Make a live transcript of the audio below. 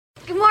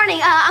Good morning.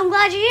 I'm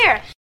glad you're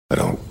here. I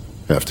don't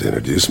have to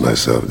introduce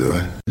myself, do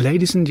I?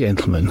 Ladies and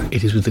gentlemen,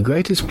 it is with the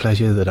greatest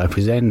pleasure that I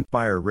present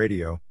Inspire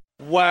Radio.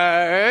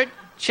 Word.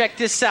 Check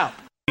this out.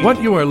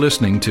 What you are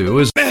listening to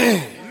is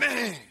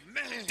Man,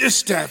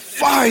 this that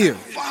fire.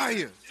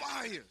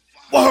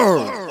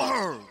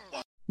 Word.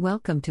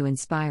 Welcome to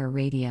Inspire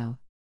Radio,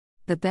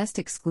 the best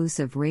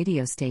exclusive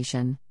radio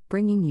station,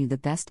 bringing you the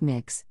best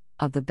mix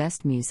of the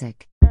best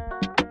music.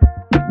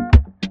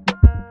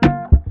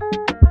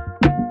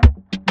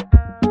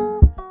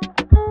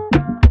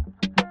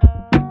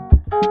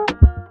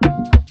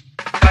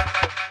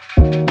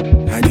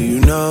 How do you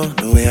know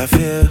the way I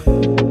feel?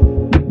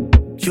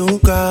 You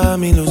got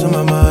me losing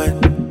my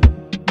mind.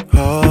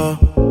 Oh,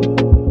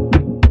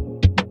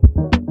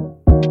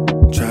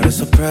 try to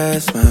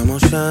suppress my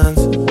emotions.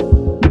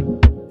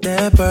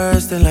 They're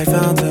bursting like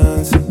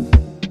fountains,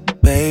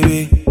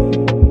 baby.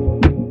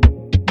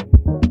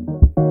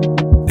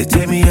 They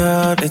take me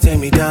up, they take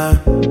me down.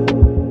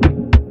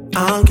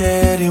 I'm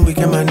getting weak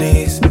in my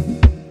knees.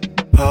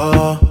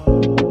 Oh,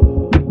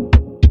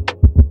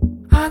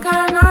 I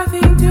got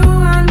nothing to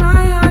hide,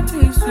 my heart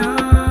is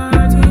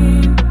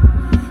hurting.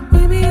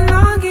 We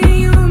belong and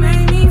you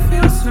make me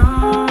feel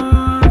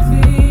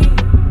something.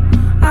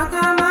 I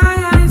got my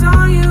eyes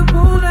on you,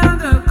 pull down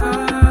the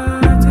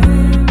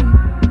curtain.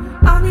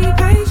 I'll be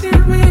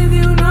patient with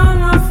you, no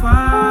more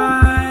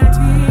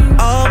fighting.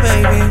 oh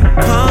baby,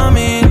 come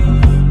in,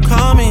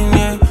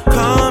 yeah,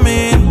 come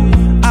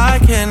in. I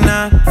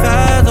cannot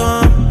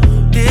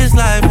fathom this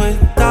life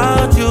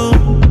without you.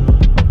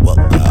 Well,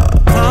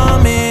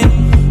 come in,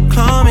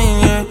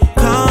 yeah,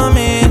 come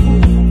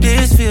in.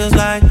 This feels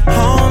like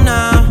home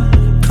now.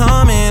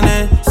 Come in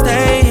and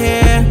stay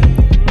here,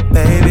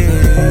 baby.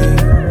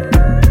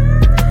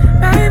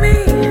 Baby,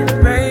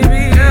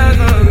 yeah,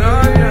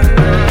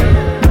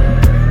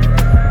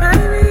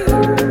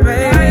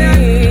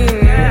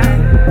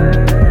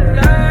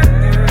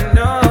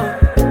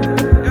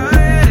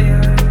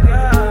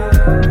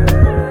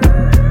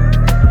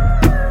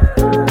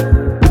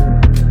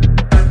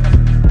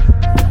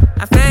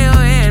 I feel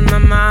you in my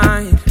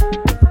mind.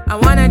 I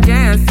wanna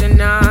dance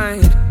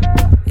tonight.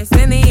 It's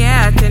in the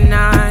air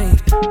tonight.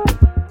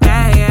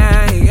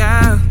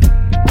 Yeah.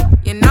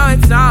 You know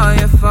it's all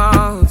your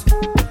fault.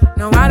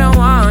 No, I don't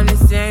wanna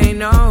say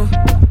no.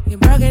 You're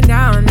breaking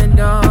down the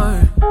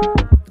door.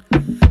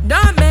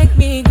 Don't make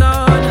me go.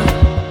 No.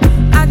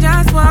 I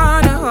just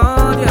wanna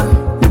hold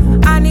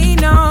you. I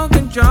need no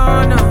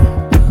control. No.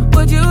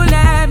 Would you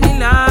let me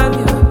love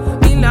you?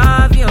 Me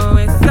love you.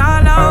 It's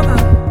all over.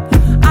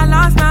 I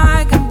lost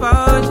my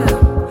composure.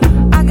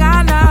 I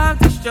got love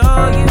to show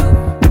you.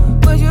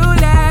 Would you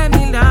let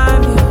me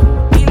love you?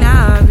 Me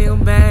love you,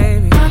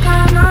 baby. I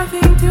got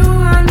nothing to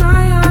hide,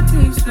 my heart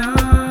is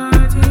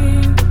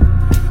hurting.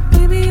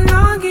 We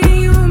belong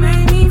and you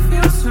make me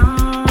feel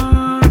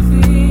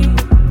something.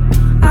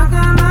 I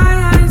got my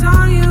eyes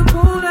on you,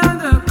 pull down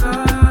the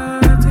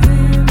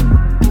curtain.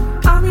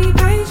 I'll be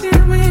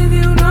patient with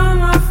you, no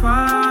more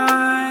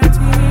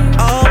fighting.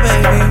 Oh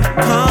baby,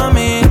 come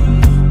in,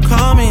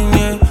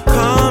 yeah,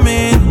 come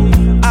in.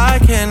 I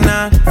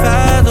cannot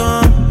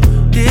fathom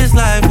this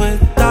life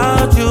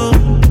without you.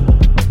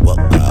 Well,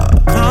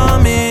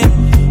 come in,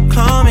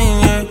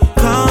 yeah,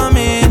 come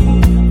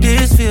in.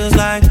 This feels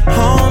like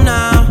home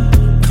now.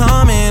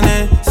 Come in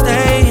and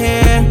stay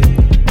here,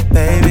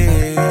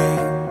 baby.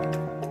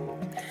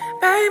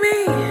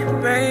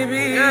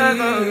 Baby, yeah,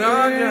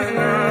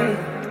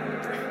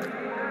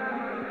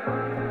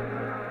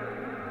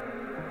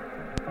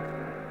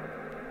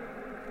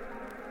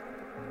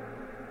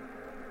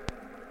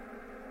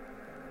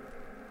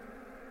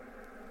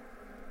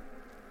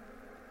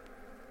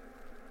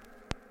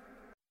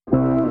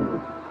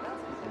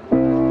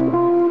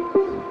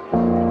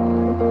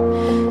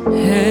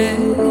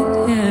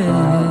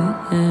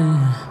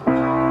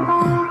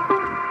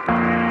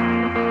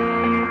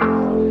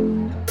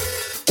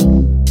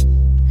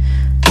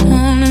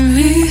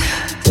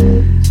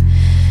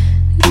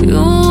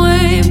 You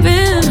ain't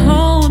been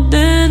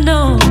holding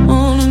on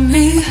to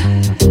me.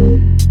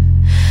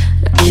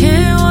 I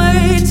can't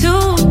wait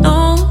too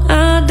long.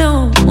 I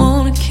don't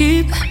wanna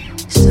keep.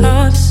 It's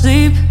hard to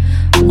sleep.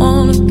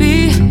 Wanna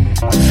be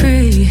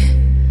free.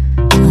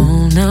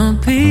 Wanna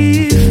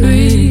be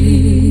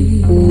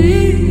free.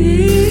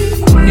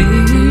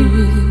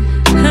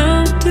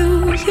 How do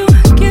you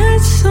get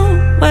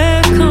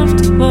somewhere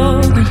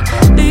comfortable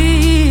and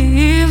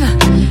leave?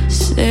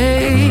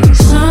 Say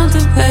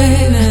something,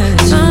 baby.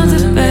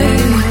 Something,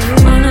 baby.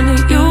 Running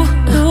to you,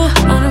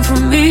 running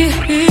from me.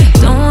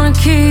 Don't wanna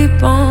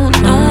keep on,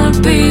 don't wanna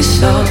be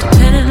so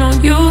dependent on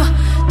you,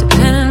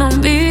 dependent on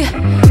me.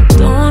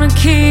 Don't wanna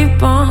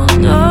keep on,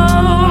 no.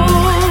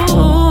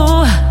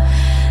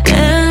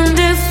 And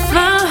if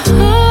I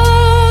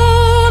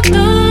hold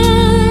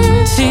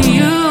on to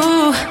you,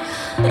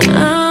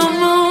 I'm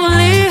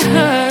only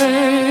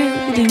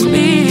hurting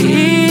me.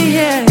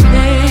 Yeah.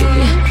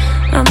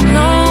 I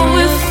know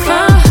if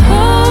I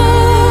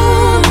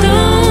hold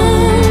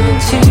on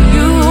to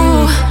you,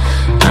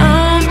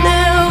 I'll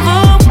never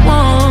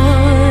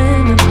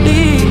want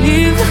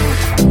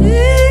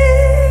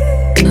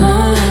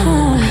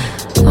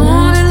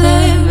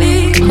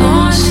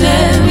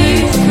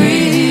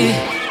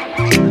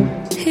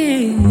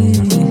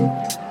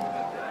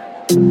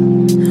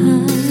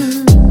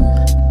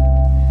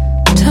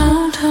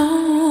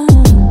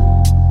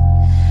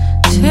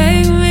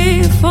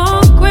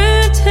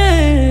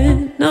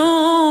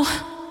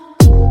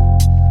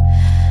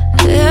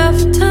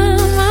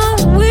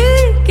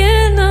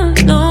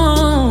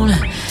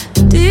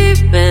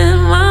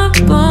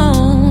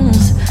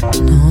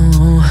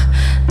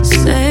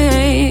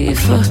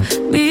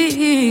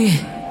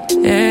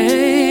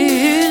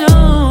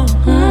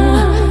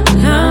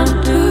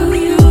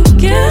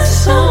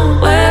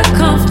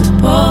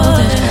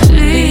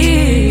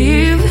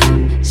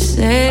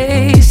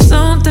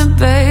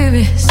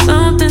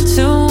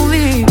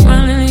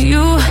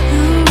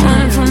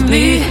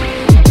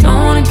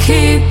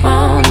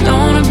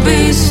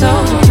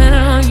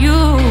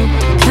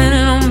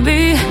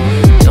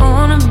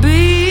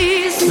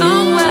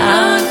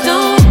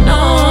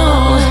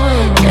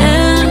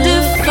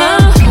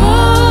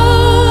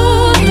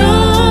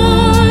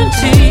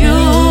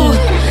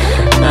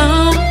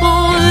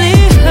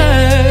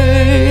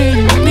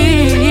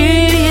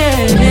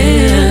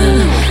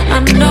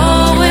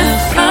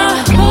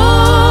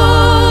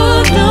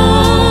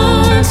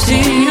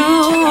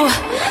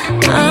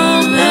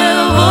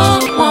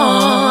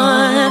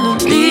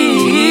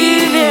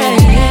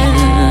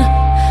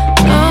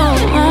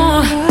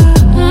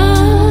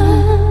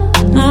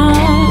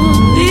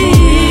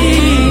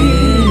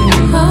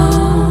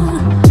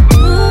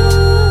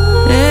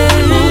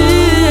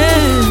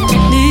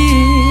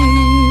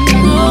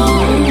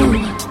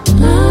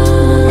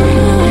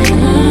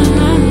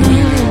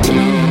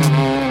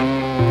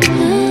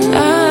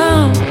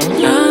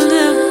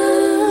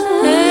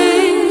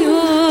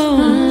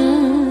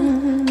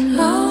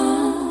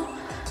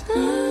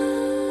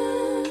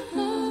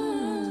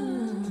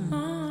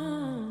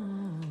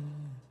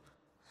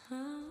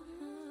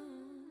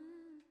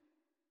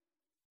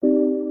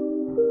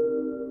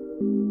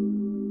Ain't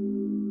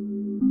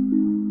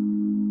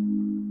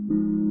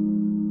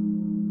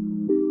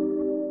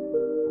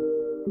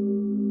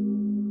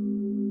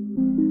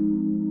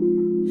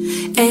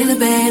the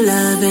bad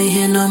love, ain't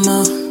here no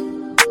more.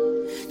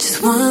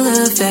 Just one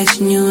little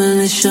affection, you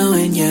wanna show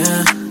it,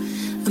 yeah.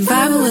 I'm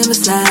vibing with my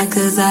slide,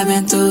 cause I've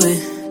been through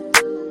it.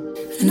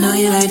 I know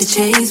you like to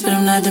chase, but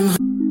I'm not them.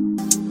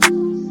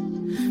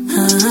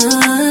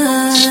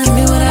 Give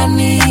me what I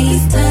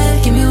need,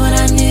 give me what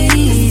I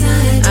need.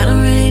 I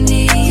don't really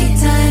need,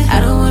 I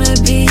don't wanna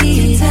be.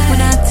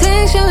 When I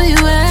text you, where you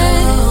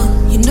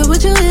at? You know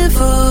what you're in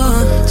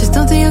for. Just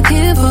don't think you're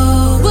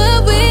careful.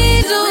 What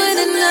we doing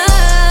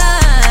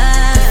tonight?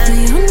 We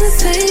on the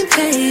same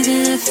page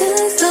and the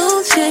feelings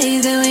don't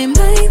change. That we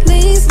might be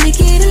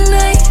sneaky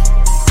tonight.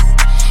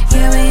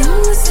 Yeah, we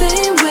on the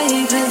same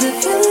wave, cause the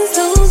feelings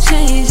don't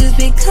change. Just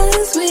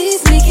because we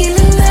sneaky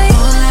tonight.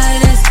 Whole lot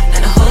of this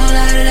and a whole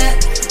lot of that.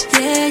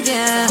 Yeah,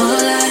 yeah.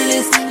 Whole lot of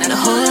this and a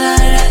whole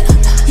lot of that.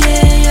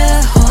 Yeah,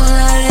 yeah. Whole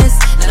lot of this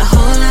and a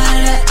whole lot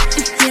of that.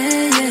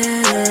 Yeah,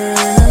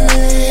 yeah.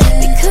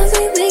 Because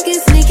we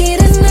linkin' sneaky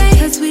tonight.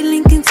 Cause we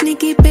linkin'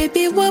 sneaky,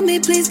 baby. Want me,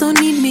 please don't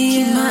need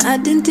me. Keep my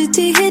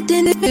identity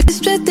hidden. If it's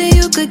straight, then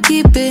you could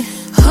keep it.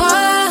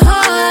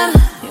 Hold.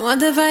 You want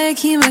the fire,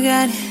 keep my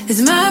God.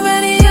 It's my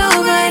body,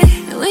 your body.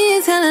 And we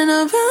ain't telling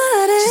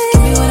nobody. Just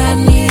give me what I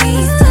need.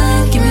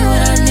 Give me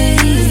what I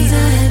need.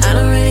 I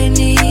don't really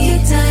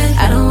need.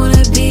 I don't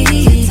wanna be.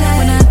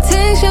 When I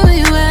text you, where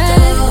you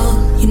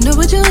at? You know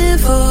what you're in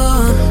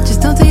for. Just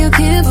don't think you're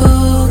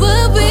careful.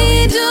 What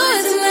we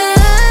doing tonight?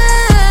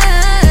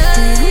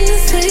 We on the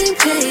same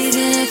page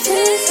and if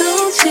things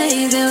don't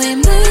change, then we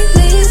might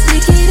be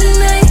sneaky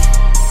tonight.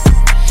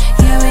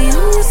 Yeah, we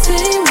on the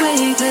same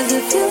way, cause the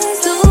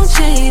feelings don't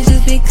change.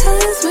 Just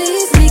because we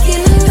sneaky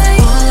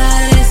tonight. Whole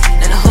lot of this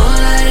and a whole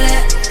lot of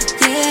that.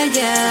 Yeah,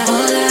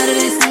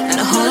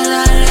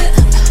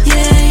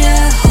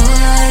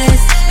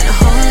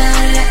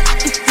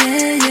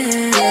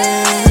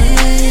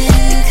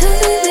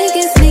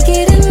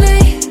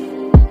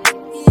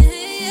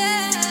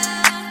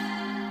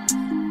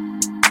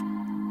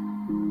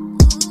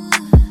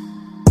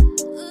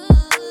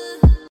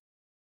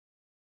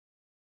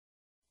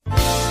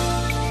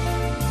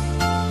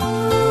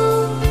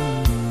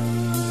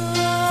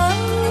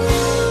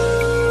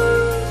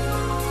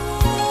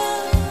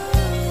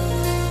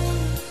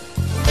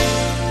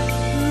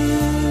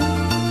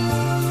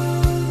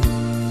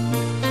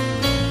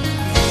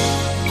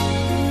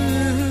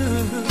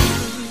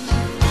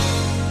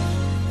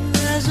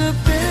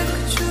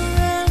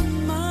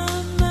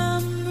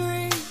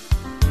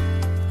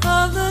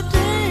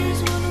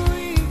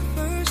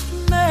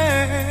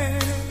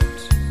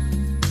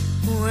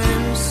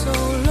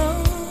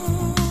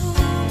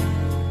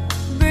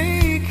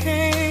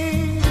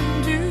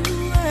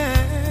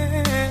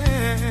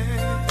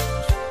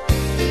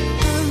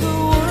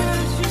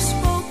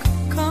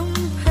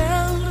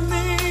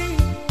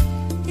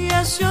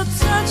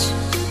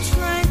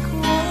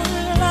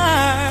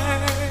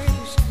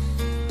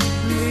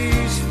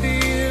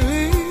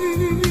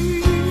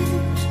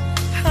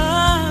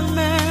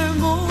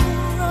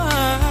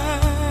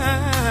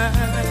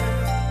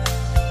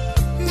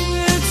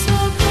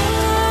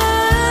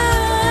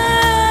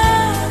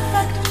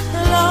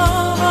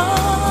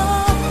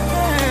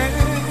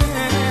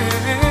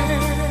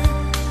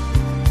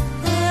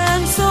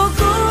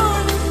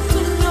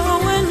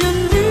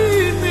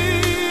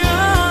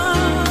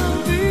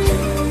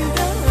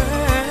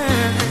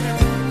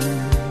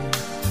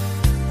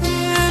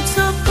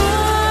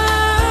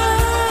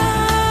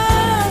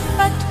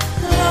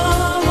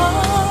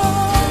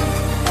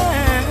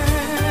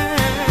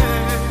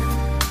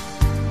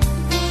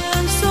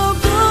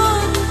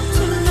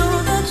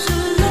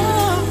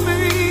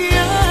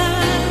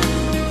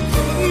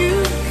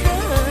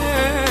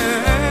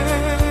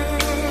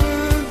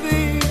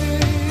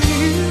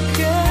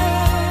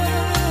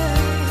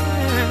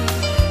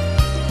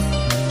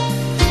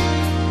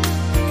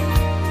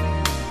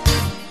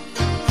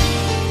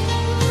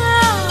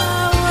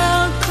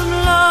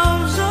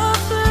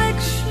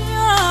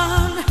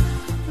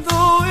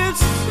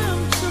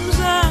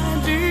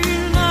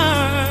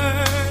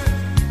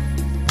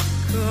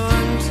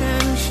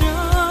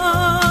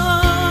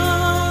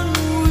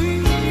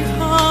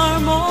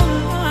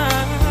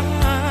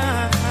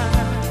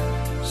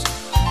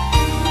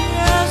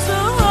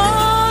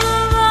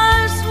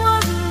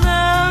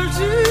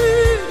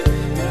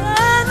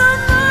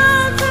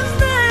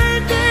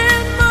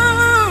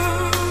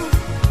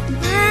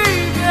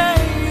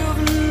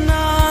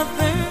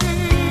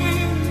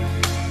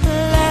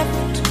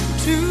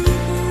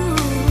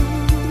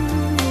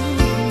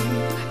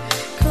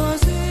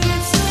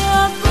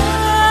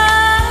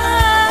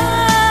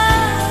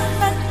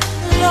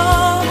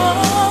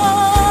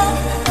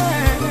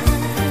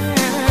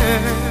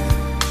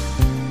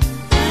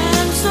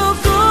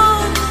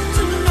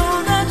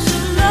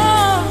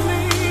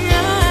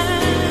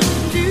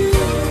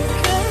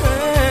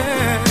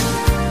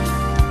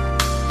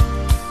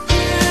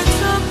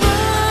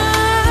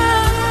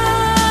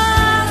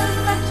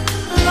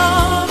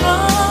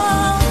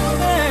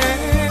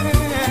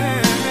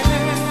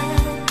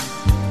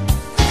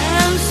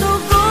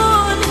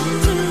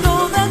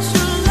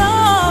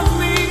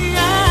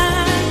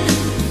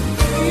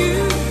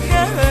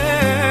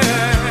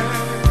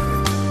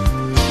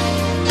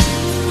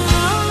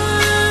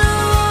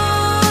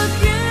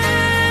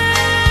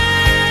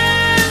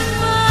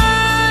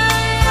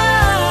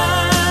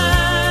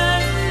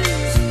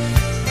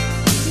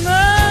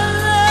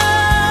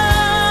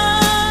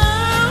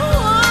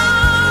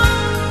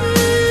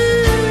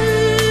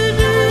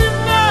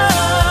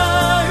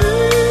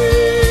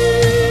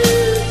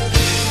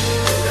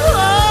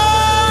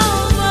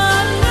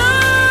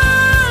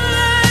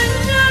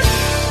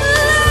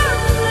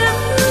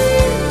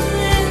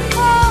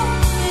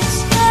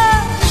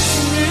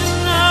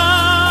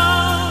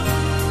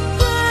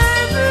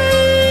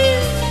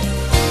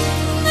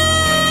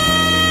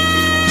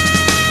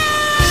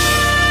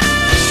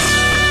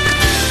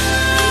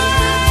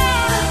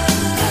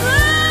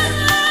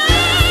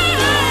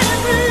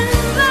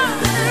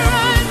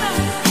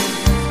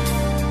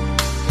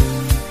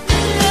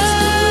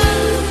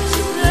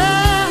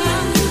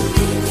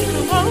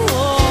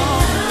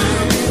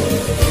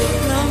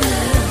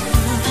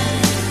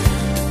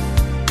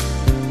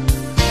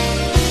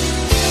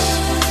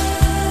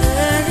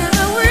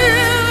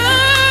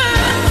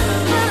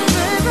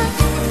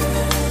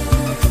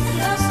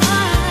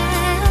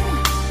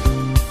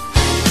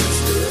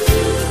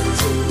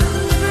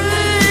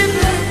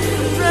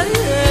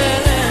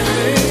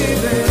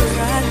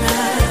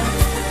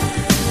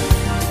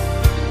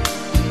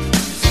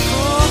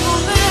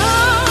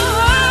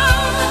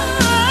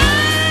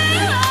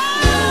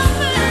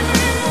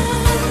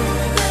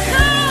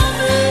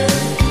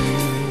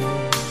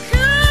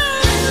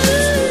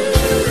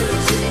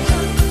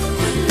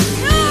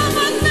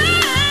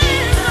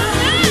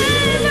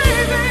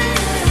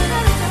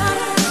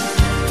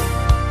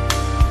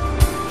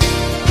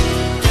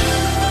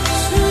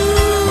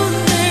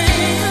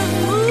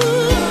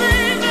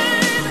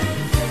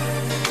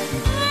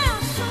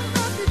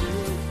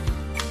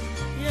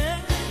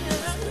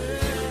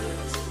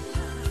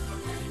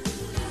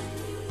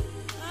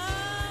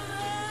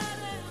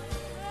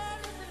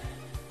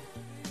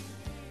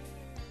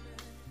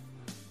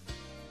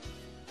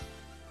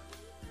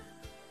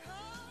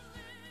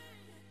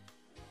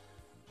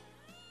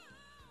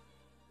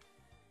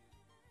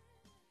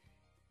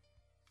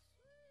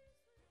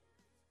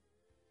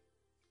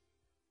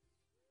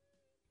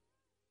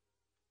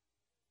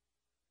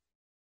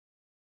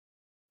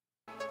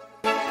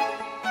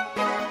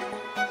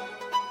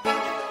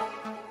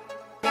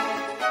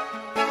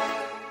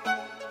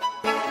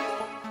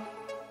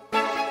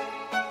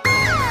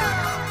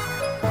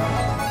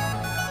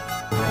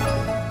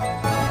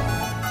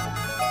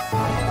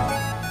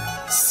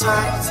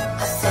 Smart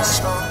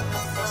official.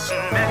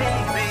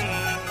 Maybe.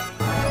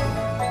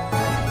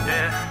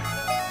 Yeah.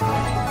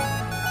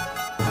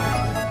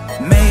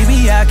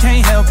 Maybe I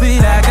can't help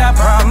it, I got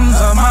problems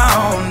of my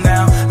own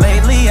now.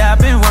 Lately I've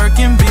been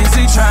working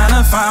busy trying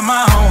to find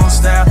my own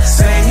style.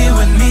 Stay here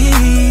with me.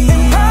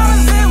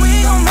 Promise that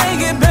we gon' make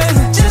it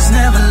better, just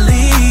never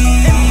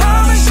leave.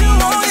 Promise you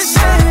won't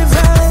stay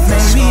back.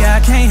 Maybe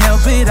I can't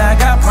help it, I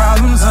got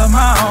problems of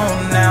my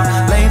own now.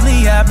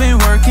 Lately I've been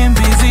working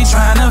busy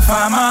trying to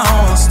find my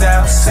own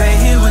style. Stay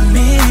here with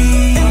me.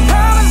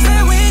 Promise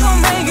that we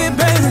gon' make it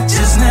better,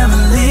 just never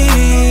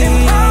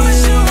leave.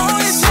 Promise you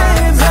won't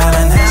stay back. I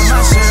done had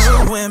my share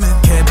of women,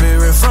 kept it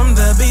real from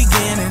the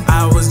beginning.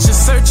 I was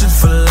just searching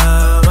for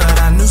love, but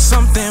I knew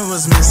something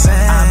was missing.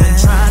 I've been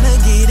trying to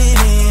get it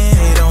in.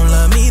 They don't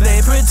love me,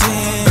 they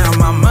pretend. Now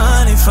my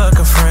money, fuck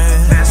a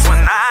friend. That's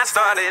when I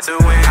started to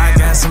win. I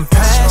got some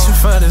passion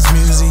for this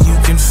music, you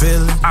can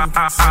feel it.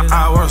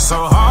 I work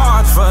so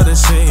hard for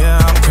this shit, yeah,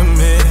 I'm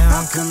committed.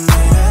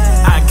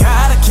 I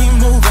gotta keep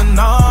moving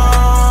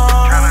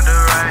on,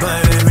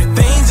 but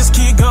everything just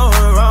keep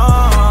going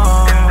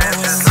wrong.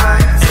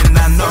 And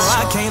I know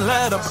I can't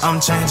let up, I'm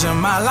changing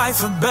my life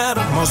for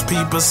better. Most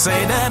people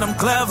say that I'm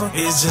clever,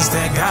 it's just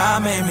that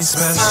God made me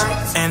special.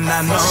 And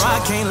I know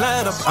I can't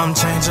let up, I'm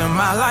changing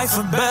my life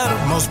for better.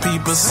 Most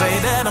people say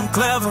that I'm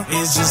clever,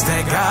 it's just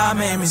that God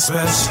made me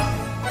special.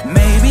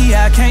 Maybe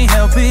I can't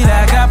help it,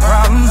 I got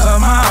problems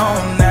of my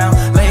own now.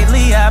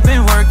 Lately I've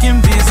been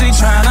working busy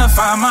trying to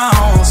find my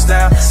own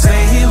style.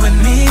 Stay here with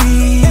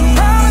me.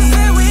 Promise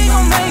that we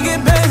gon' make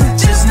it better,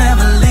 just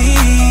never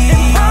leave.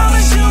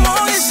 Promise you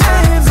won't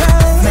stay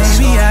back.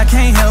 Maybe I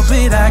can't help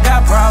it, I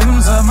got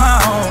problems of my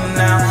own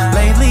now.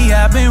 Lately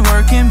I've been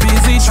working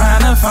busy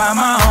trying to find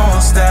my own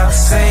style.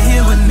 Stay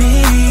here with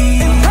me.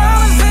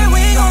 Promise that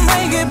we gon'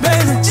 make it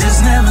better,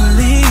 just never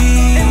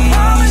leave.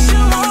 Promise you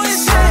won't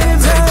stay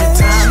back.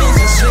 Take your time and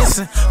just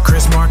listen.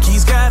 Chris Marquis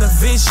got a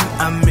vision.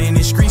 I'm in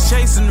the streets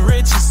chasing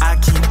riches. I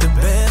keep the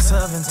best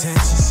of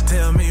intentions.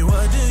 Tell me,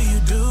 what do you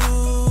do?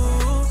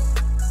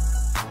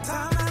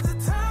 Time after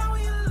time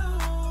we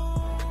lose.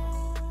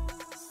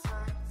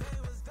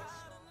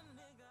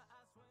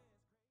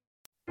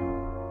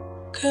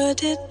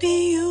 Could it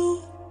be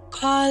you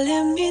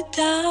calling me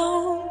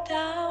down?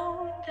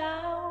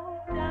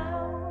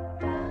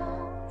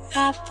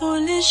 My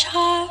foolish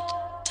heart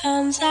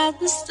turns at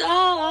the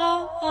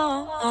stars.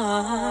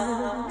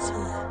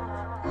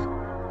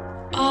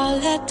 All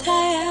that I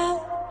am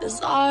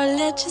is all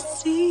that you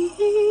see.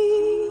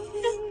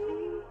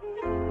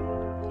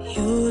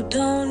 You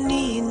don't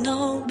need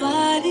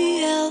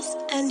nobody else,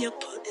 and you're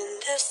putting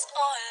this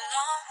all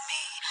on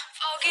me.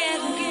 Forget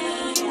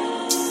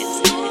it's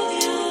all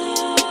you.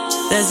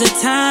 There's a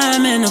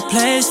time and a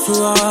place for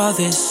all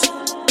this.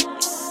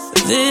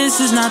 This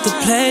is not the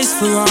place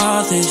for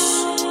all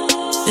this.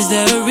 Is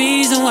there a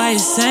reason why you're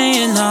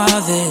saying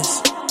all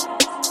this?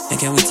 And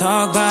can we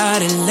talk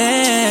about it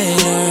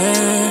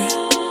later?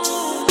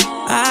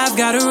 I've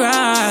gotta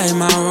right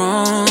my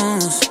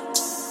wrongs.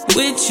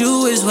 With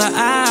you is where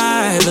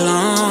I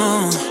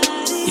belong.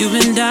 You've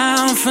been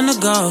down from the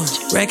go.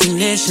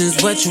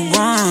 Recognition's what you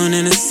want,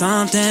 and it's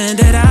something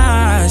that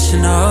I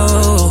should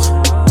know.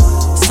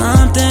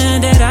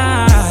 Something that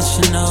I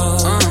should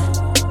know.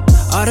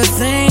 All the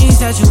things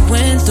that you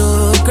went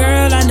through,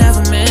 girl, I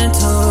never meant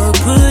to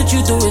put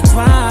you through it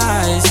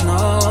twice,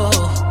 no.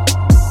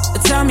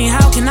 Tell me,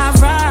 how can I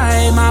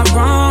right my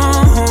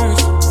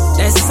wrongs?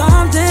 That's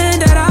something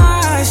that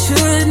I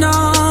should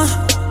know.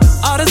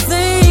 All the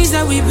things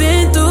that we've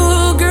been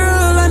through,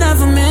 girl, I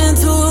never meant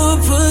to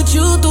put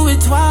you through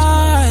it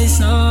twice,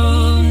 no.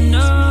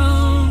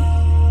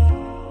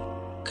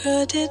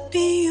 Could it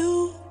be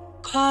you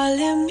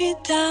calling me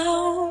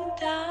down?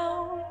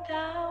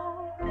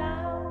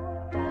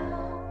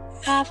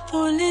 My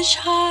foolish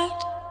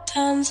heart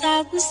turns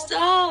at the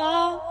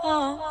stars.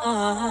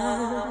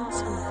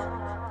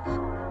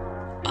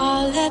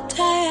 All that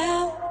I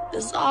am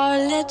is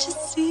all that you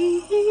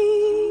see.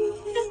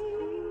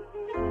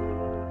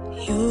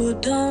 You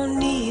don't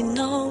need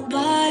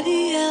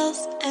nobody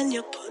else, and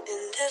you're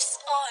putting this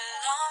all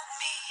on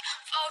me.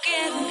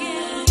 Forget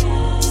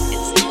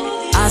it's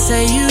all you. I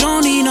say you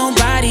don't need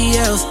nobody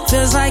else.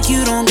 Feels like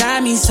you don't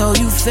got me, so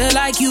you feel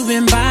like you've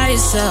been by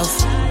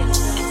yourself.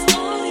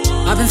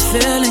 I've been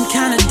feeling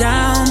kinda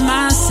down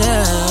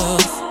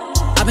myself.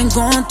 I've been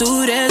going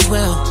through it as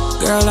well.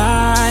 Girl,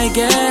 I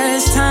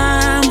guess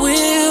time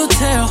will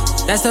tell.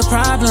 That's the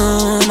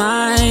problem,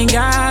 I ain't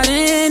got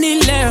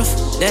any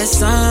left. There's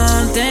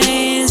some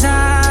things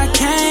I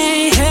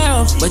can't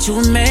help, but you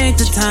will make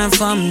the time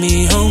for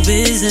me. Hope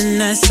isn't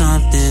that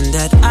something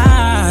that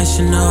I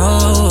should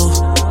know?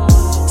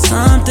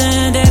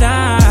 Something that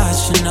I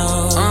should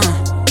know.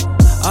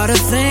 All the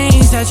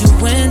things that you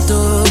went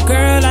through,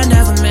 girl, I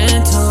never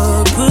meant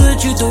to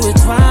put you through it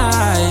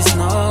twice,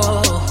 no.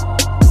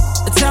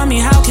 Tell me,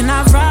 how can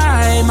I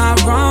right my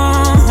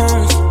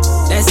wrongs?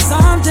 That's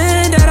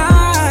something that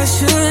I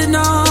should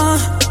know.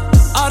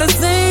 All the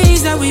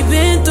things that we've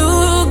been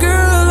through,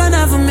 girl, I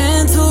never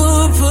meant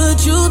to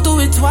put you through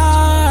it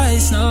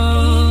twice,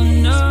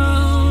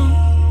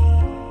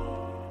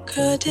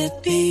 Could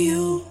it be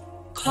you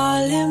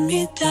calling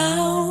me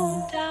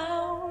down?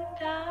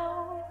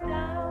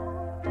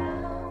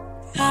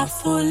 My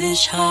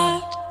foolish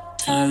heart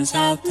turns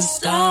out the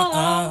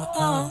stars.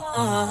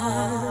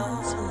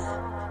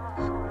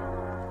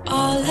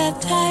 All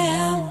that I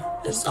am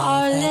is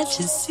all that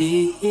you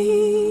see.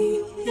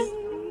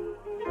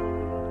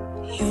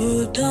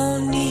 You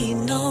don't need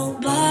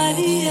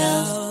nobody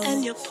else,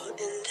 and you're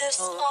putting this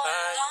all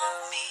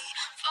on me.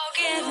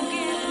 Forgive me.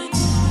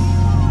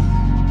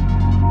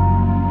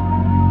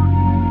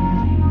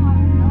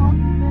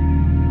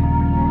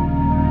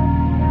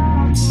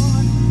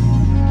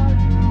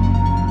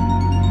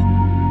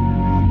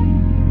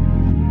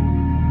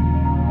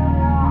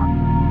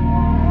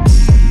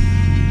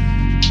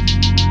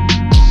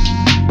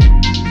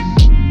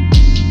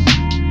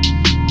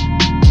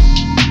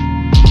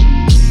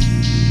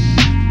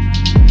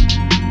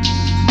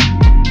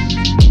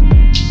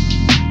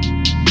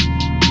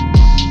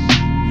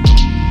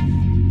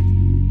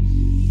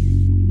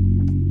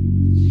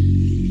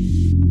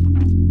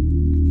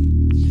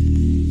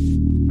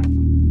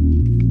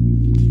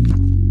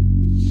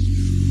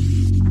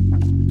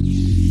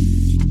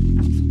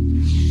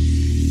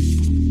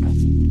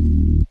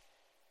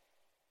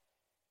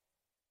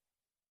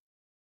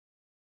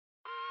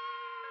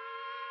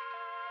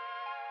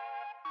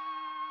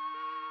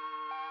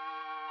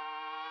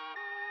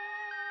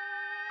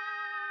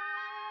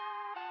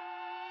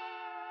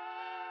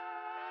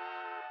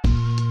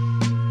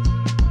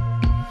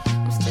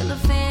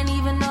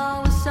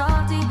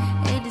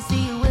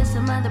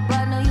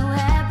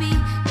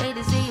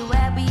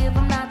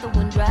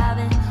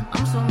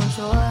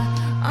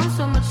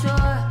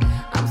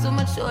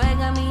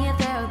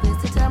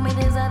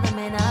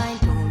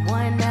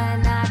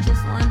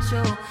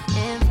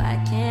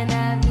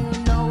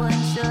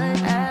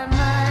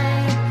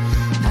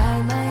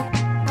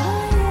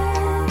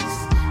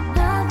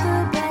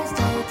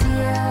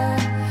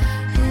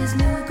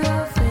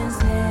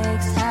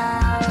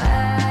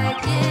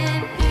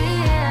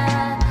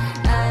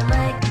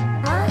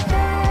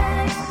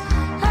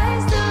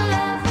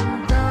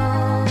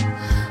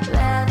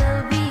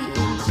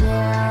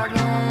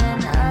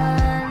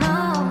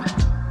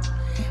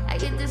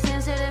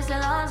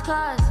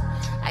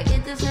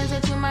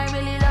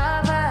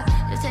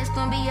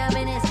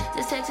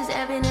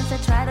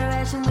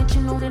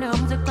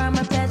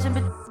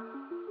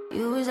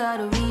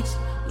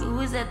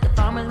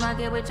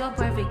 With your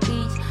perfect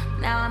peach.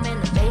 Now I'm in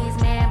the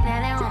basement,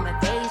 planning on my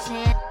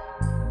patient.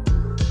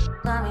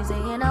 Got me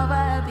singing over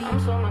a beat. I'm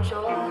so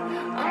mature,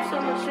 I'm so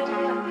mature,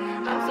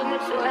 I'm so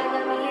mature. I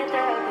got me a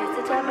therapist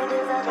to tell me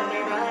there's other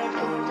men I ain't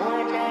doing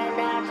more than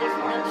I just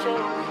want you.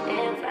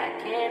 If I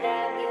can't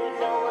have you,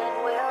 no one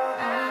will.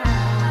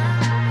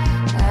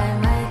 I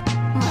might,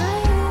 my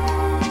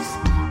ex,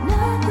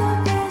 not the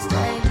best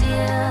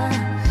idea.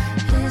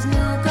 His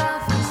new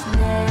girlfriend's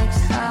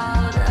next out.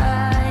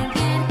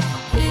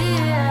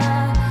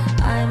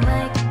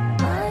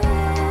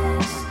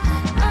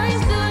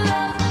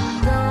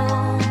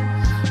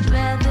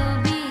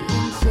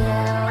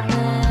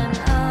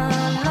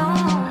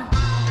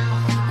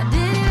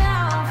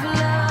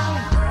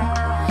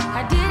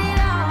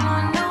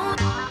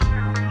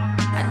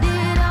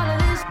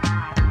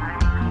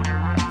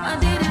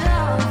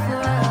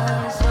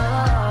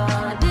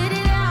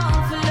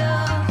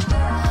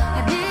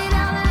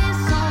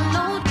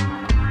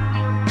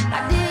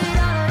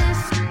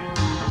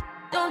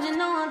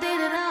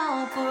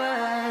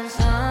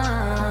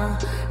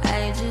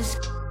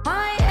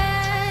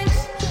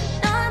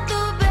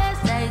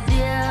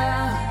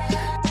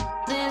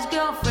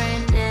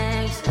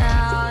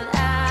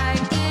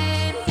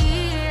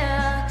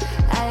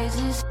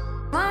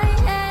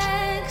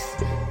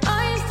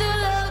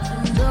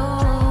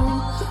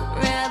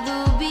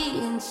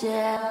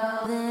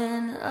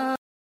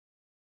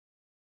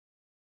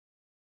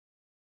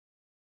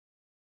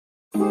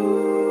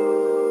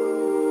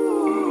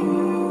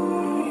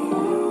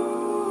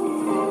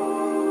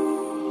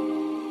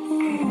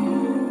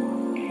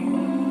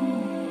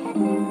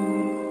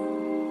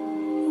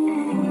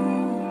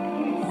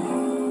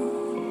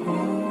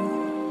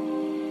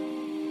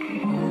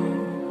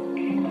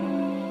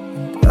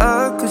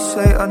 I could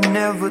say I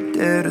never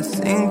dare to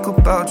think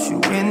about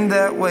you in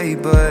that way,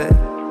 but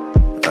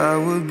I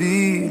would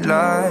be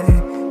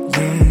lying.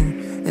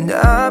 And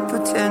I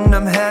pretend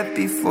I'm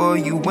happy for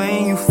you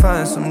when you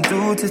find some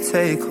dude to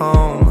take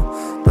home.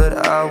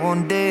 But I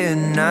won't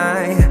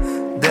deny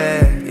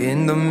that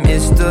in the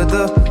midst of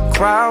the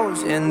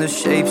crowds and the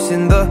shapes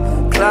in the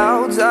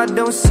clouds, I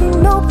don't see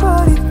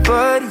nobody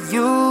but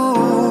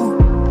you.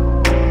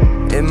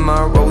 In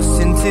my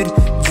rose-tinted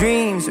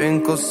dreams,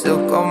 wrinkled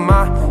silk on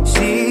my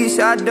sheets,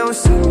 I don't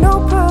see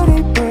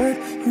nobody but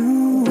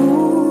you.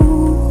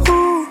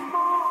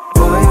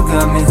 Boy, you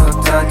got me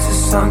hooked on to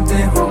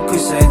something. Who could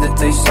say that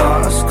they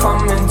saw us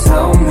coming?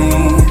 Tell me,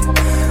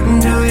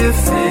 do you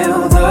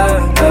feel the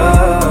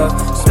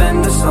love?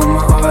 Spend the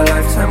summer or a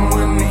lifetime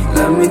with me.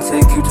 Let me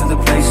take you to the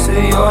place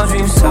of your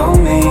dreams. Tell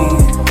me,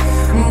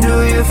 do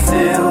you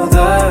feel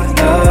the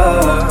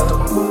love?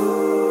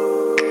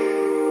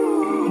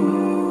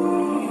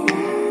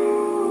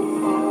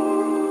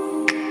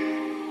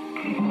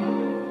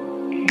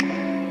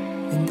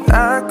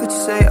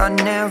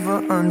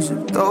 never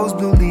unzip those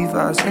blue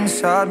Levi's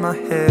inside my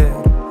head.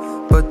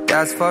 But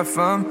that's far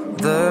from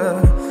the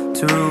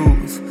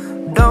truth.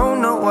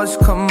 Don't know what's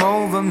come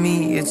over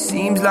me. It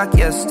seems like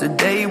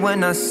yesterday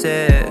when I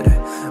said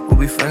we'll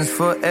be friends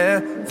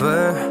forever.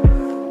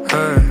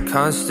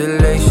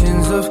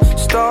 Constellations of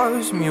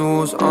stars,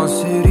 mules on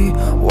city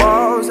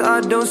walls.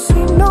 I don't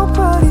see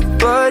nobody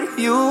but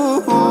you.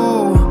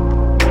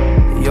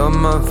 You're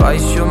my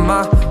vice, you're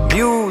my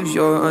muse.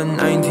 You're a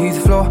 19th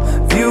floor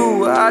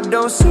view. I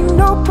don't see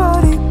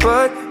nobody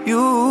but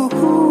you.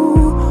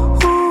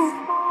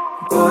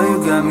 Boy, you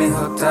got me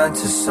hooked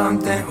onto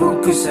something.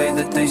 Who could say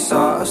that they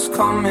saw us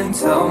coming?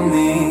 Tell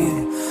me,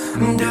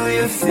 do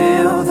you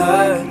feel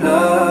that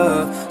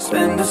love?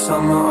 Spend a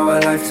summer or a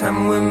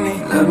lifetime with me.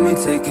 Let me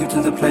take you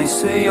to the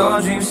place of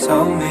your dreams.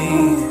 Tell me,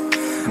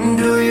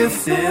 do you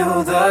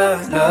feel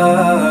that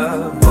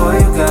love? Boy,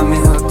 you got me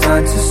hooked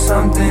onto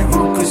something.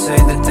 Who could say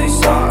that they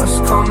saw us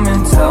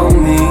coming? Tell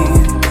me,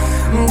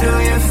 do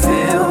you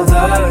feel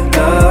that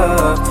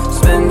love?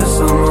 Spend a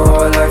summer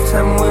or a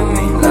lifetime with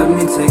me. Let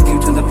me take you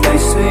to the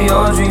place of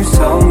your dreams.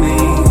 Tell me,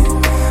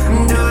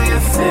 do you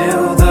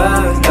feel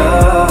that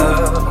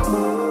love?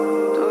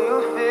 Do you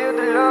feel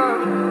the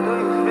love? Do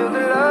you feel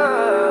the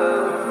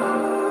love?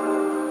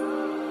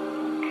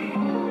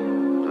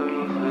 Do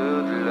you feel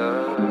the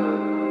love?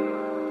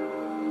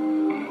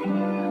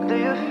 Do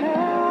you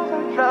feel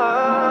the love?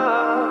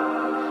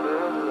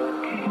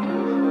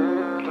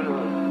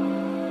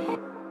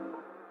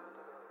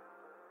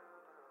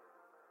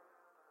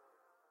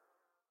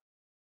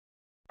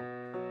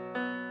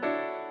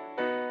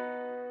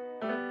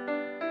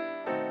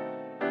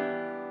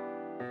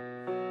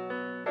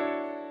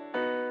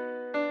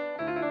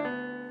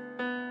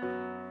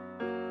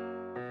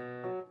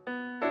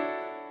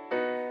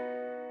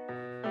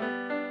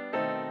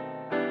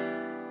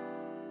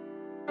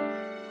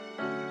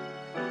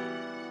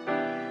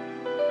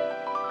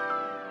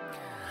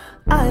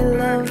 I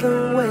love the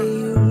way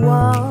you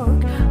walk,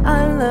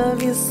 I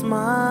love your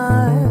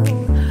smile.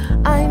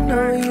 I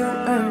know you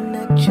earn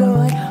that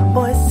joy,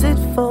 boy, sit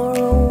for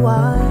a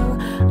while.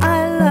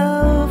 I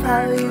love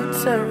how you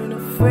turn a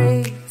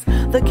phrase,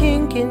 the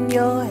kink in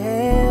your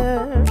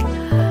hair.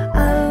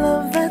 I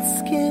love that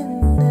skin,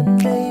 and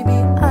baby,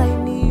 I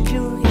need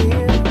you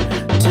here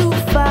to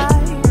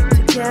fight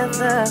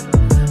together,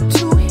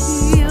 to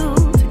heal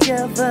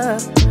together,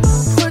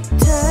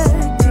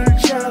 protect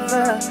each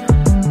other.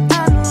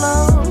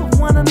 Love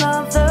one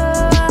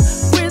another,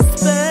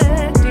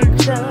 respect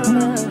each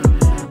other,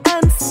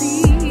 and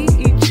see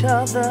each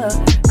other.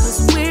 'Cause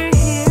we're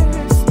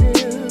here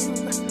still,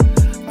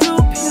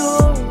 through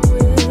pure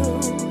will.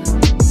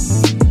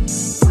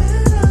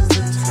 Where does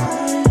the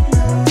time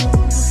go?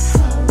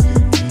 How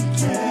did we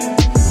get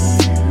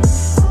here?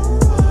 Oh,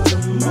 what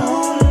a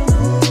morning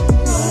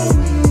are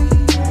we?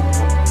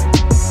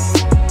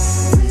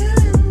 We're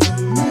in the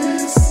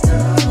midst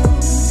of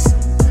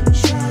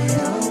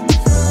triumph.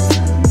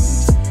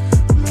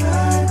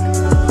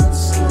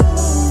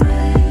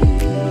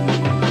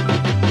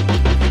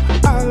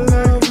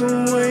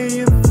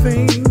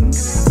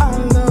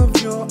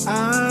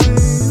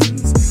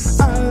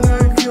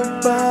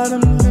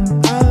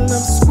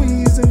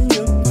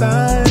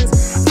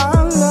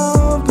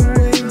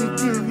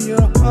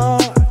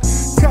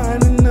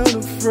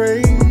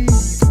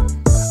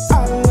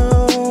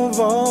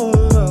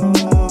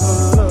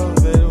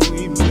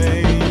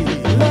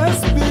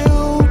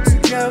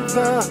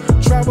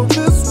 Travel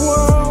this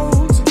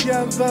world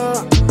together,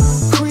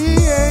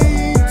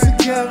 create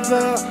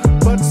together,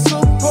 but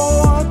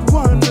support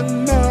one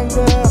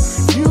another.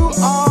 You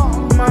are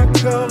my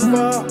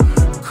cover,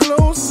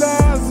 close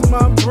as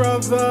my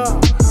brother,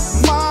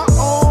 my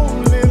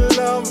only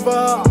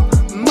lover,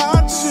 my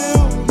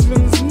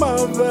children's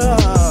mother.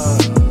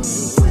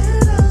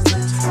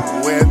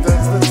 Where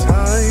does the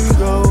time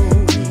go?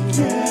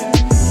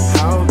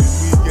 How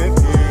did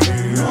we get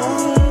here?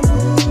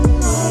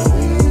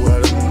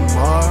 What a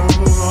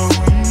marvel are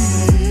we?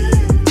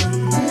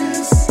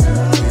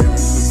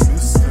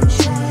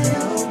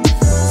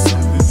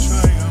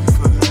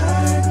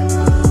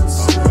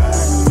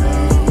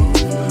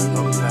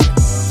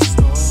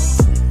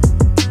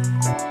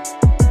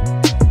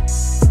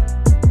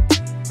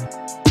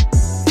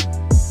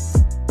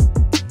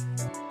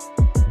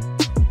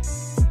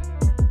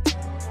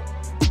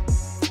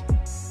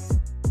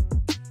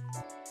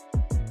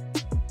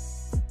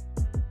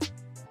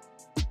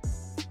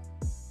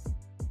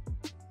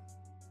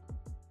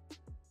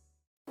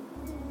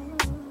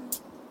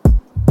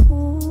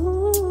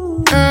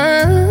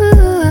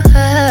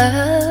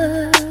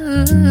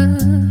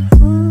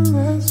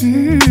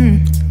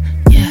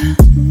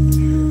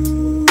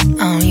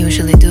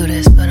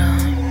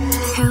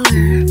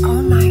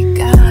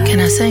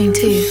 sing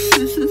to you.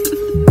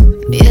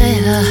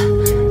 Yeah.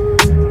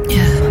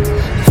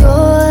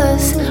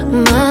 Yours,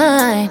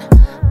 mine,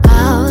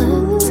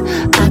 ours.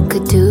 I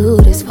could do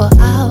this for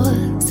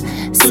hours.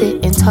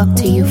 Sit and talk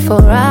to you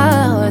for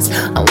hours.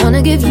 I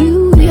wanna give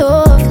you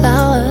your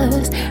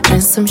flowers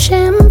and some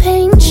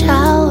champagne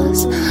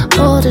showers,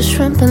 all the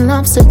shrimp and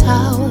lobster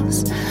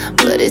towers.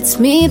 But it's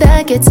me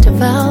that gets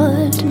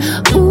devoured.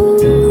 Ooh,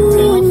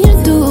 when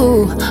you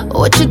do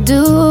what you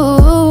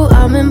do,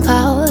 I'm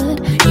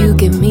empowered. You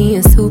give me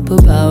a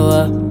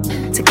superpower.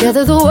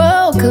 Together the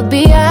world could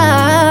be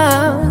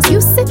ours.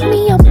 You sit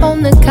me up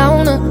on the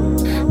counter,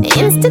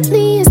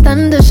 instantly it's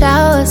thunder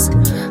showers,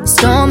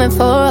 storming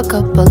for a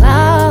couple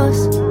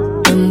hours.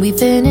 When we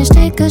finish,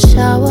 take a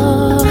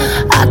shower.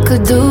 I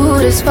could do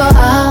this for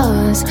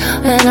hours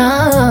and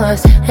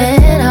hours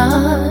and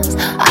hours.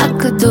 I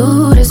could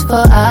do this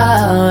for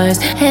hours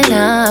and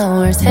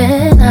hours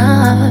and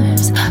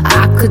hours.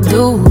 I could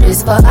do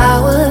this for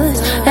hours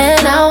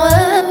and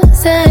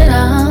hours and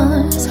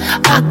hours.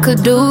 I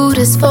could do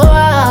this for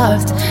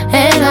hours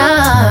and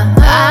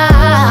hours.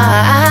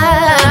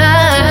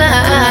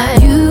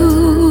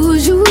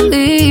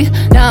 Usually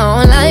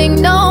don't like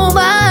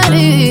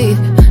nobody,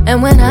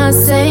 and when I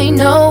say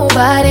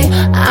nobody,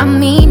 I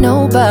mean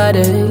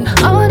nobody.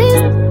 All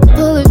these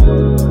bullets,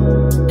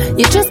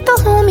 you're just a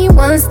homie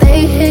once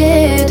they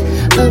hit.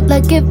 Felt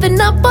like giving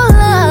up on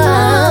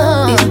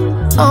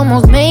love,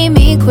 almost made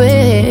me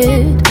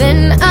quit.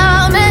 Then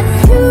I met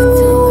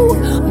you.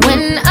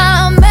 When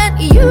I met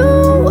you,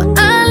 I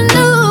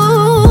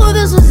knew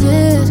this was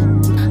it.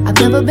 I've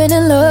never been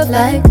in love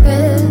like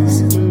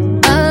this.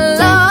 A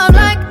love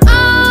like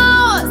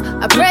ours,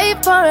 I pray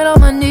for it on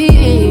my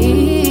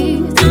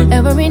knees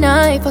every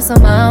night for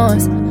some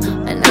hours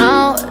and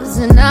hours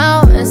and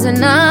hours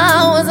and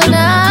hours and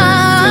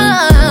hours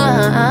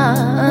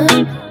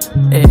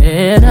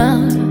and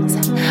hours.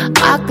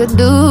 I could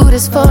do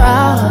this for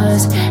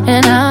hours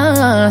and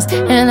hours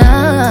and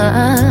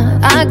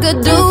hours. I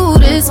could do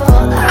this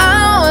for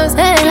hours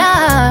and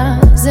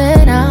hours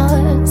and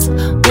hours.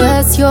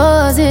 What's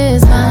yours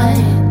is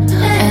mine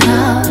and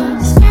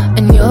ours,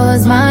 and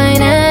yours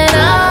mine and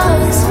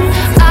ours.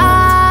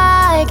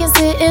 I can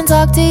sit and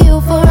talk to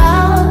you for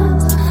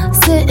hours,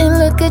 sit and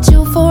look at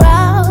you for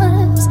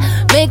hours,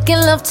 making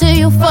love to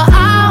you for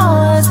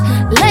hours,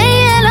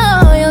 laying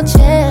on your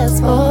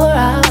chest for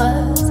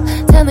hours,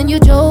 telling you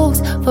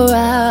jokes for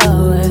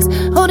hours,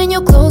 holding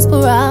you close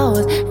for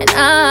hours, and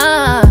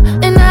hours.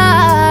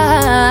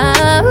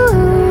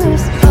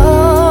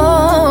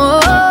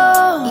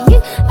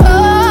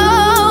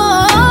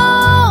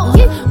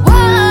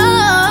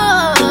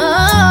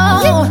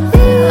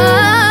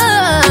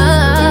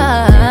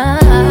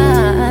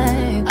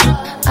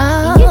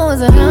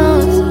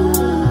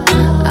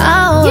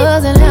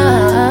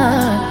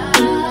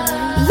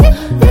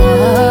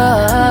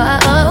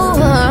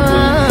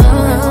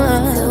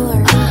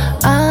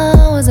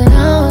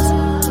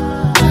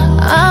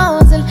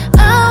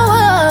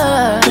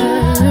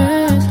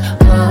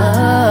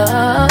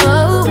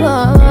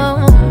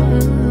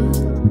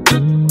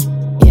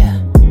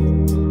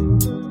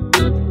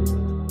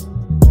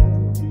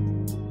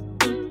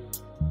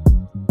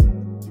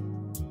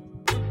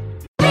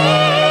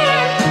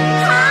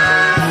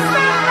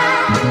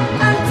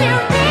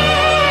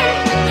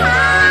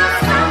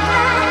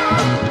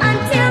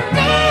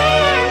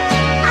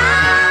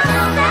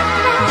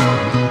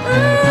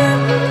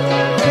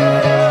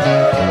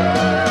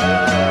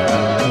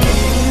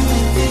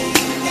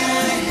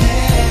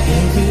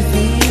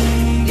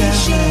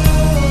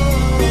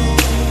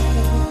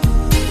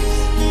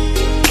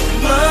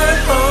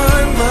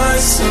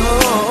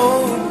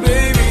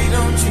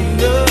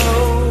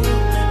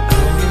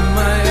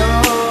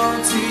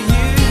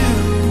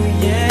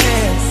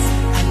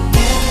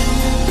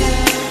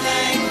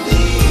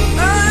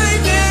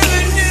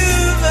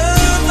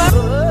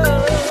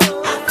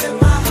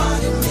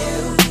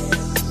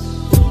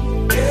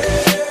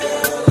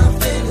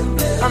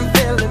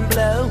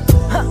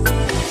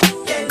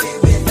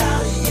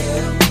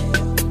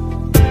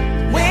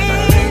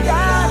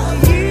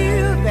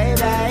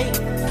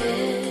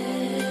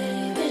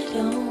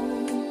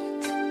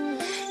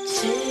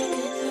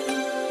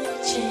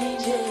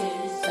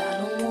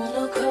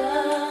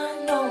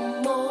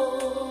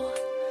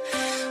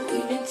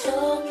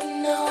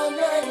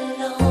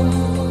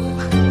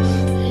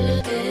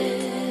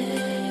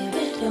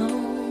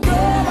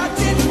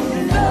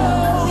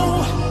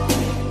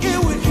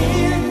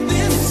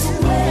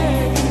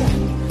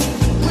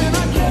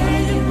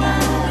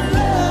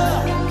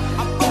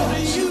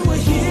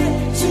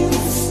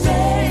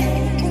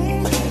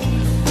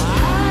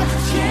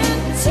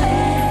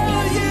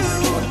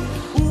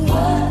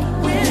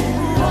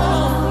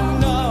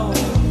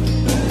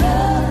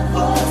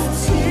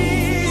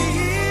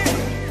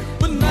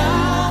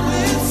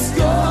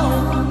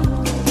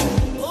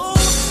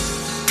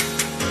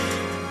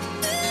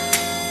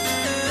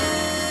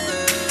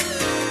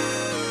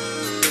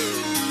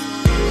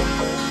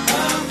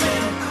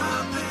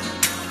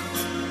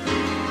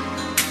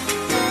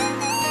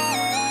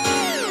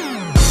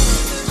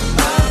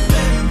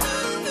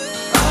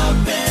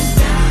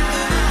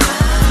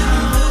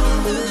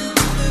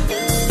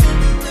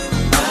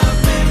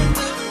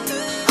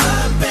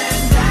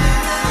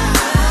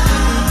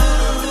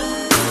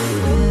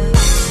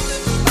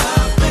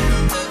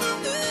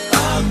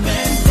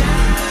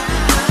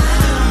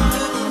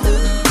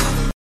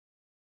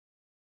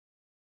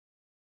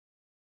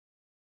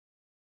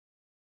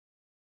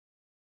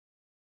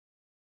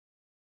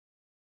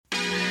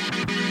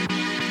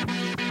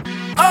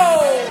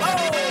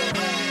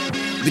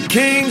 The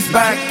king's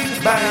back.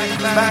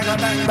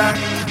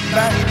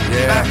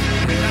 Yeah.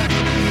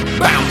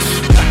 Bounce.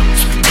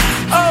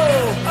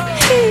 Oh.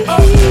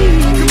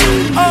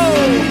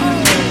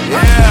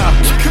 Yeah.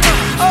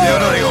 They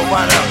know they gon'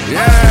 find out.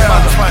 Yeah.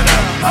 About to find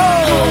out.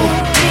 Oh.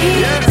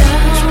 Yeah.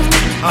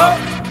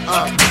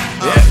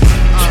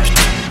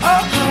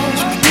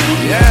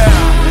 Yeah.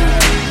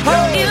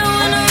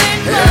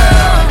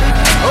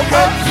 Yeah.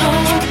 Okay.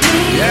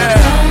 Yeah.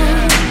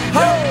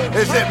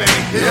 It's it,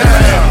 baby.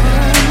 Yeah.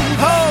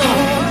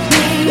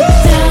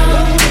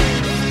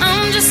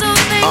 I'm just so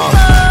thankful.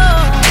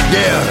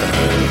 Yeah.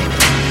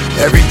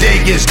 Every day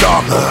gets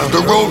darker,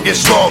 the road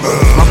gets longer,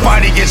 my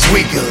body gets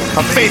weaker,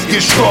 my faith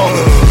gets stronger.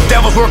 The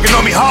devil's working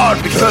on me hard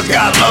because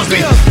God loves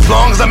me. As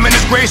long as I'm in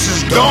His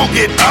graces, don't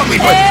get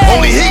ugly, but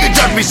only He can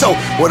judge me. So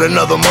what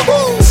another mother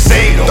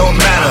say don't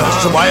matter.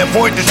 So I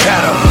avoid the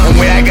chatter, and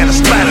where I gotta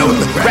splatter with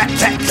the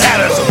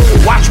rat-tat-tatter. So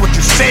watch what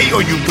you say,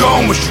 or you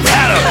gon' wish you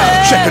had her.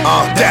 Check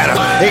data,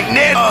 ain't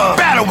near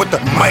battle with the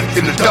mic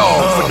and the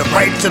dog, from the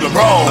right to the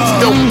wrong.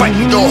 Still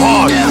fighting, go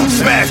hard,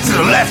 smash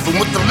to the left,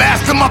 and with the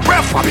last of my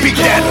breath, I beat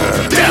that. Hold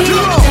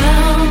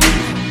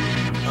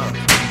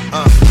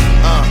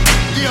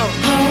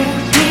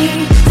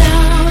me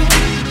down.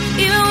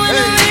 Even when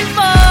the rain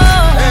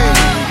falls.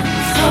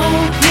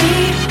 Hold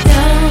me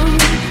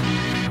down.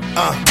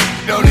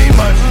 Don't need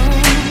much.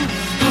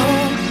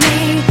 Hold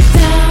me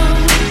down.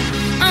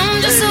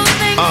 I'm just so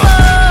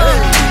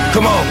thankful.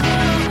 Come on.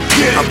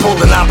 I'm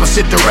pulled in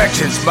opposite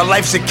directions, my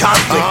life's in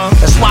conflict.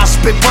 That's why I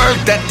spit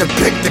words that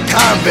depict the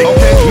convict.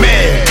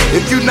 Man,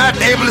 if you're not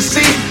able to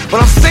see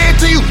what I'm saying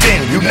to you,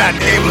 then you're not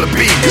able to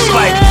be. It's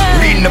like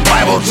reading the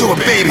Bible to a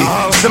baby.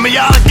 Some of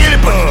y'all get it,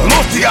 but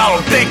most of y'all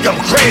don't think I'm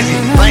crazy.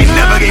 I ain't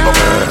never gave a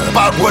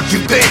about what you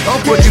think.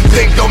 What you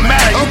think don't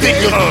matter. You think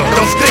you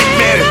don't stink,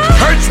 man. It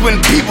hurts when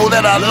people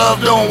that I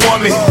love don't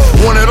want me,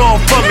 want it all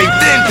from me,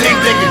 then think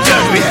they can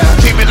judge me.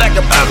 Treat me like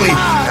I'm ugly,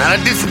 and I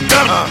did some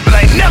dumb, but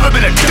I ain't never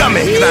been a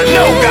dummy, and I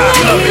know God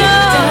loves me.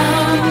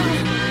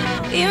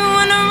 Even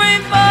when the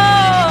rain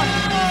falls,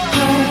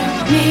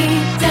 hold me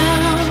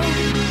down.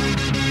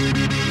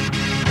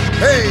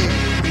 Hey,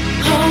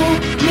 hold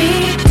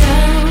me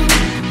down.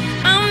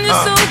 I'm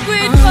just so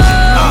grateful.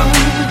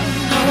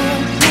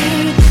 Hold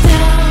me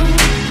down.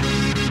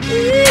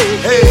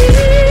 Hey,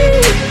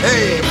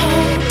 hey,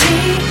 hold me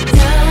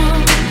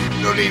down.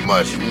 Don't need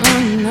much. Oh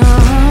no.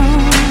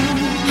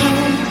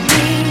 Hold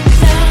me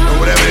down. Or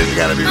whatever it is, it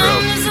gotta be real. I'm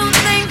just so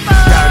thankful.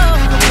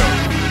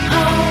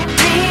 Hold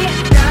me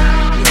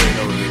down.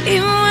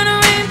 Even when the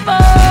rain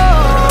falls,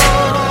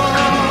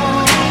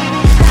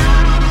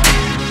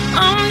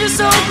 I'm just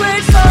so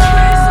grateful.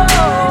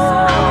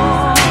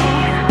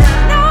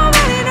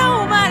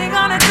 Nobody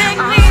gonna take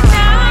me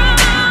down,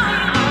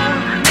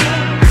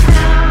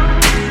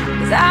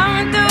 'cause I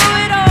went through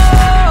it all.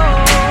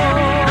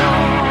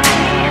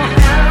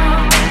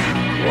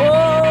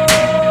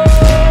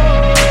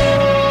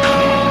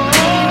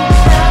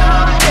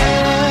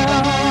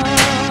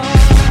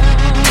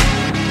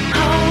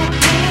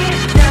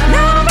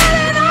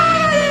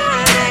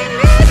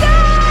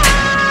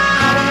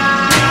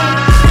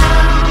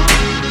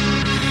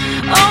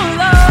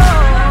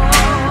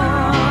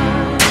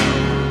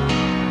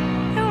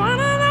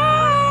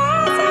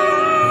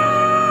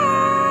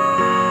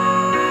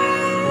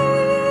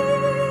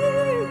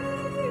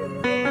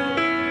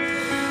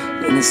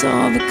 And it's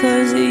all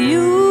because of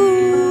you.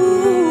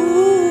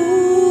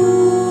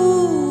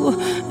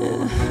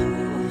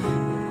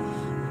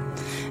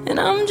 And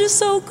I'm just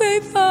so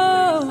grateful.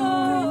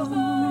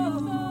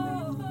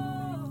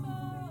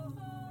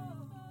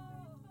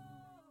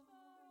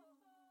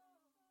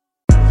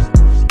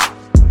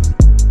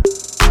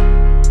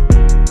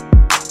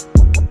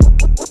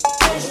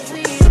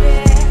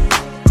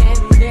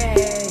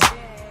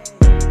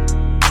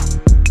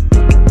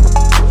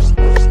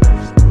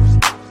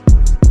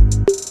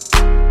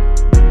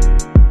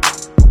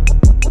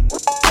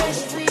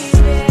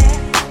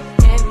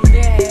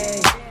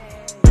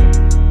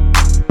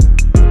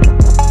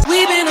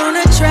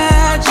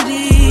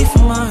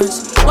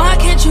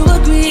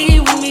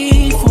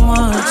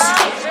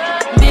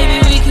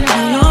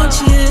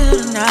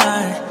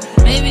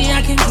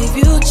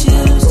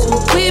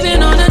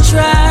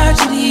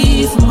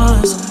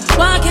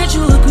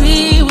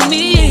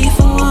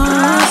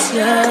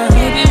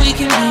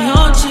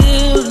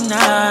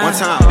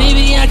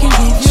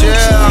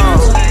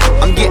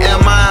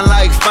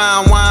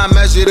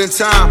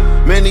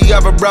 Many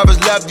other brothers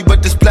love you,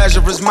 but this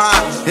pleasure is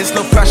mine. It's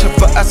no pressure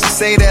for us to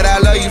say that I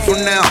love you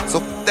from now.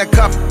 So that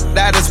cup,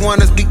 that is one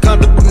that's be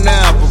comfortable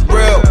now. For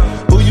real,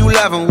 who you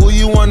loving, who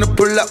you wanna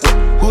pull up with,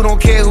 who don't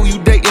care who you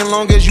dating,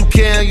 long as you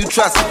care and you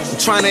trust it. I'm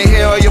trying to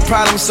hear all your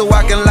problems so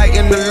I can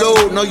lighten the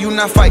load. No, you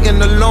not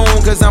fighting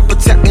alone, cause I'm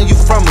protecting you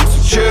from them. So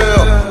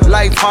chill,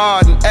 life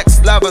hard and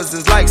ex-lovers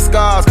is like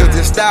scars, cause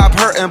they stop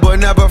hurting but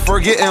never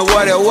forgetting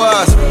what it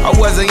was. I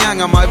wasn't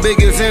young and my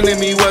biggest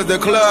enemy was the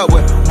club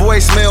with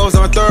voicemails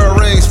on third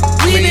rings.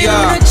 We've been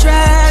on a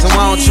tragedy, so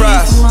I don't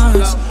trust.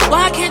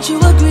 Why can't you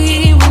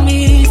agree with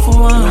me for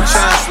once?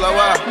 Slow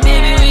up.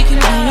 Maybe we can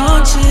be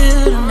on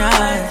chill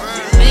tonight.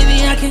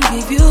 Maybe I can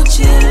give you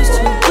chills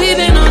too. We've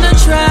been on a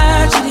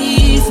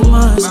tragedy for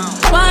once.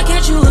 Why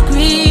can't you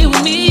agree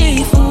with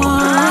me for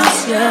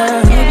once?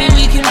 Yeah, maybe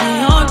we can be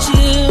on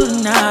chill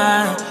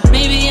tonight.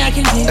 Maybe I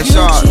can give you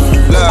chills.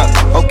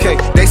 Look, okay,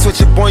 they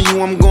switch up on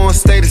you, I'm gonna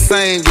stay the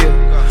same,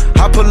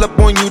 yeah. I pull up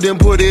on you, then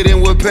put it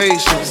in with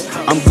patience.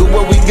 I'm good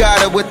where we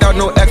got it without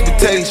no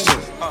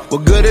expectations.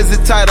 What good is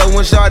the title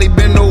when shawty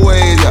been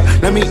away, yeah?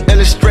 Let me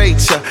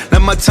illustrate ya,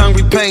 let my tongue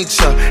repaint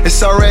ya.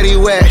 It's already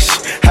wet,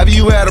 have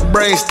you had a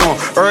brainstorm?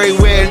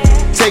 Everywhere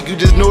take you,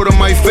 just know that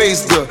my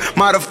face good.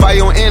 Modify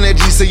your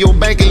energy so your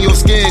bank and your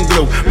skin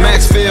glow.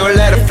 Max feel,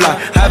 let it fly,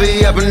 I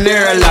be up in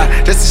there a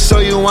lot. Just to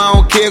show you I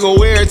don't care, go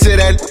wear it to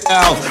that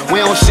house. We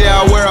don't share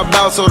our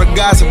whereabouts or the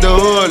gossip, the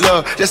hood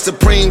love. Just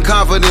supreme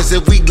confidence,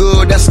 if we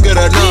good, that's good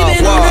enough.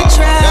 We've been on a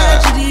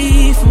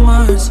tragedy for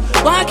once.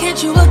 Why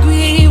can't you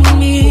agree with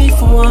me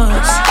for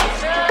once?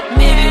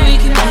 Maybe we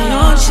can be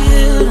on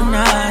chill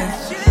tonight.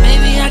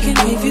 Maybe I can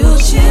give you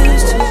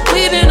chills too.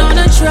 We've been on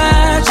a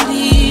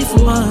tragedy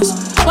for once.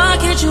 Why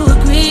can't you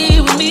agree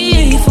with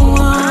me for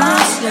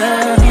once?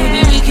 Yeah,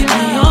 maybe we can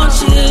be on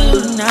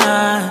chill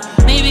tonight.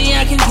 Maybe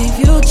I can give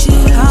you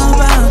chills. How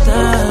about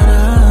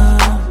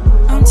that?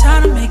 I'm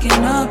tired of making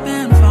up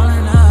and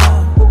falling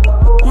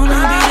out. Wanna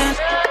be that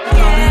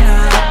falling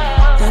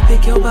out that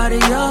pick your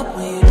body up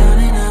when you're done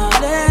and out.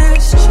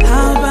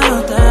 How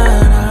about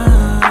that?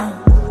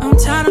 I'm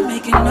tired of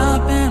making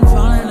up and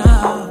falling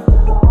out.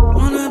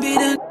 Wanna be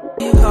that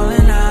you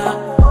calling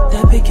out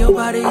that pick your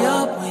body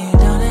up when you're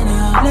done and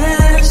out.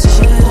 Let's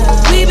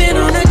chill. We've been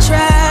on a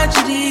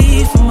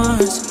tragedy for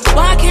months.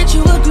 Why can't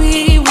you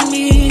agree with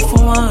me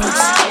for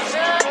once?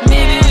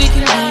 Maybe we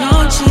can be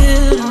on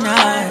chill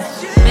tonight.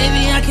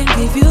 Maybe I can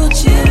give you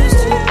chills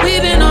too.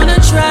 We've been on a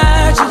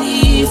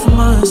tragedy for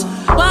months.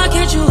 Why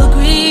can't you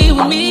agree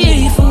with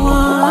me for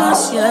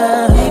once?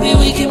 Yeah, maybe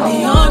we can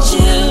be on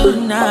chill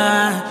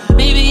tonight.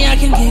 Maybe I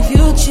can give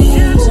you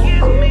chills.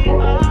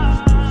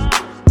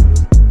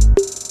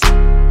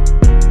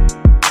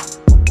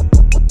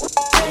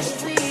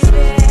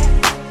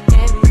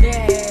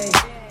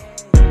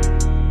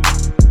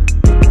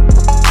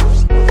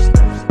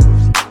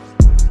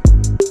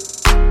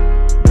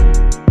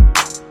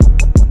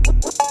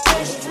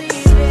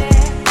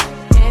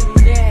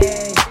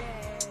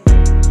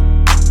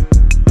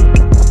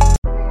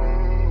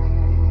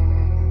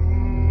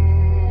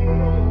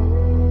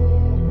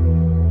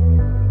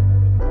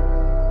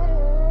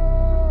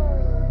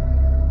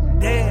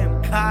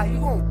 You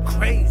going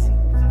crazy.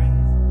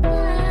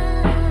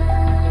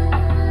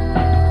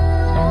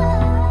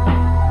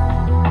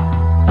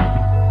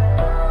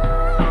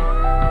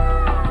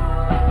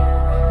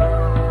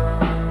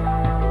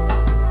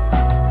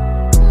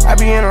 I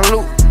be in a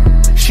loop,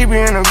 she be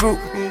in a group.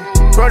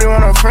 Brody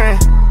want a friend,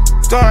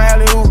 throwing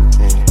alley-oop.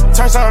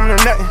 Turn something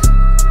to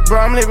nothing, bro,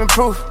 I'm living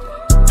proof.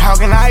 How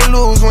can I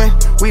lose when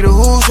we the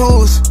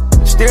who's?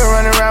 Still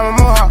running around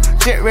with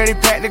Mohawk, shit ready,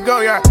 packed to go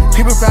yard.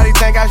 People probably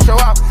think I show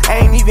off, I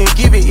ain't even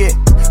give it yet.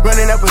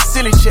 Running up a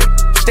silly shit,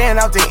 staying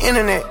off the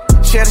internet.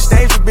 Share the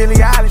stage with Billie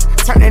Eilish,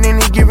 turn it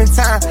any given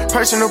time.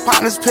 Personal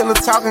partners, pillow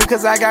talking,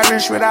 cause I got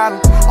rich without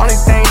them. Only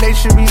thing they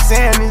should be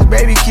saying is,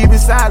 baby, keep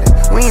it silent.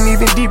 We ain't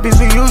even deep as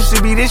we used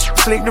to be, this shit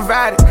slick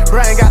divided.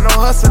 Bro ain't got no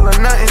hustle or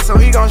nothing, so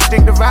he gon'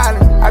 stick to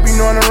violence. I be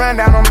knowing the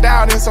rundown, I'm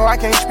doubting, so I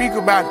can't speak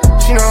about it.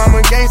 She know I'm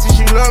a gangster,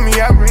 she love me,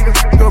 I bring a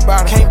freak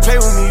about it. Can't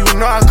play with me, you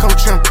know I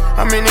coach him.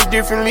 I'm in a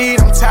different league,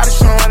 I'm tired of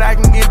showing what I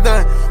can get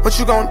done. What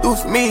you gon' do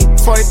for me?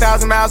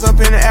 40,000 miles up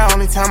in the air,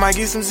 only time I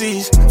get some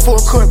Z's. Full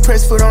court,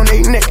 press foot on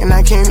their neck, and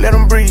I can't let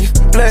them breathe.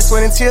 Blood,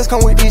 sweat, and tears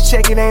come with this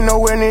check, it ain't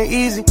nowhere near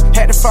easy.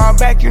 Had to fall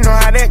back, you know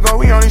how that go,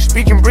 we only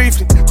speaking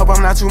briefly. Hope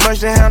I'm not too much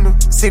to handle,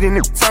 sitting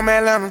from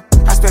Atlanta.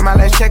 I spent my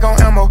last check on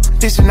ammo,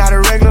 this is not a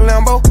regular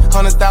Lambo.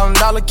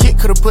 $100,000 kit,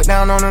 could've put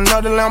down on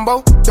another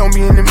Lambo. Don't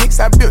be in the mix,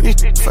 I built this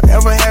shit,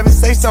 forever have it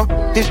say so.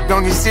 This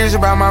don't get serious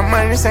about my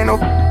money, this ain't no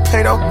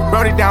Play-Doh.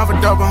 Wrote it down for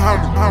double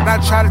humble. I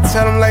try to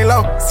tell him lay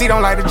low. C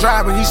don't like to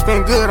drive, but he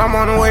spin good, I'm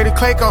on the way to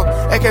Clayco.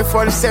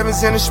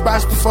 AK-47s in the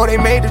spots before they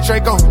made the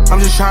Draco.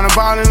 I'm just trying to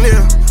ball and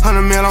live,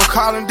 100 mil on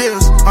calling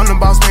deals. I'm the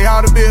boss, pay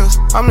all the bills,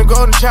 I'm the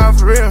golden child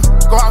for real.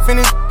 Go off in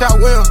this I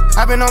will,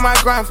 I've been on my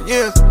grind for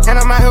years. And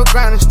I'm out here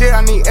grinding still,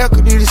 I need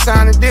equity to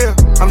sign a deal.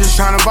 I'm just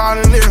trying to ball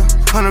and live,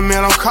 100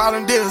 mil on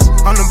calling deals.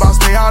 I'm the boss,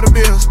 pay all the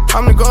bills,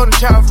 I'm the golden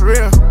child for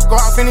real. Go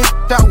off in this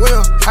I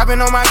will, I've been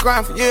on my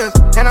grind for years.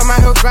 And I'm out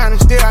here grinding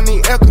still, I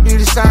need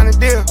equity to sign a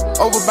deal.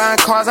 Over buying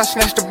cars, I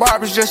snatched the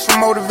barbers just for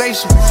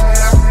motivation.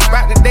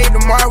 About the day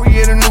tomorrow, we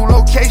at a new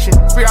location.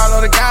 Free all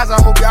of the guys, I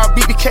hope y'all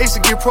beat the case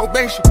to get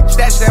probation.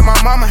 Stashed at my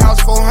mama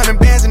house, 400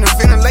 bands in the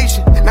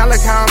ventilation. Now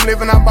look how I'm I'm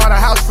living, I bought a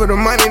house for the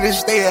money to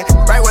stay at.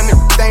 Right when the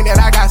thing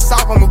that I got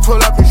soft, I'ma pull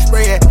up and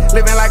spray it.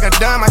 Living like a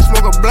dumb, I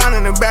smoke a blunt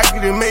in the back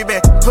of the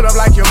Maybach. Put up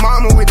like your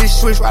mama with this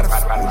switch, why the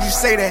fuck would you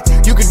say that?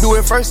 You can do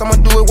it first, I'ma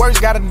do it worse,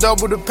 gotta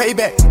double the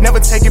payback. Never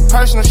take it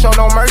personal, show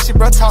no mercy,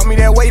 bro, taught me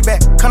that way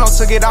back. Kano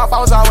took it off,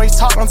 I was always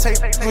taught, don't take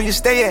when you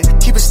stay at.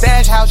 Keep a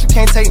stash house, you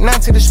can't take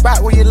nothing to the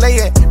spot where you lay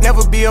at.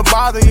 Never be a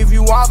bother, if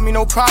you off me,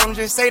 no problem,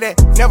 just say that.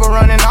 Never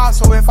running off,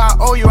 so if I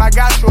owe you, I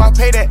got you, I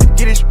pay that.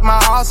 Get it my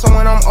all, so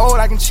when I'm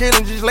old, I can chill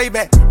and just lay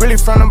back. Really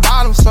from the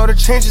bottom, so the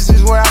trenches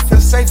is where I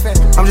feel safe at.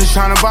 I'm just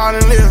trying to ball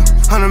and live.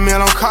 100 mil,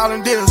 I'm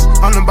calling deals.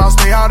 I'm the boss,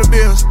 pay all the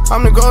bills.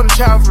 I'm the golden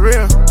child for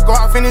real. Go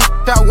out, finish,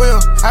 I will.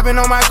 I've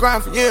been on my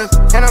grind for years,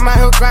 and I'm out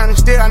here grinding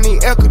still. I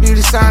need equity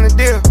to sign the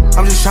deal.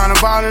 I'm just trying to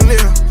ball and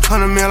live.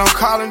 100 mil, I'm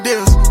calling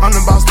deals. I'm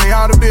the boss, pay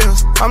all the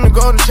bills. I'm the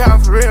golden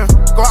child for real.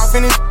 Go out,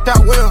 finish, I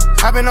will.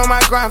 I've been on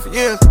my grind for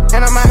years,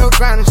 and I'm out here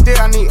grinding still.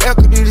 I need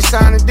equity to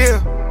sign the deal.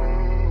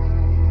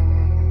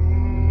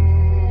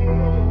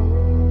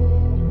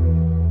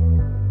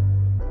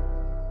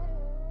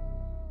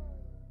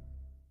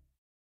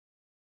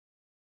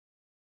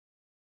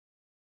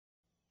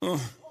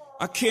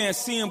 I can't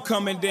see him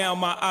coming down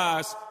my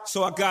eyes,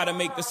 so I gotta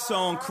make the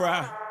song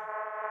cry.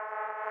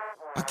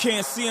 I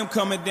can't see him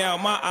coming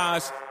down my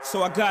eyes,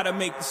 so I gotta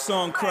make the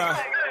song cry.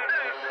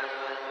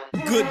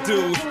 Good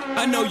dude,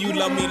 I know you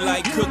love me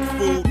like cooked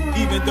food,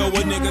 even though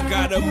a nigga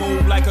gotta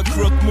move like a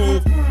crook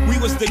move. We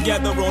was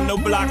together on the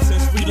block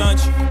since free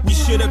lunch. We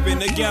should've been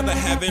together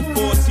having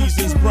 4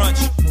 seasons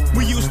brunch.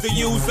 We used to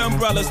use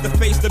umbrellas to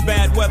face the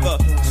bad weather,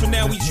 so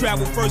now we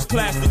travel first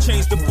class to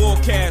change the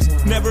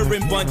forecast. Never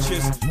in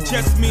bunches,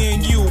 just me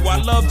and you. I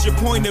loved your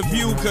point of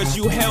view cause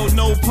you held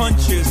no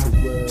punches.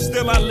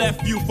 Still I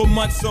left you for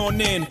months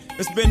on end.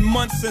 It's been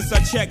months since I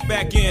checked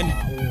back in.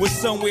 We're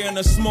somewhere in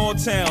a small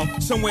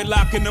town, somewhere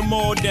locking them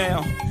all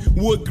down.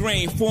 Wood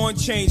grain, foreign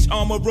change,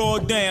 armor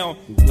rolled down.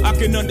 I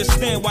can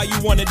understand why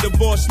you want a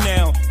divorce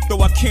now,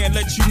 though I can't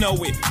let you know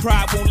it.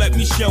 Pride won't let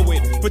me show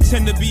it.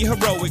 Pretend to be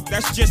heroic,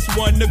 that's just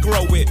one to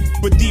grow it.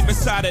 But deep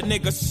inside a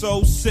nigga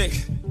so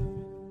sick,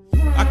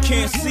 I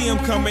can't see him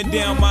coming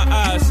down my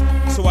eyes,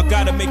 so I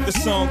gotta make the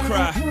song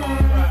cry.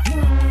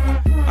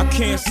 I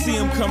can't see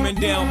him coming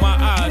down my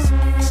eyes,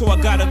 so I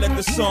gotta let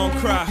the song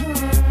cry.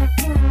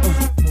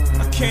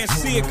 I can't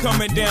see it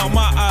coming down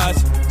my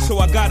eyes, so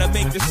I gotta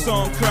make the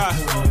song cry.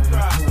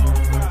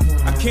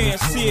 I can't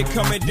see it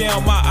coming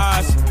down my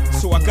eyes,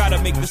 so I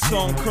gotta make the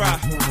song cry.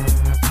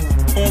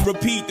 On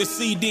repeat, the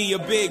CD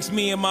of Biggs,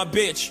 me and my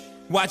bitch.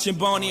 Watching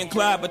Bonnie and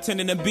Clyde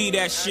pretending to be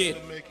that shit.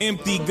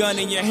 Empty gun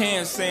in your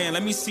hand saying,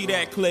 let me see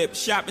that clip.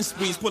 Shopping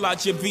sprees, pull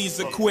out your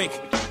Visa quick.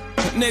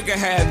 Nigga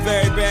had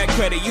very bad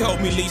credit, you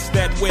helped me lease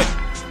that whip.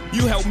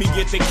 You helped me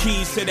get the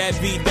keys to that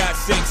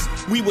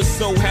V.6. We was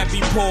so happy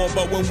poor,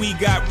 but when we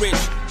got rich,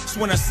 it's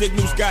when our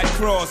signals got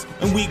crossed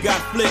and we got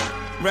flipped.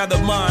 Rather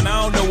mine,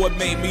 I don't know what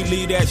made me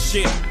leave that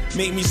shit.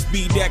 Made me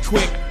speed that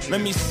quick.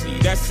 Let me see,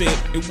 that's it.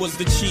 It was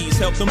the cheese.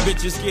 Help them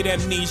bitches get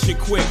amnesia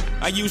quick.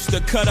 I used to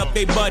cut up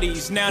they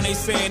buddies. Now they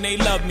saying they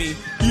love me.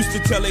 Used to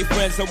tell they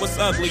friends I was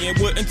ugly and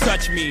wouldn't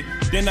touch me.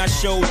 Then I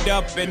showed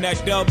up in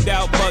that dubbed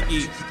out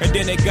buggy. And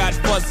then it got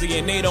fuzzy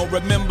and they don't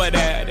remember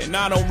that. And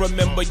I don't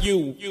remember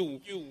you.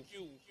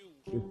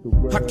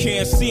 I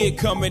can't see it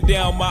coming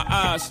down my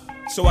eyes,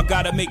 so I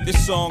gotta make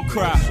this song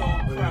cry.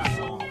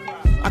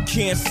 I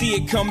can't see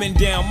it coming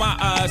down my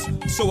eyes,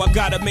 so I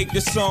gotta make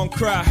this song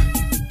cry.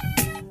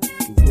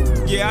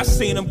 Yeah, I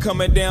seen them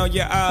coming down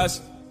your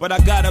eyes, but I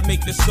gotta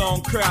make this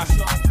song cry.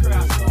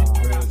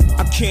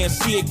 I can't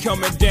see it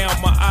coming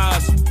down my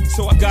eyes,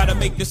 so I gotta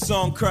make this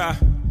song cry.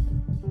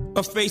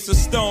 A face of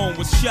stone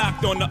was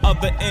shocked on the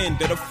other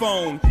end of the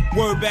phone.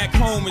 Word back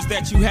home is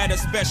that you had a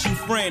special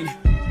friend.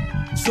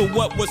 So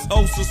what was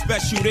oh so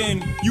special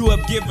then? You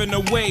have given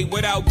away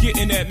without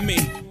getting at me.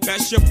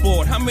 That's your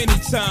fault. How many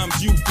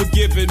times you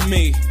forgiven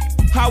me?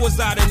 How was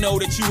I to know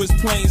that you was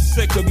plain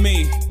sick of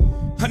me?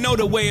 I know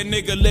the way a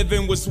nigga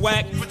living was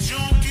whack, but you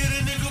don't get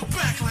a nigga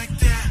back like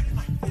that.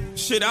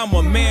 Shit, I'm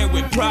a man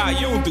with pride.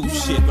 You don't do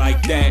shit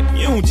like that.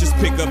 You don't just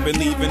pick up and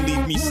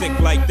leave me sick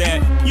like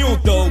that. You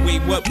don't throw away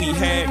what we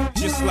had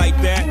just like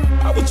that.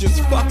 I was just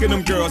fucking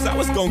them girls. I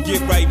was gonna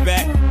get right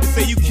back. They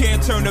say you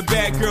can't turn a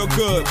bad girl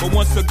good, but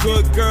once a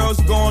good girl's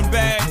gone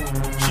bad,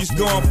 she's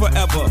gone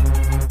forever.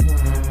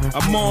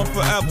 I'm on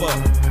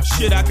forever.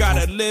 Shit, I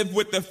gotta live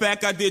with the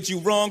fact I did you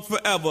wrong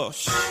forever.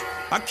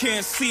 I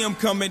can't see him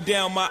coming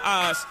down my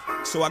eyes,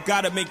 so I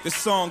gotta make the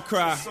song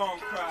cry.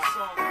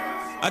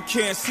 I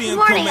can't see him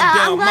coming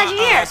down my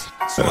eyes,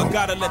 so I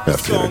gotta let the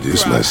song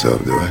introduce cry.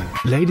 myself, do I?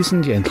 Ladies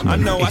and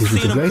gentlemen, it is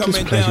with the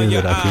greatest pleasure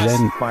that I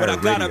present But I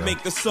gotta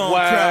make the song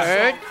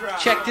Word. cry.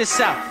 Check this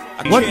out.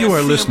 I What can't you are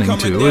see him listening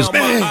coming to is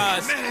down my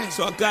eyes,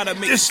 so I gotta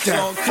make the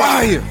song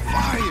fire.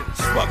 cry.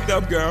 It's fucked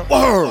up, girl.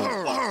 Word.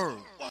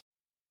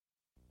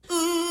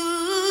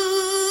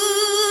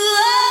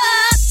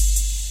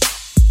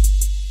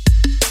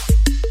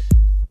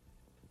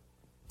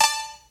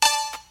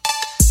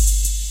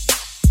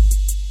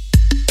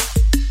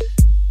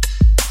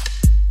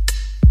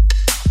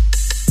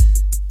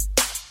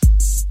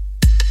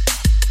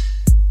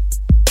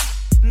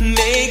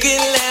 Make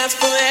it last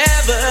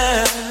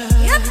forever.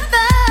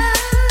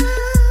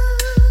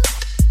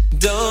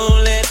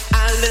 Don't let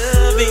our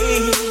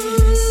loving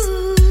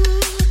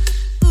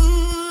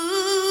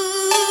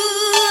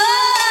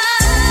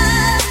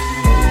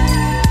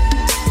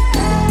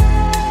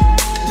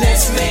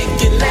let's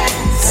make it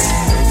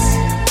last.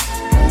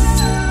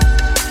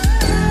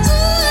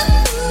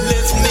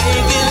 Let's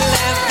make it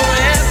last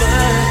forever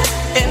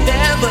and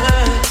ever.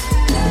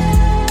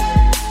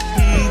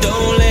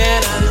 Don't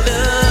let our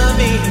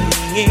loving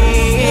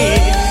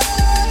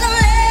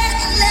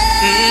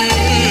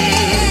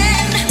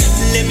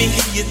let me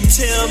hear you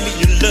tell me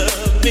you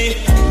love me.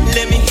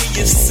 Let me hear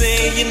you say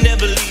you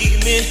never leave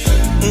me.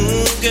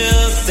 Ooh,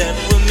 girl, that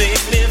will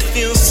make me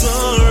feel so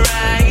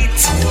right.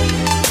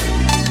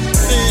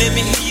 Let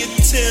me hear you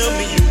tell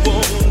me you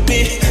want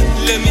me.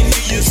 Let me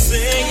hear you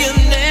say you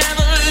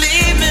never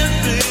leave me,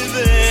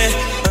 baby,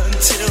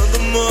 until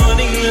the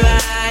morning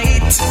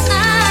light.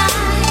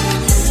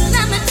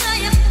 Let me tell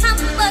you how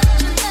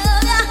much I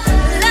love ya.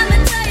 Let me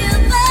tell you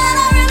that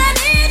I really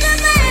need you,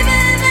 baby,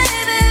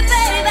 baby,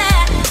 baby.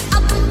 I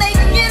will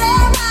make it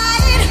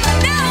alright.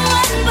 No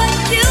one but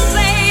you,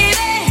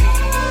 baby,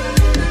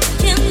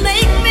 can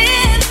make me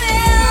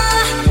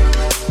feel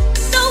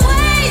the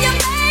way you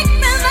make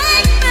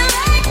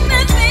me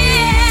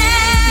feel.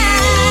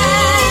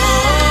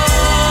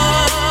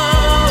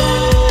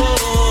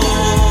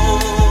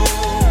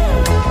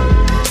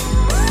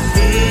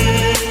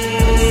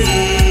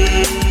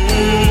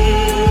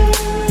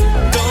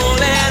 Don't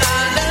let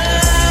our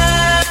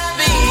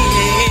loving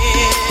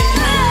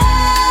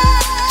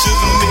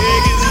just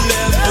make it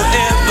last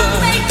forever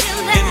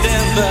and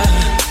ever.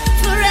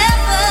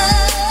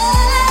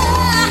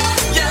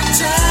 Your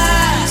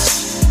touch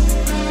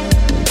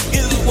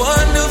is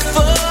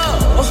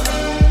wonderful.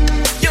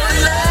 Your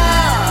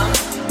love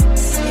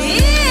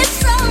It's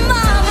so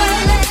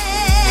marvelous.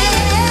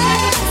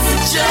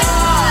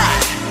 joy.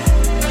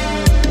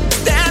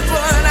 That's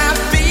what I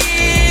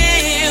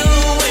feel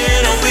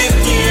when I'm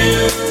with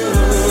you.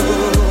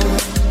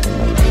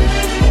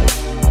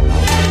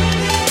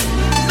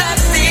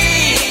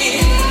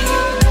 Nothing,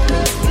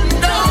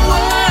 no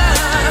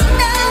one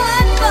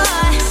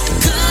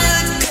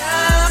could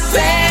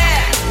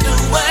compare to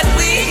what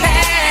we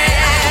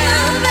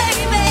have.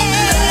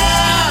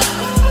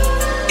 Love,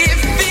 it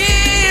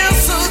feels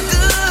so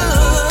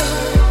good.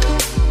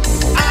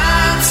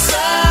 I'm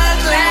so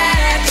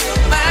glad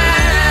you're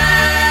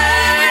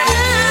mine.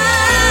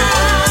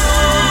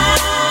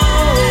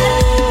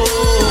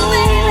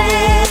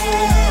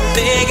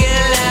 Make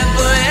it last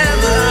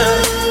forever.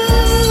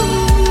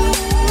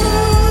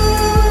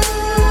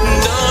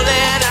 Don't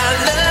let our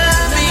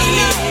loving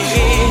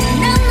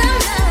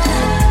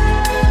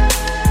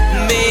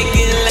make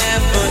it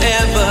last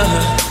forever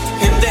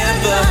and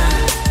ever.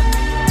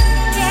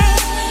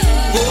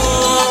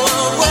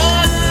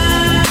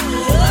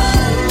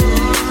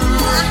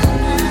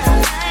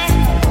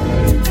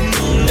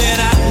 Don't let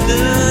our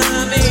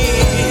loving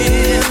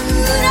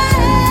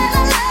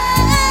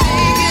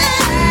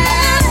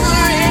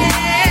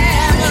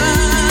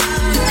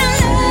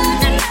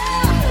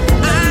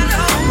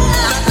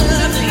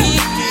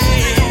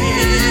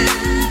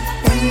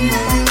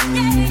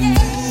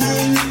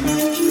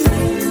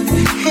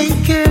Hey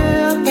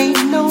girl,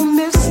 ain't no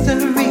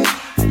mystery.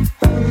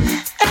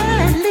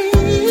 At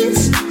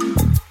least,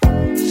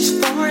 as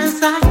far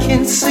as I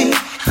can see,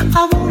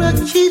 I wanna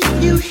keep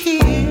you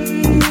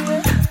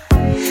here,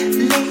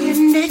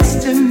 laying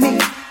next to me,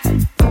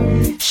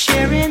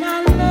 sharing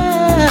our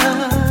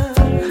love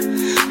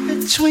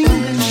between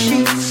the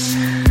sheets.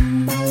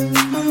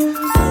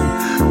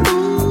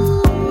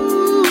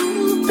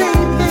 Ooh,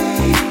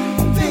 baby,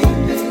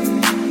 baby,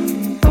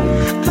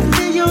 I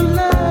feel your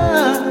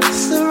love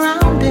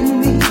surrounding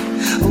me.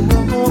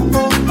 Ooh, oh,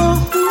 oh, oh,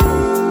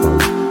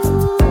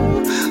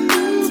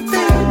 ooh,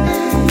 baby,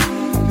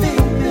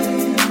 baby,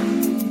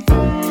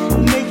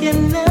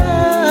 making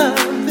love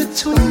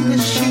between the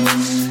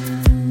sheets.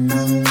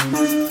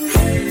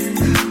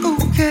 Ooh,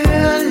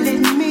 girl,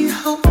 let me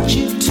hold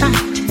you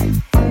tight,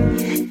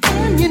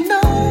 and you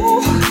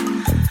know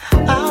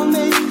I'll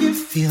make you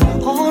feel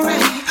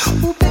alright.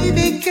 Oh,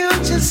 baby girl,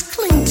 just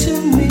cling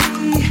to me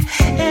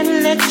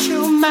and let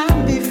your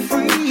mind be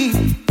free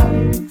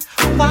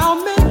while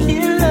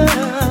making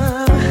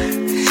love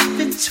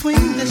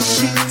between the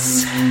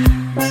sheets.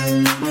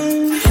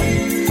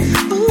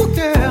 Ooh,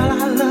 girl,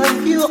 I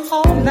love you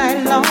all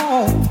night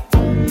long,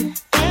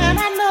 and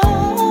I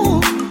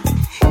know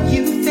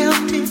you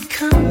felt it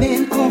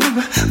coming on.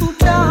 Ooh,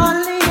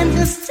 darling,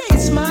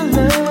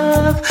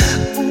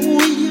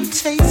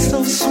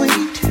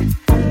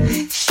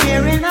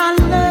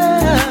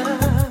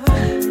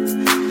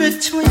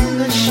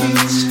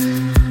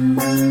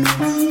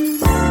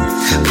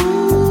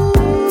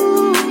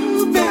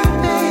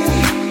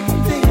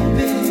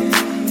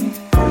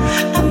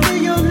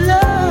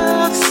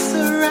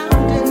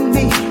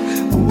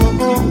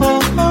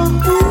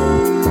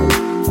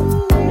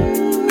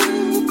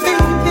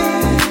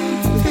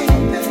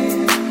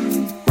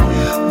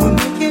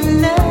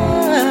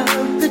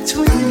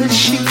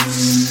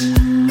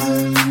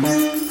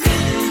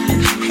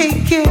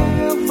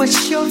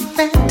 your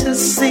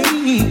fantasy.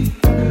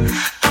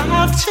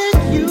 I'll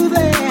take you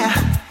there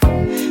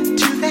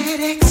to that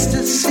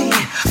ecstasy.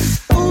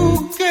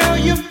 Ooh, girl,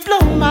 you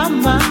blow my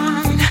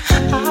mind.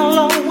 I'll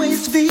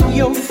always be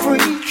your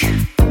freak.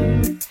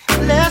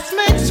 Let's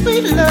make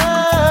sweet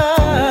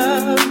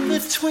love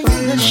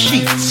between the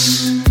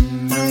sheets.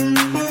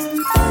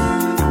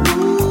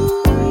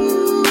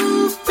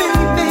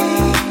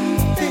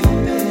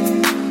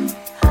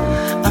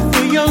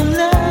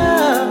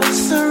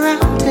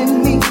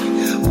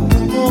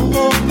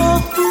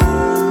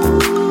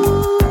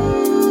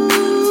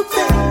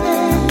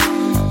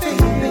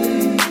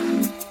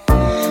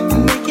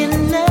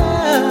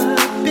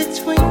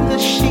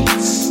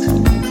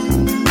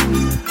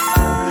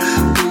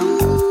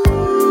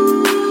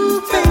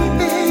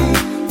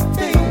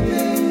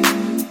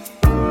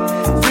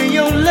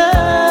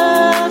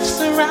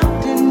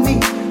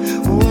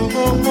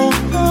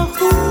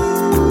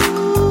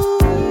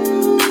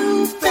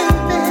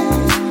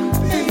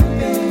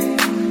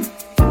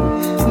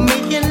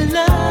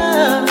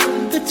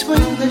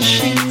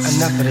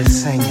 Enough of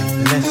this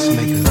singing, let's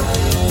make love.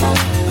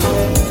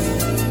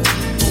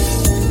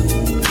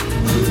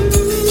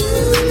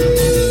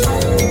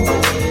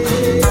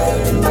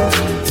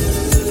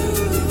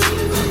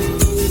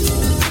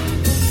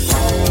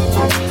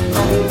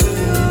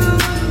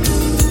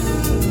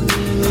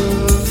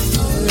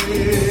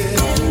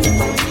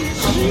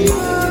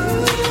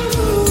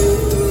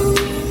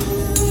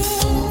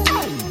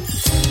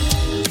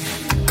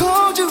 I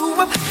called you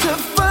up to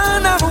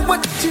find out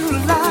what you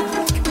like.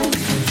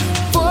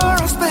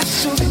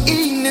 Special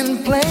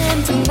evening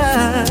plan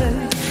tonight.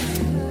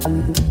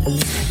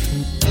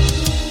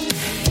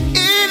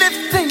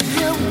 Anything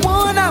you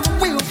want, I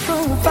will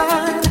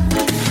provide.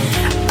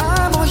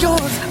 I'm all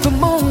yours the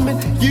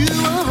moment you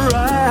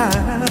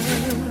arrive.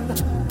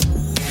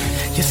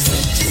 You're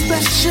such a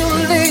special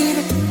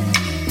lady,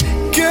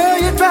 girl.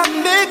 You drive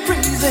me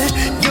crazy.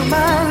 You're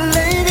my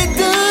lady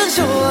du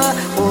jour.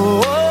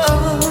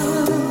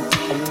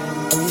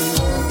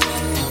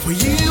 For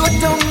you, I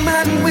don't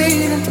mind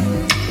waiting.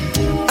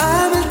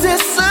 I'm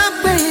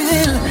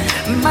anticipating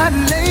my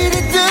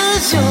lady du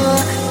jour.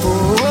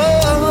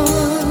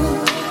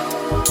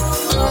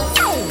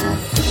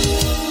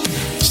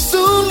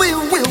 Soon we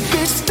will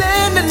be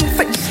standing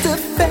face to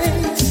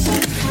face.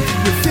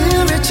 We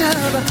feel each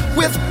other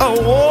with a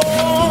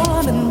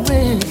warm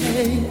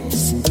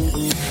embrace.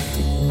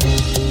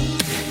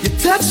 Your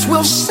touch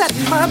will set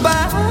my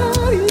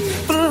body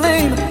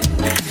flame.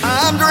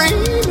 I'm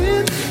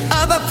dreaming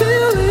of a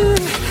feeling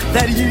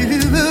that you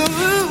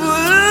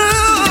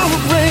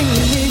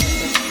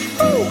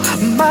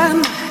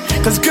mine,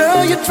 'cause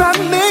girl, you drive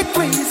me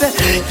crazy.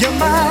 You're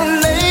my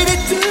lady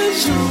du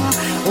jour.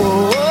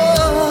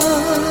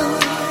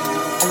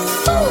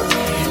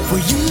 For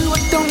you, I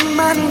don't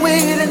mind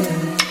waiting.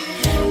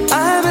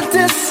 I'm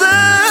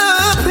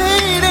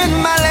anticipating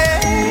my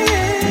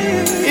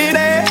lady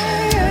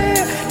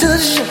du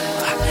jour.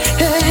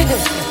 Hey,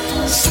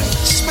 such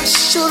a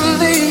special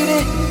lady,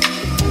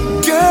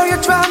 girl, you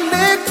drive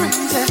me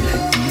crazy.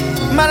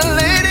 My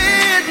lady,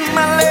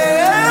 my lady.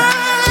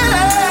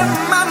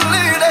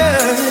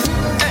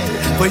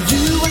 For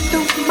you, I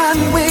don't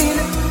mind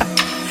waiting.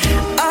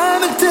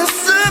 I'm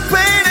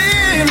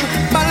anticipating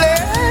my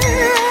lady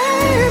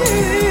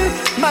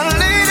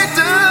du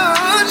jour.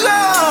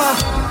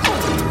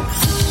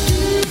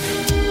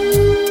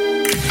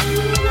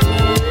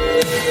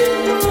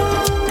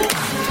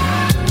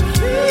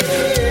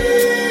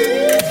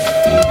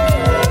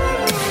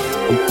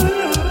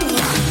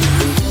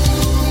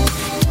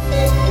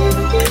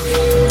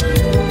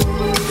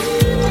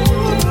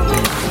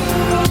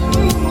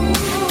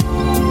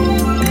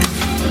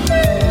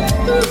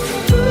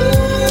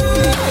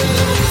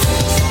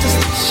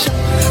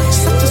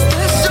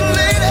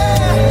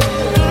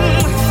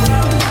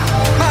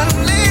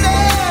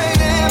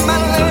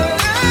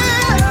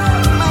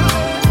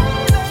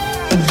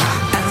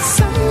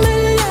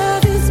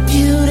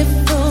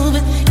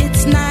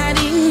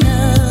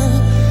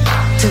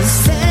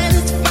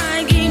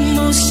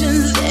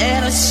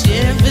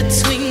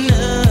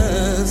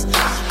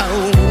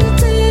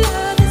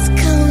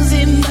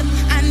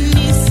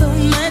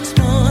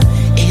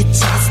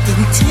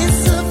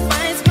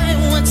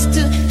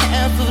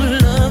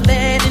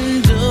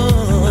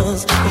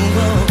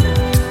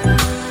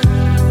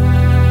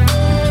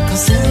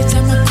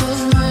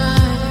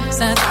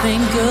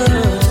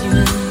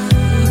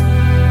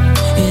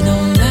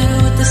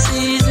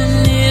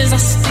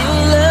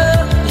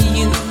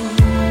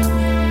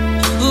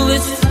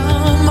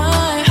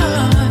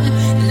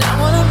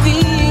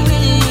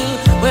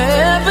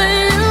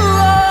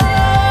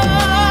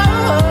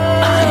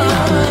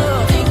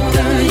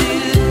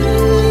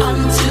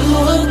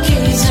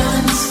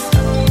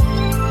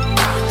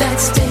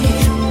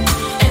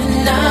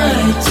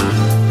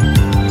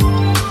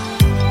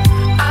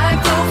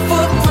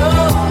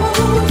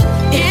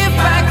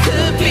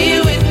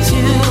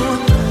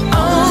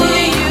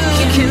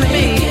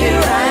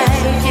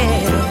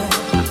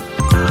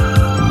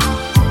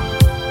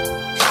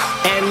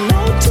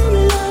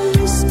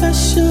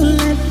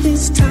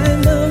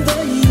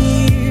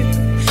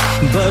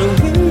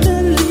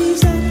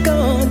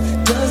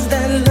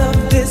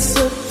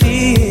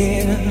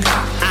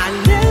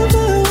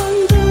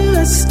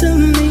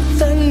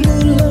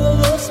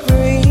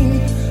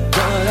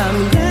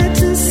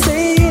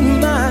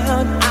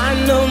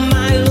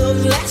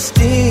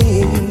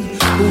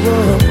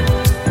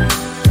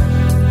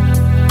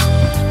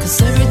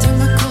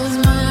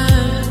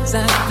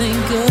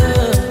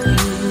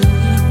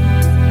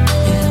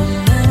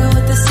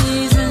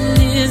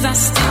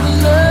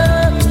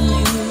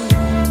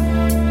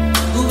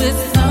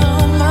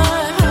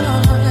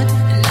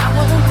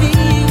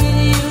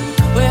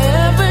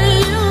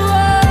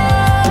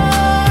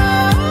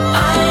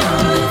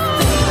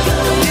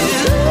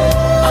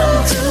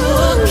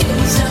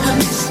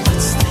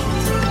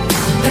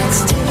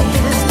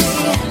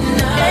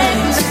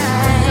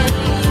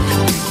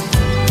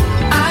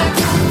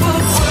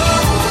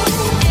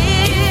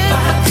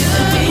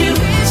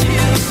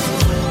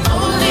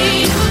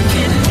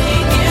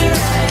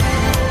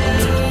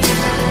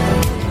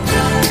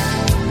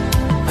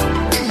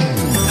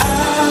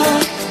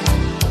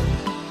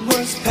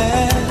 hours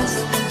pass,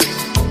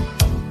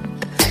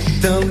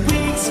 the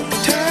weeks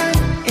turn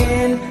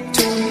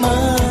into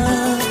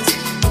months,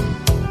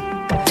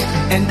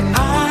 and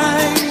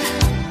I'm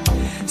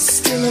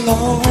still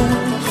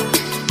alone,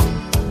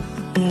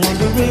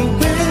 wondering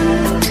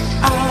when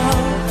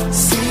I'll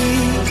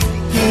see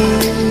you.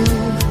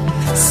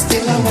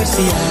 Still I watch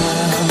the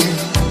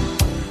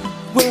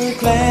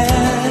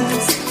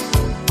hourglass,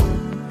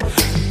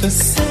 the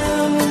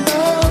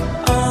symbol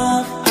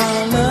of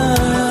our love.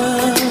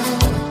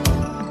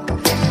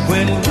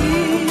 When we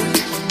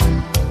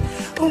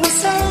were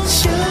so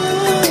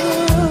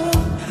sure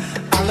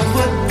our love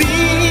would be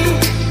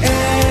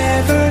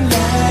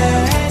everlasting.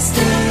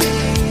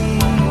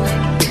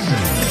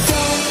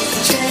 Don't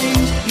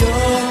change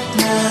your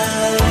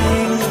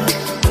mind.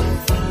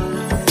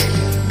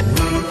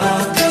 We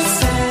are the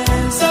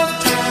sands of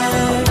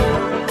time.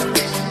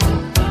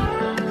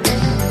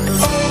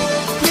 Oh,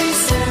 please,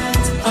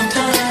 sands of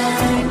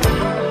time.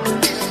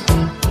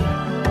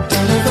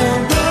 Don't ever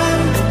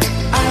run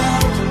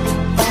out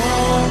of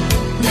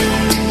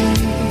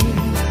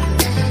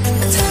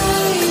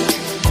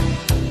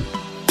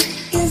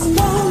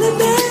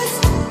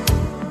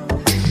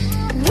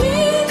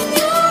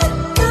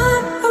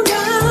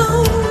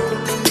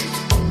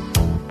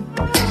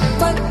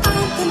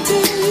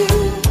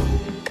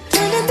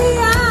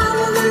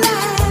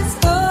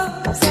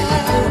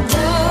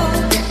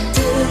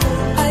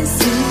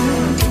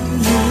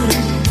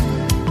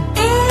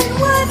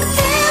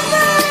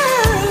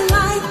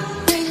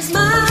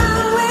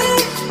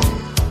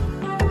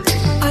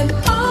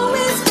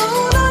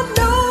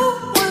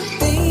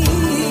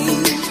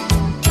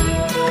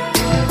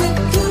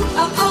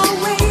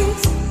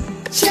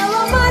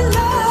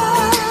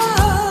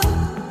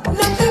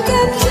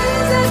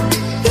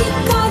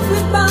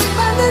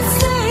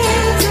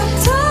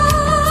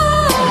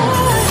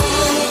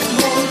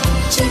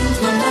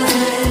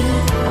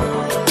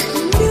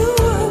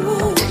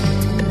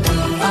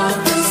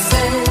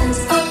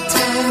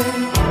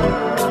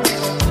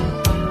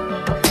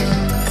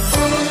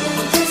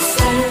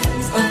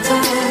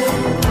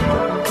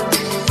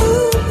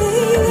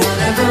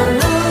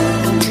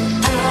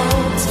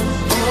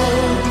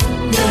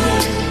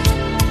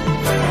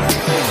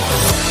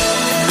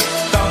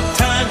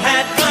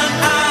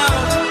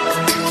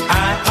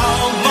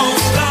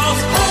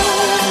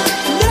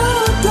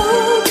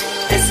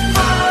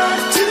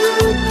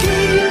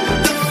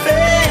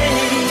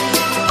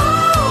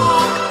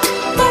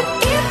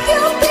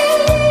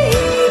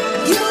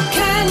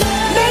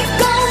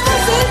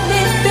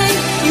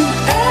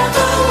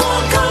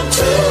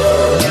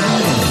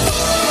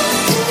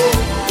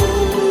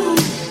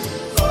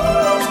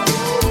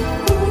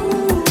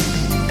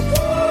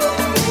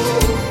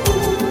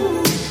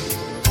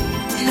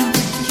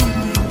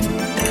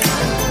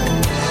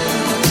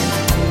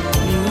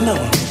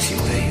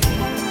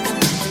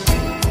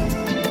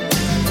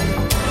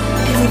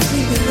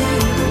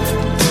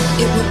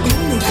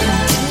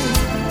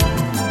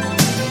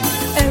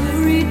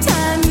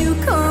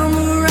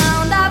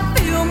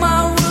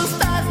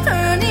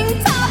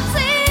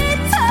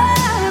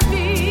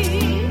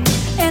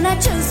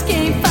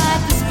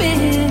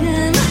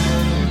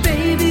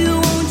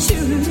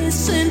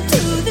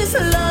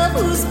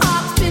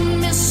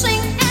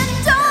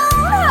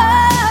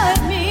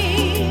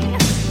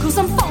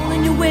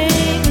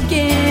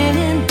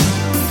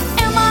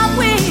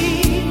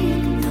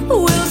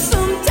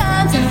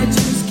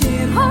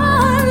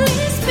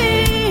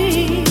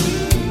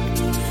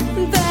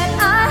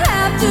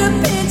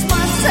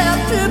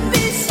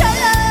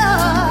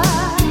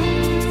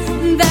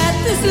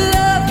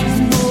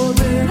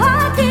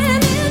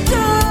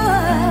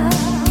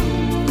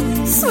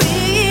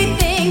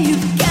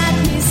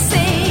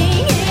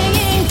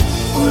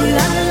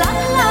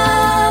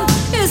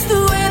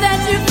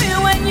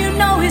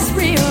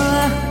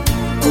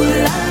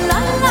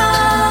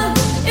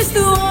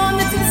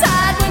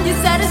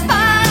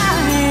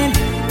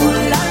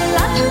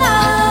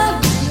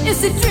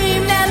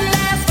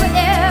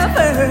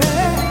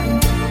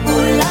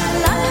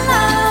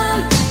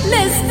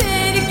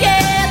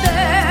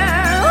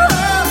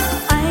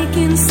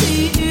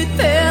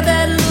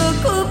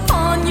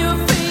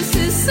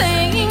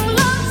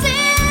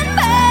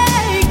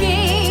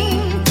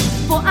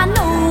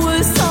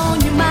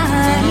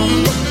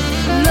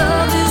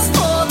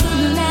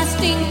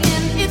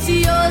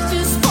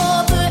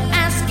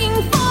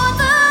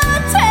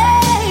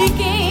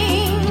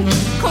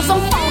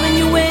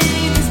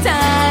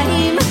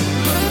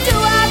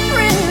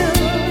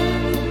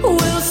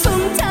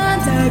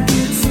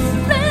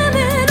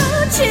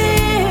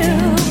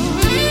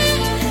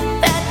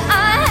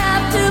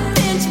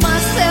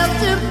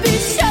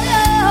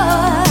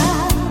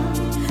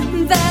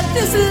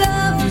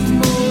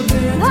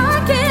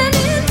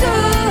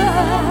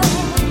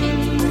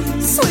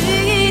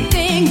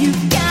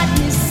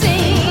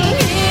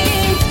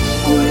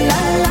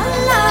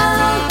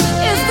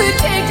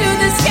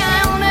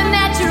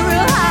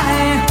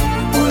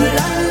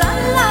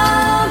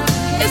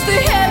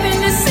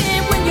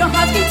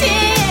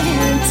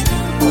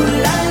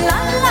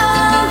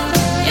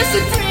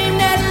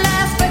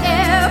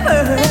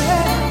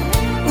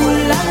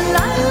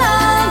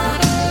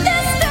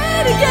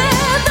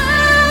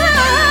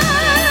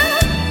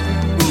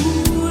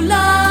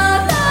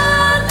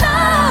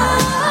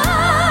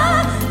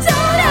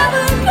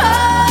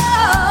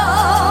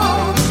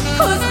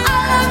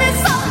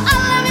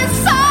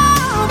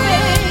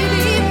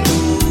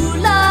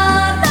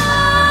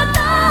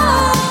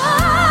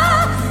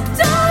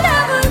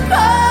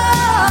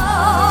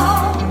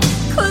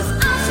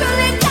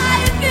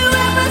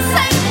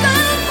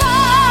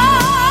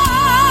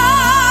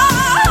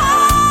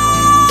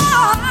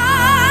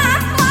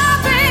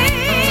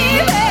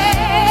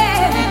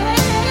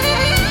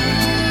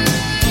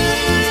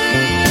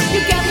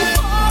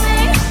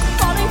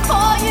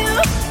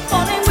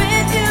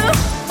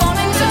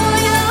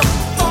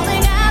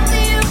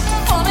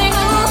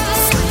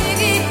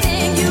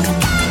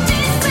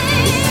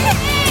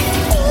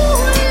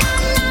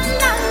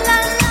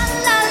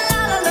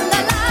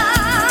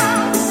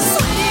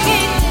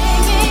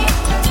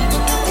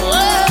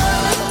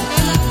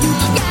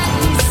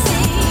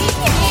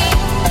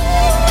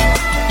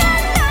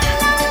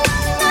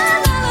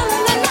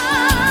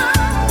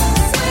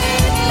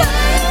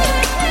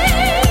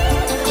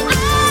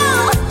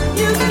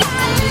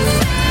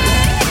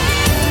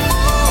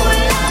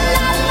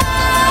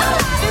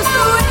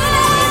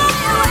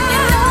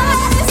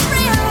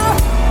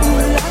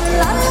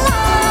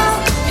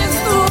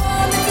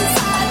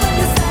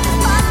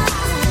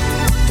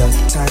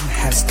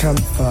come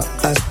for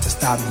us to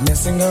stop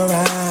messing around.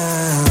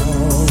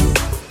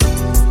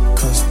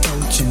 Cause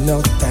don't you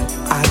know that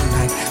I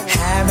like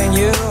having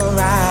you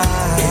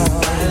around in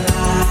my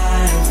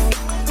life.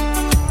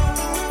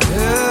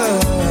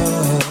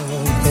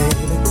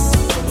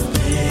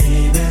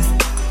 Baby.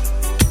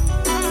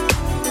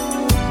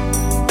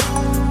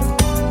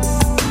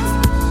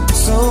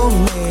 So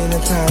many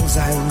times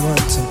I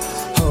want to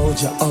hold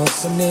you all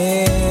so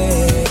near.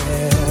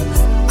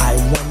 I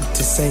want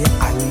to say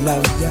I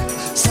love you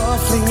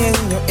softly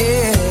in your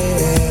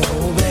ear,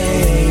 oh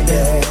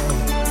baby.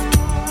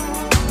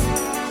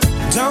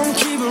 Don't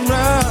keep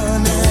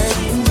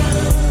running,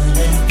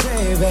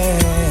 baby.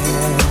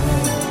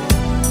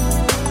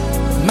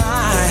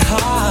 My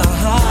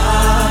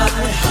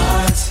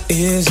heart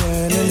is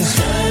yearning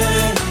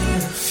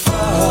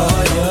for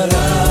your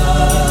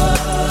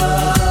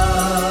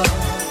love.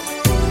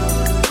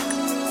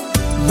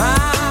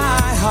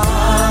 My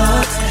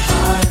heart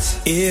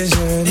is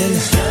yearning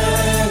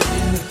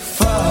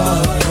for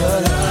your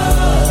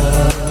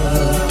love.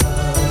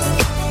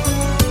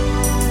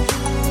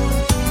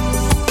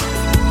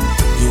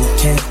 You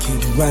can't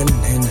keep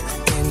running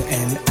in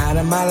and out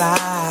of my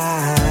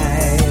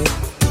life.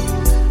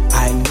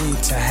 I need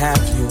to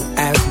have you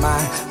as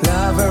my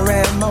lover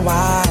and my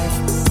wife.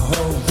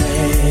 Oh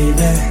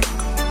baby,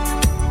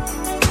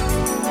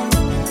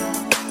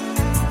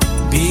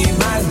 be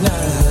my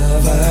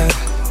lover.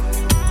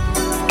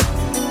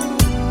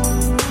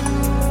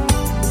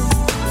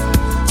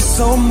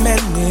 So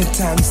many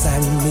times I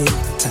need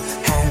to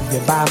have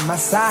you by my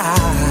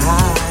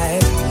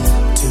side,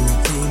 to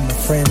be my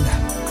friend,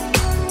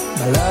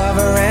 my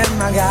lover and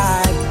my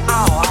guide.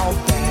 Oh,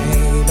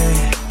 baby,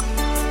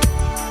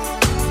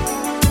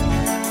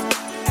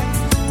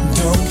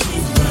 don't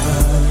keep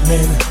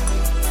running.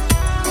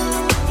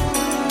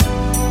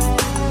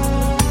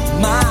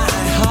 My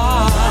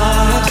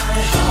heart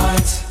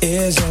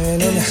is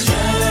yearning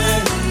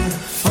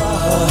for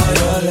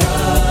your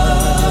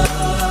love.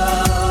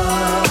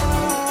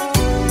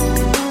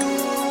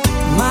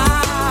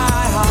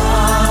 My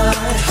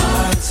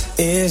heart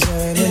is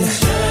yearning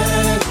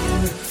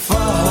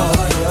for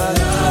your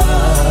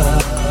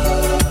love.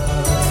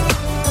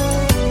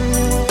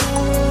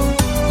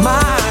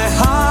 My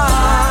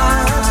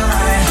heart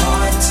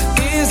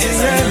is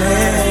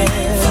yearning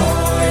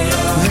for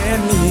your love. Let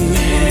me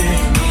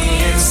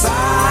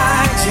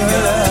inside your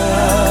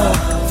love. My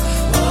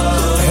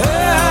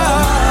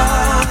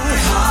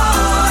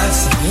heart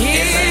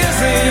is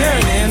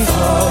yearning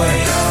for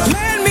you.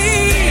 Let me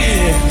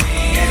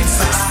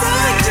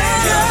inside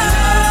your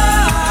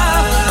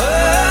love.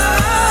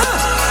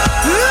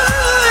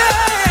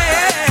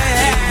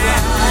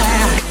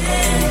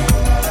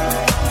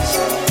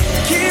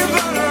 Keep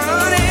on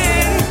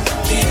running,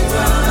 keep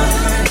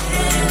running.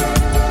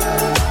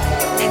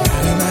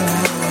 Out of my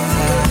life.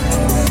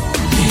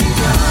 Keep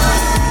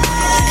running.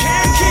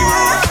 Can't keep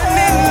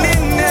running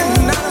in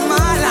and out of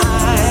my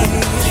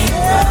life. Keep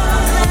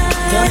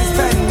running. Don't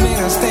expect me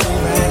to stay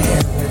right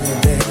here with you,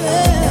 baby.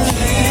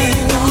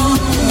 Keep on.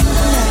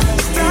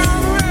 Stop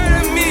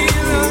running me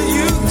like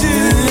you do.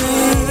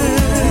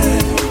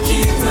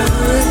 Keep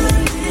running.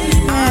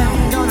 I'm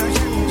gonna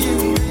shoot you,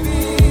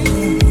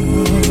 baby.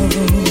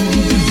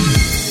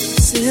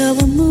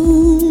 Silver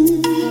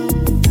moon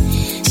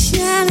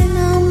shining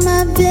on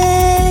my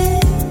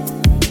bed,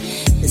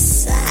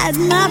 beside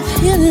my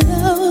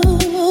pillow.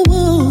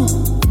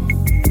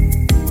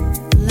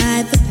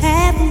 Light the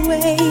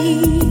pathway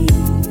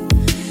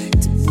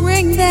to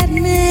bring that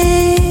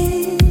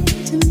man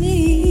to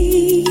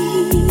me.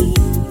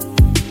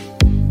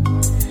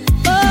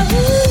 Oh,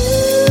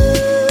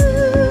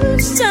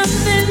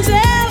 something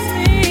tells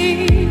me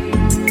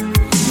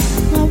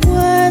my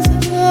words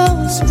go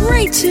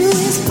straight to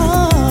his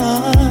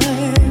heart.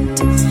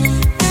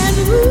 And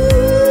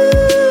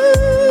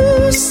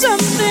ooh,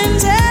 something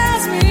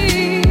tells me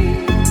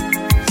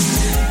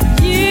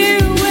you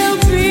will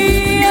be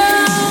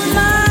all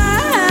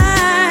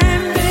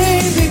mine.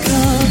 Baby,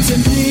 come to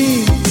me,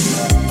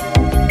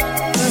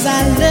 'cause I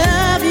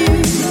love you,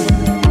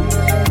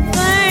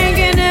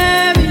 thinking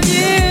of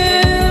you.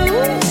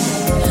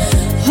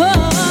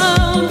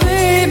 Oh,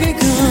 baby,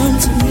 come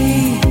to me,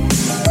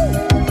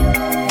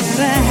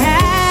 gotta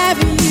have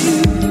you.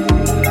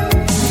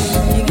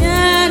 You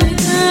got it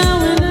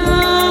going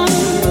on,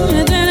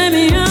 you're turning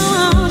me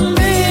on.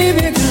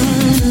 Baby,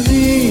 come to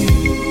me.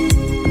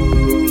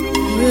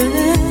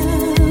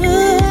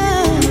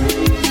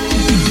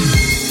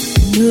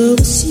 No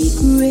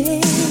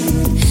secret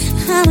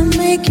how to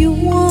make you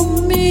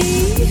want me,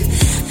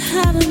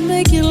 how to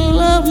make you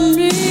love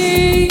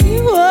me.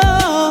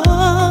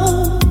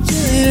 Oh,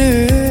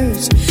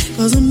 yes,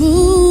 'cause the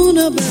moon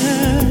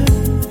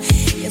above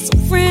is a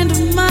friend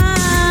of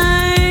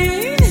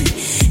mine,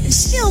 and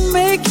she'll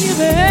make you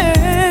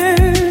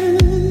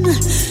burn.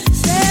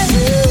 Say,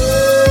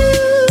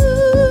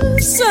 ooh,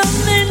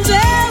 something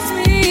tells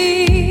me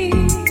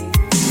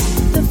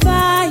the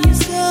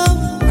fire's going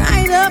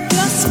right up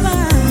your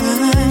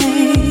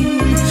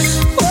spine.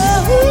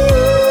 Oh,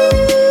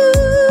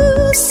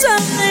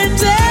 something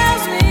tells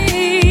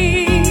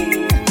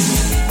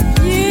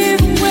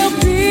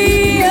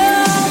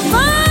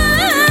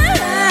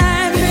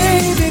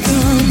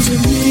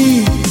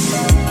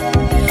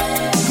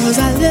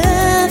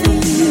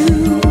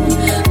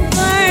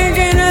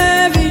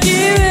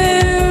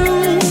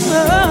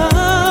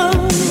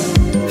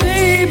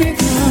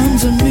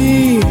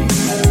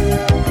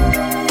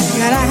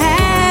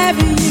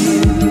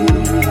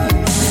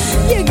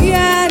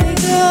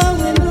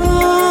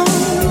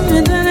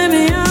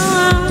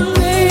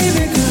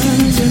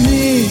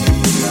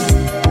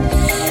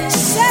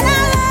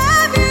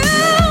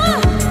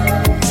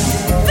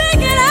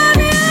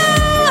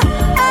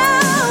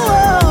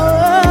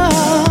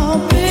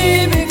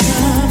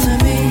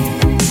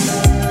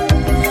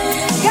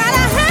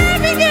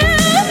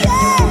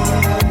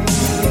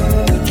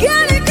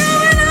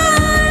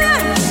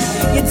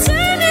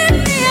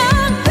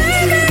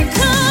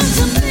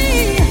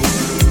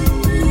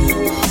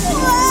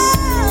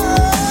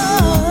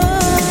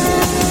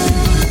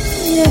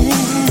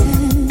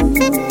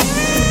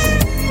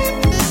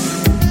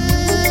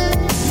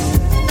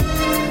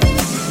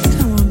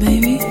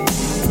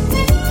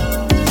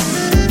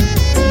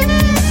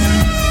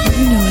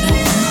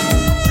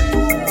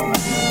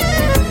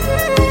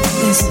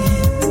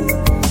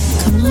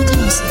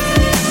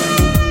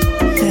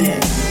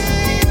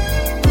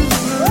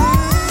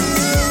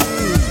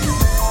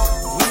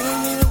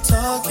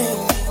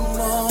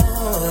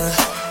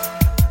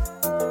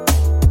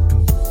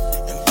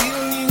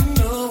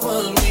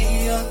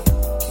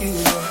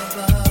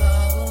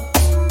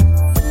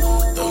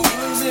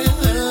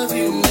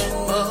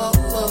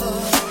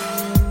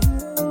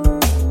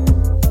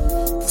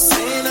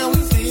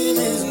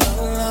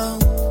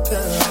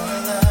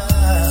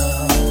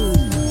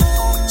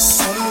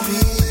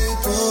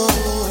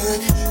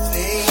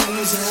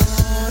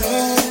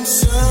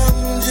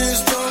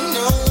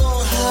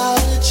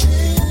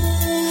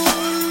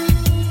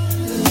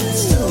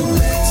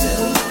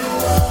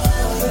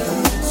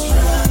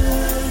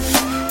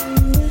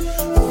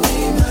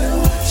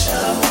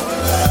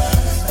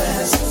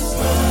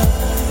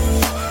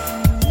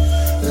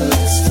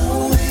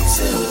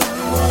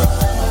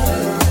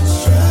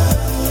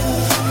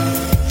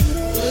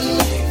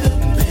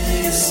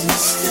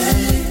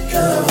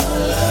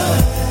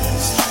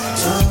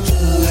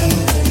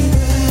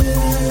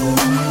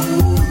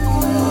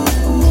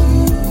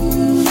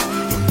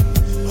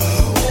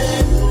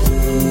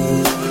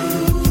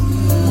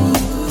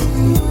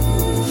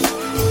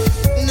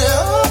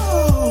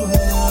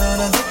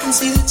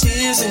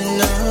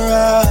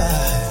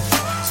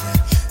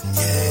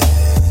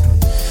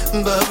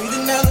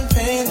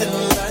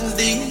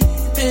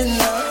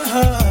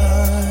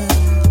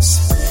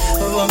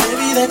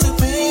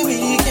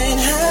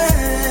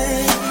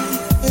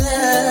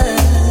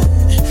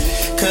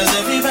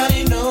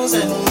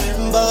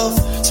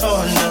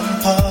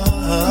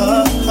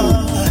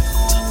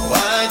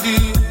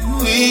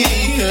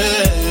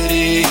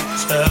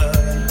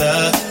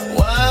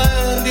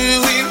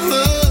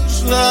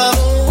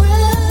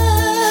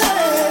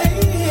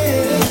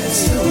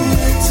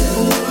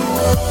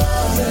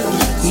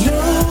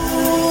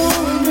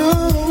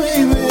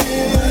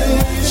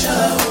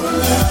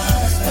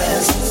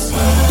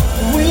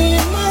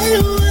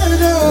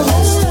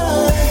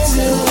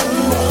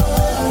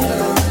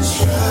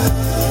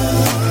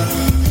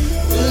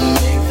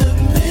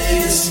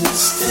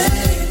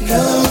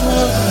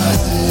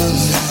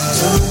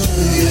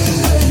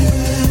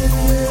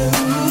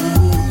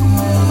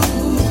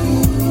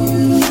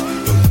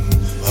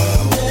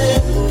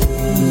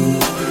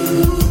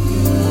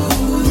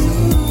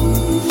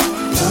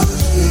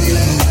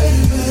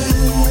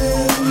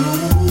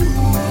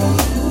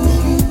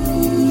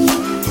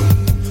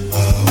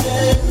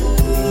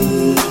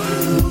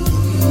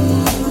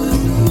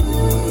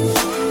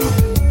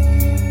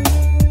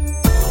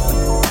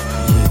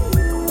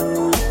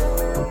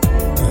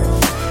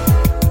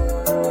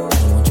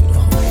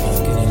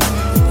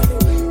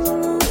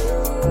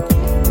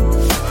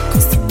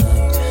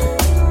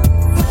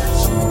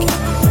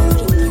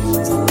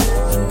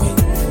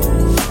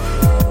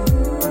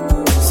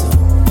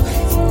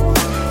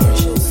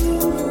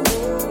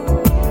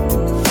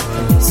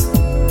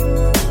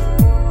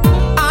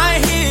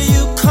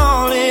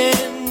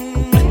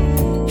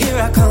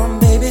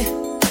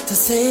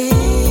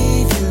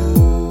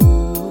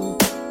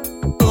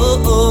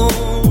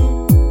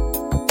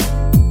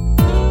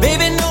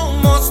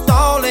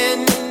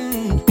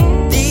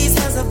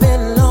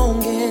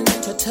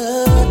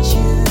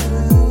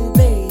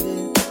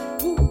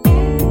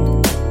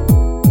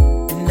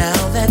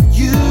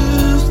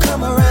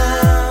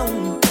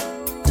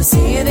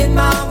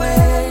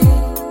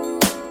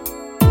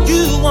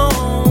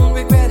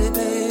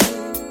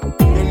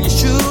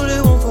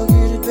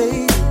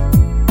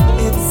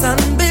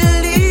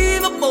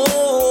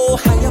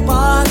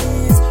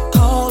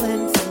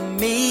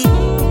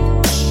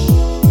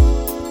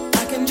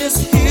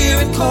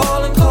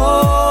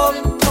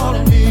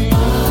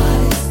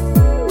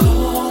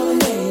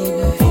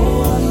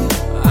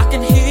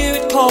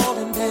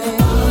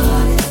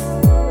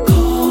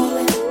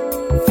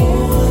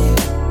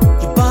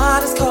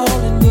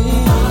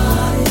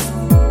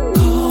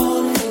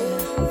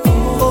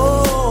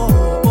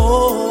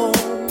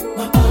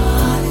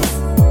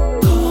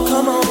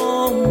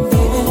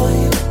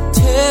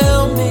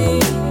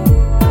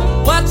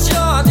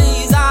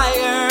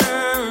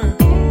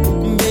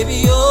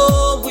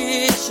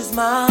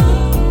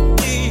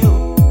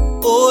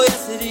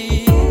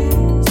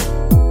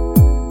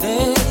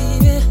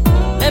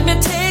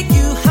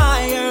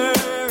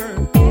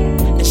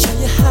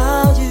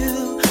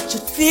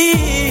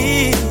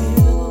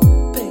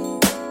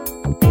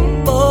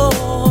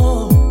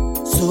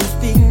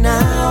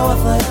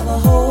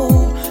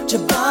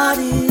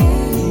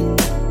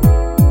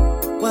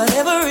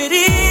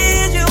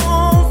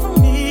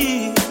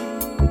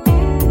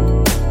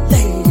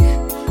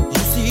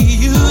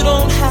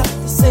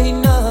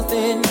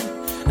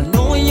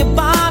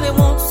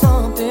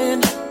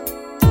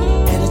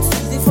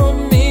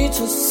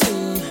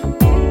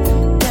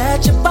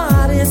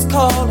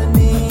calling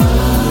me.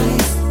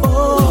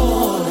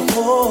 Oh,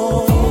 oh,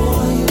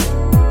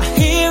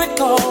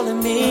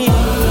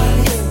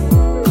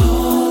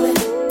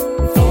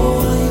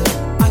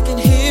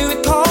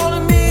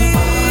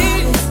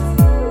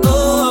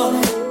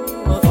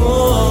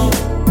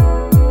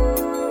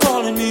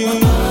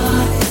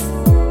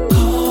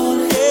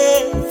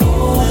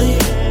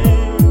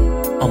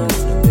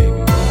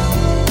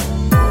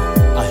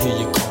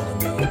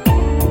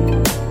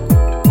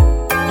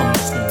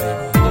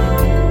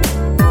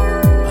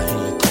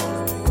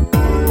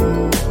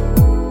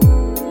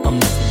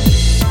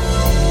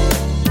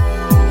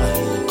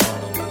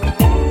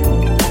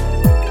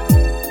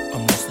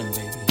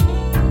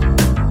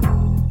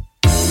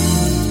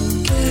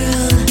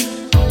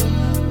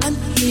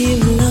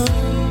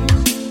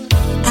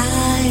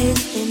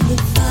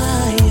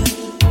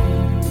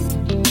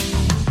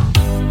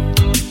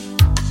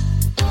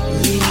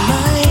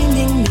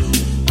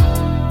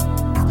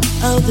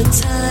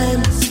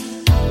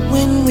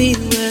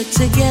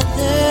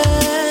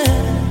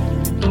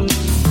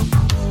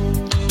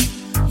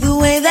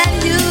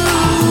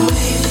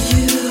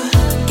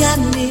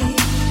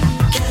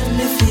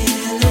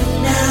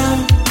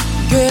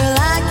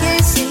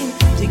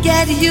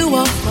 you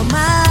off my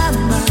mind,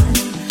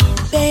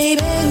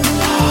 baby.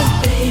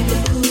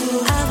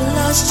 I've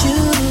lost you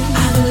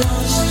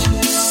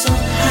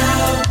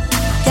somehow.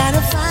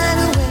 Gotta find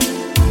a way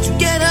to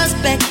get us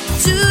back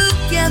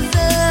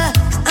together.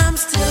 'Cause I'm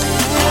still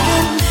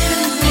having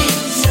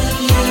memories of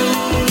you,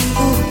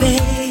 oh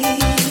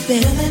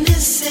baby.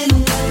 Reminiscing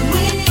what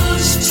we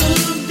used to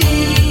be,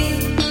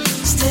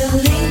 still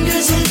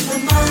lingers in my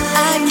mind.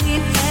 I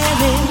keep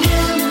having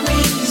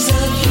memories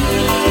of you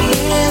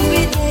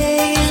every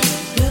day.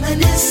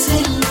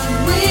 Reminiscing what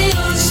we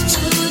used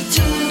to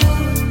do,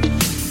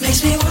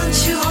 makes me want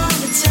you all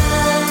the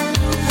time.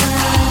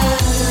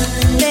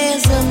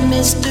 There's a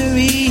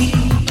mystery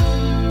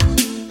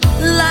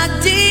locked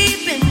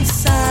deep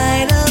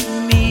inside of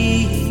me.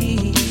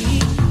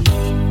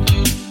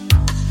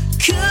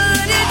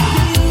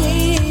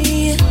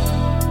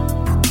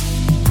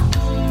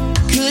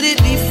 Could it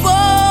be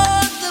for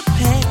the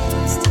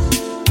past?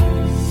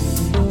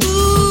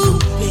 Ooh,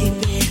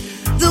 baby,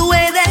 the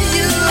way that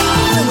you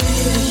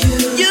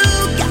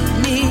got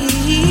me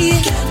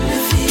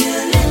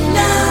feeling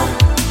now.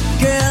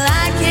 Girl,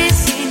 I can't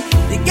seem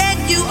to get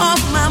you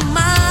off my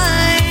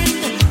mind,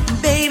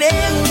 baby.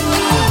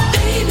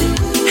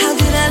 How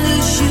did I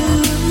lose you?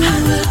 I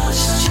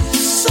lost you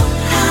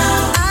somehow.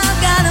 I've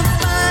gotta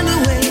find a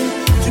way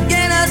to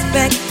get us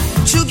back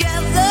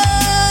together.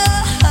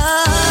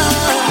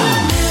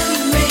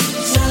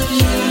 Memories of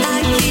you. I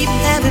keep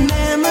having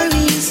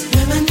memories,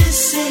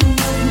 reminiscing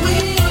what we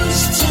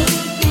used to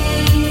be.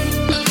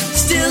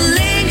 Still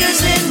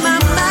lingers in my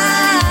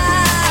mind.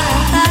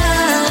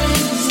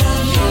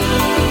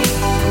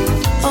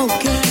 Oh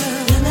girl,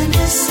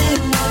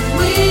 reminiscing what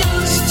we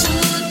used to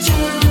do.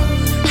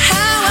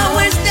 How I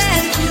wish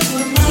that you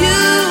were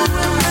mine.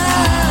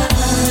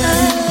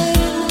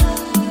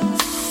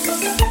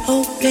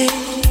 Oh baby.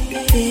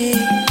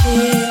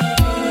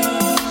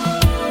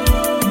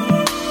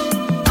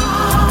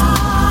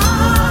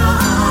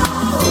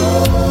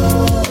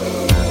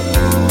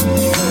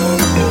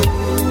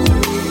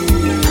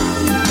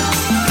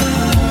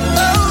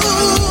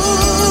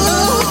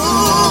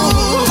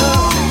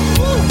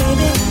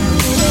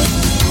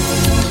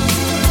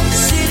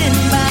 Sitting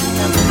by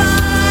the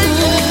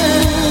fire,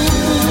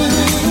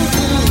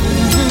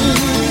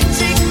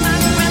 take my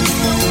breath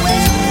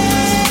away.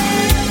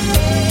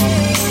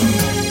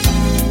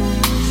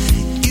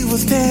 You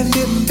were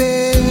standing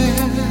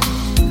there,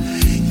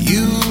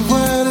 you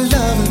were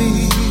lovely.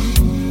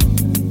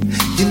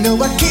 You know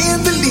I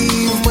can't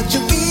believe what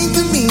you mean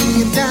to me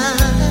now.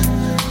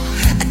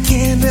 I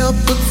can't help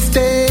but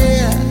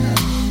stare,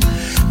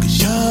 'cause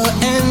you're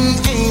an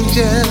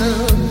angel.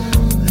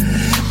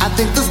 I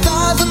think the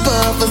stars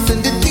above are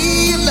sending me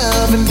your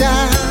love and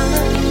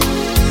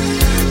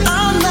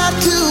I'm not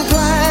too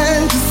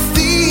blind to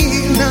see,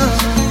 no,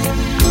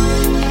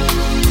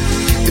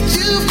 that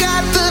you've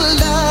got the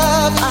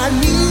love I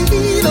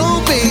need, oh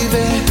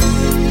baby.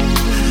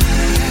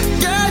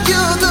 Girl,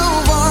 you're the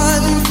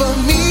one for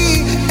me,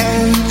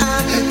 and I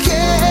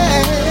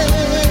care.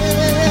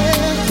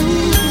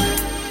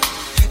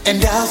 And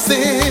I'll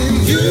send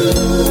you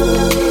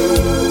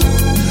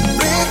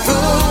red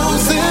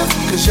roses,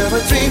 'cause you're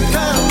a dream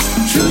come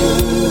true.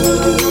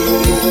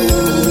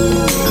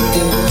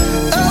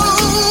 Oh,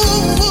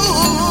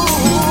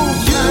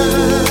 yeah.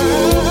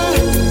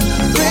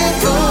 Red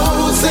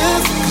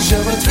roses, 'cause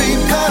you're a dream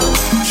come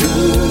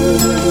true.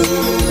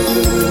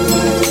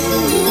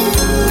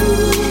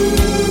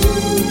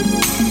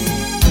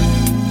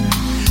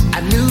 I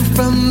knew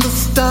from the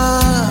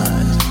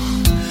start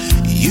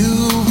you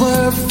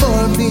were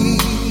for me.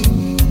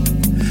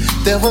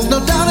 There was no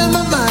doubt in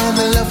my mind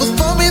that love was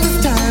for me this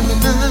time,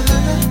 and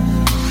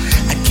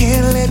I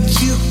can't let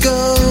you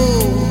go.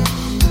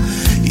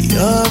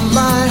 You're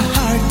my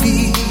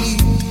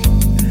heartbeat.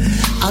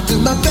 I'll do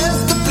my best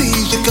to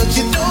please you, 'cause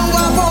you know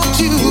I want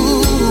you,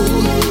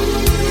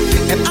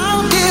 and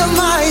I'll give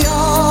my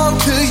all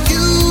to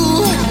you.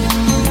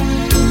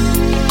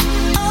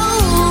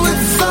 Oh,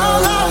 it's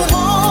all I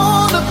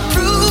wanna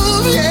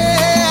prove,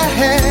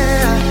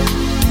 yeah.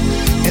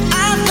 And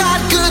I've got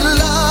good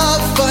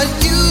love for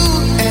you,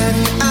 and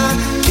I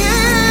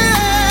care.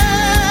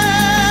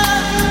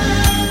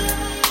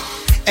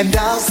 And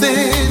I'll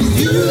send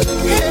you,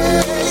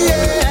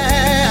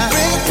 yeah,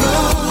 red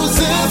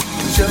roses,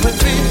 'cause you're a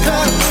dream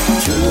come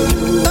true.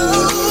 Oh,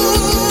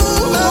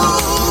 oh.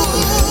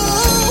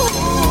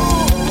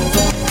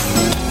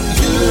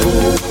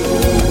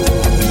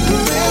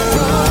 Red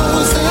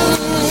roses,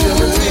 'cause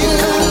you're a dream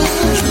come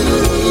true.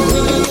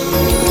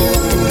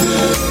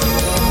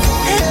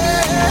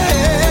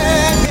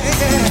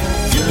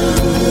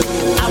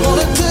 I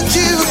wanna touch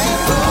you,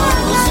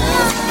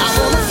 I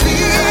wanna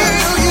feel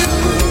you,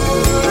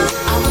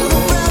 I wanna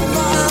wrap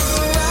my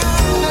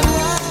arms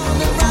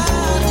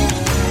around you.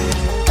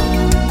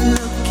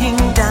 Looking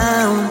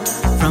down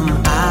from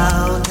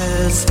outer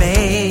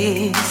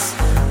space,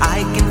 I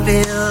can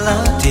feel a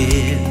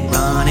tear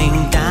running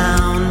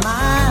down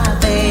my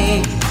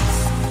face.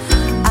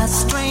 I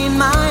strain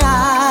my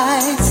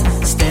eyes,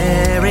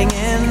 staring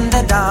in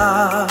the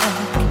dark.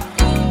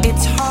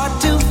 It's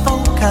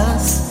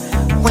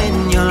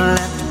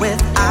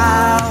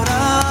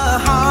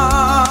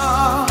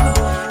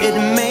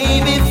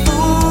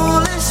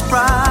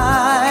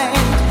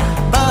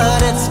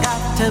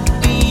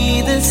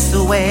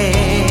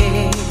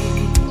way.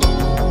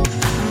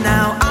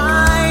 Now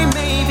I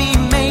may be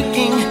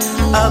making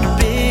a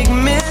big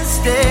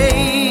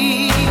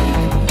mistake,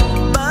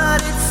 but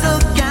it's a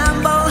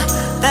gamble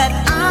that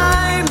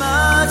I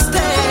must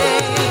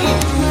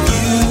take.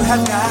 You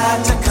have got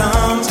to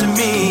come to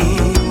me,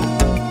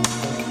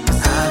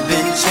 'cause I've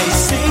been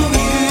chasing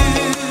you.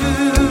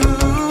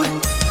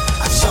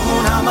 I've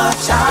shown how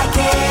much I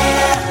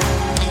care.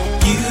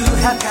 You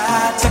have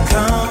got to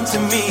come to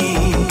me.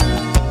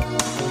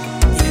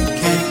 It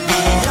can't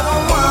be a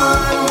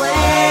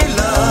one-way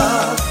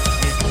love.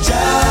 It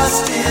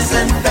just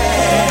isn't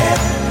fair.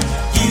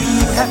 You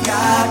have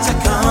got to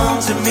come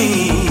to me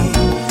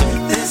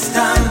this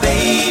time,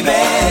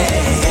 baby.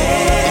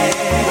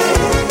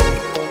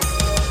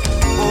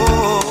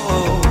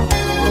 Oh,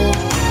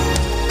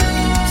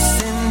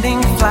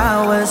 sending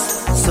flowers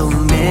so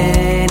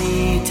many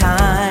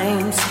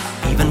times,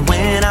 even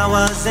when I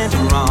wasn't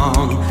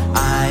wrong,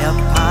 I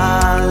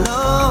apologized.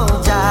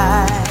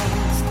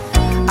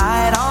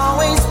 I'd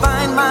always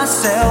find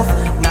myself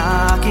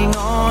knocking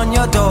on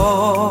your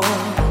door.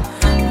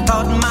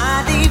 Thought my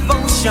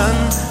devotion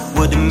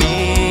would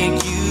make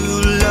you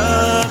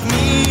love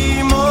me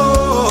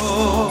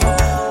more,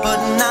 but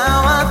now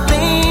I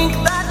think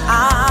that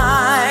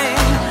I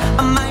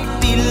might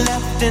be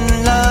left in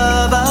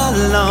love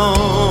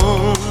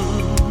alone.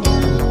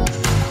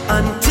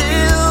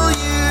 Until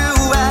you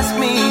ask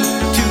me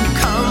to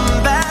come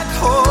back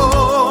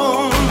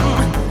home,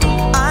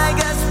 I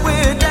guess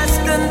we're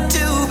destined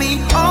to be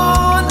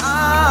on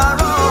our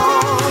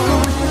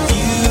own.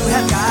 You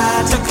have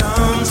got to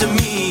come to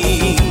me,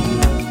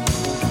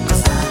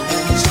 'cause I've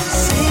been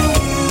chasing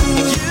you.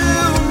 You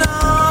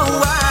know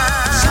why.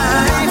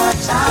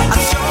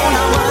 I've shown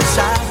how much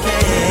I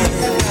care.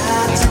 You have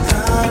got to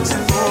come to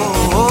me.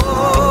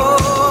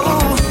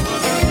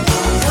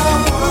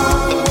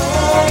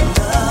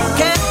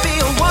 Can't be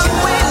a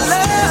one-way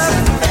love.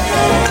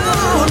 No,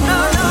 no,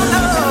 no,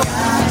 no.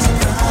 Got to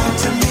come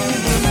to me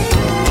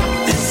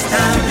this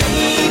time,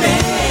 baby.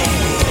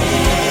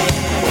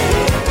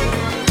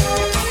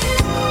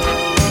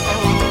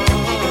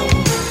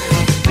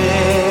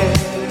 There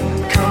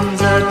comes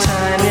a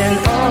time in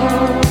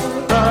all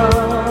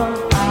of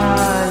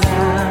our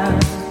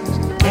lives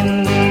when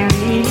we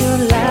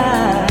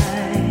realize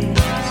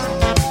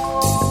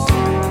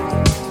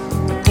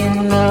in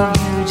love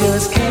you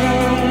just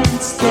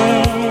can't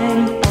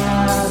stand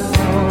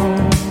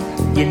alone.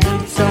 You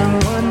need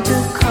someone to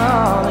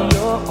call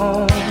your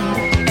own.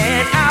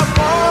 And I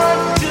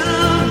want to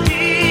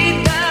be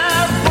the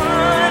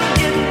one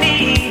you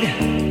need,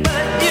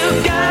 but you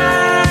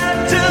got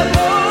to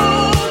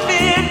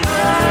open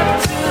up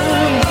to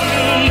me,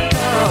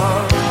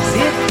 'cause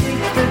it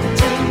takes the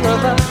two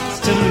of us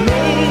to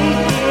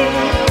make it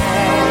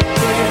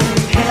happen.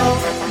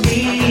 Help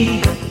me,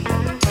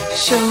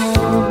 show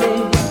me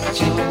what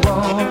you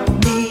want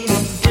me to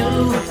do,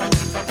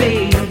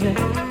 baby,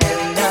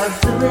 and I'll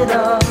do it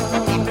all.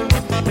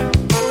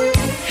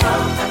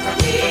 Help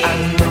me. I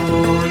know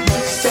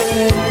you're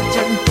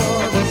searching for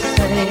the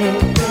same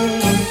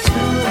thing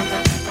too,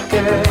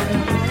 girl.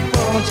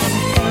 Won't you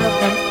help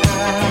me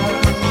out?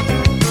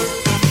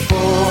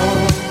 For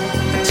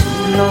too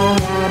long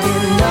I've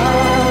been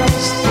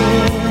lost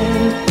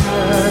in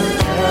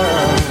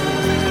love,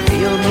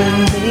 feeling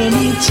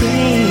many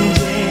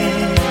changes.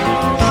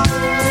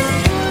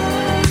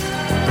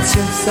 But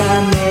since I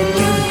met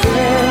you,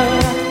 girl,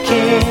 I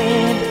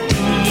can't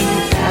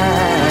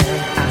deny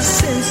I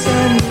sense a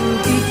new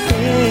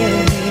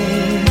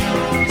beginning.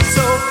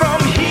 So from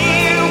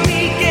here we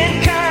can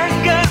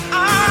conquer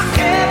our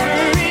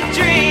every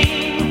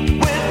dream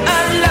with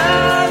a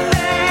love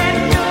that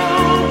no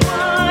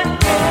one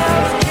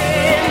else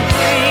can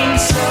bring.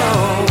 So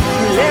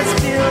let's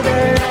build a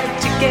life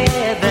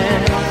together,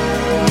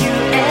 you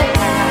and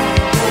I.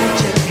 Won't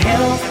you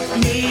help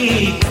me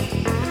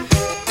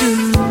do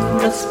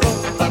us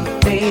both a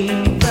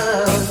favor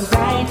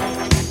right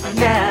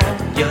now?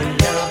 Your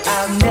love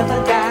I'll never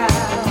doubt,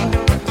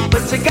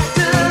 but you got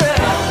to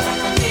help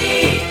me.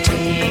 It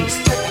takes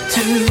the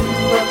two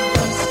of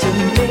us to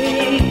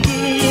make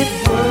it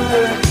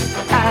work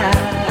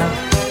out.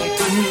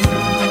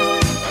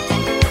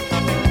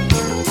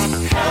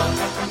 Help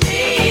me.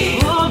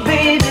 Oh,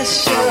 baby,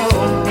 show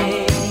me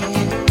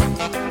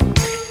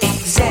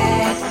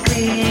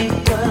exactly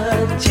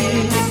what you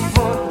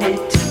want me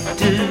to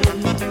do.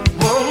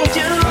 Won't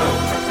you?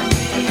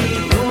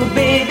 Oh,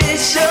 baby,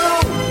 show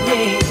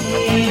me.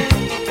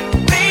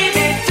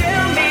 Baby,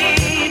 tell me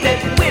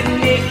that with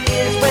me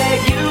is where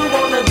you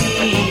wanna be.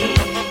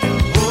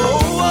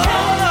 Oh,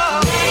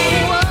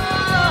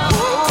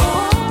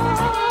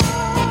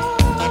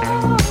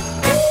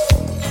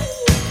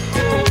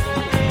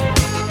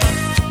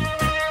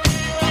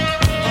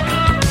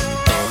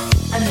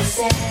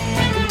 understand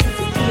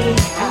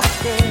it's out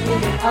there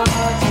really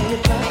hard to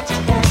but you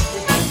got to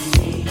be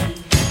me.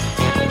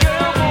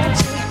 Girl, won't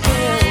you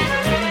help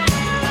me?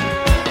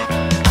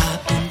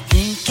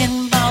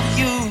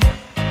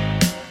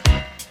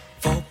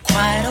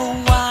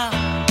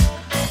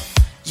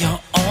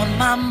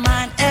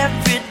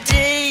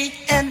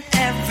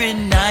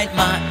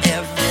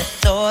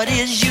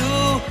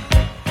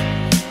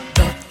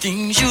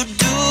 you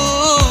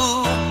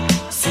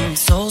do seems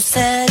so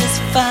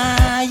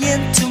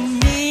satisfying to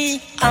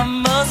me. I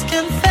must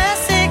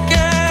confess it,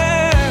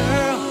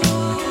 girl.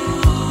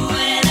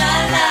 When I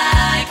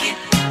like it,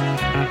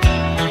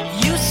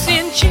 You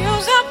send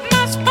chills up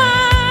my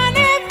spine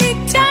every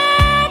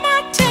time I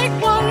take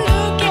one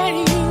look at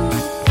you.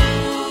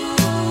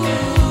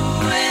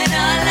 when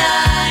I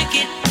like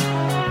it,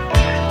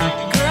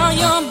 Girl,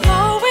 you're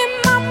blowing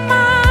my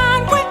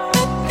mind with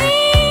the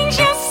things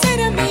you say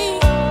to me.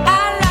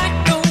 I like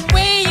the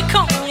way you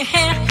comb your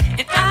hair,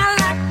 and I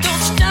like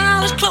those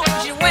stylish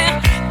clothes you wear.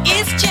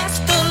 It's just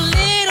the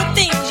little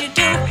things you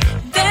do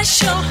that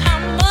show how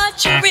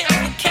much you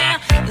really care.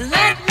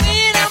 Like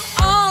when I'm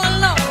all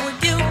alone with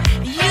you,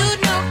 you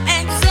know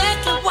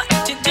exactly what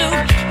to do.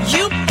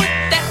 You put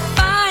that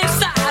fire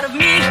inside of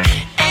me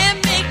and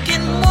make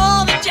it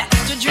more than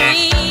just a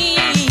dream.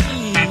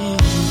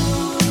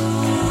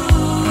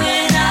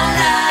 when I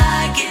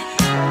like it,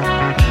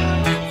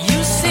 You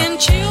send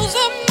chills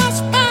up my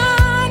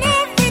spine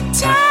every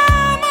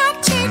time I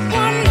take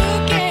one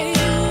look at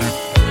you.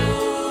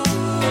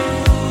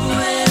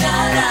 when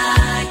I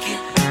like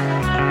it,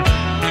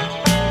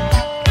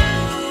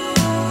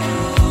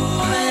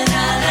 when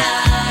I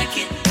like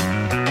it.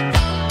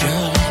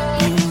 Girl, let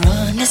me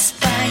run this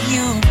by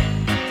you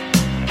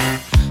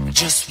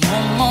just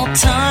one more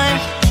time.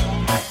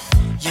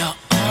 You're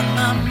on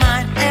my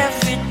mind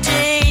every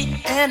day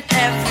and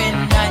every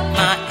night.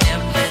 My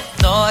every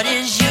thought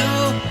is you.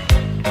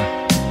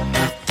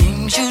 The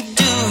things you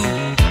do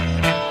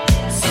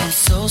seem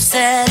so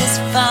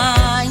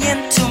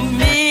satisfying to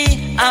me.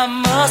 I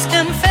must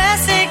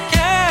confess it,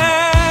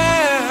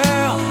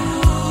 girl.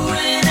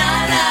 When I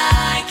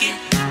like it,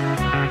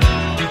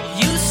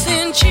 You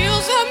send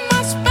chills up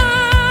my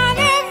spine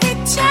every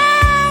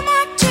time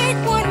I take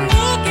one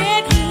look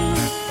at you.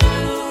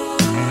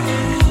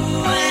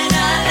 when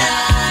I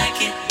like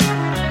it,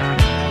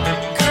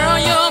 Girl,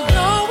 you're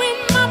blowing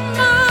my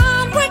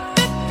mind with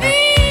the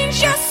things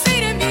you say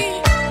to me.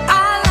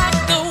 I like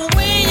the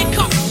way you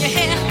comb your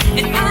hair,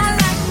 and I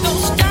like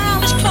those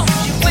stylish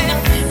clothes you wear.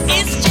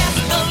 It's just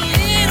the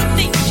little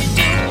things you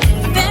do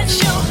that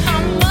show how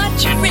much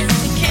you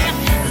really care.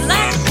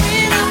 Like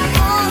when I'm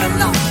all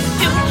alone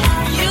with you,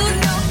 you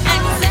know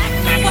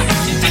exactly what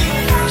to do.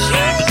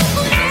 You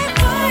put that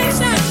fire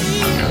inside me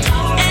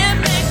and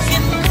make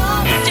it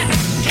more than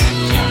just a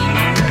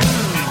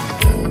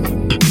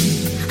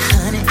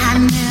honey, I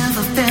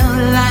never felt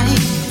like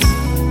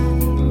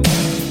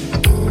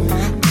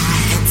I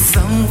had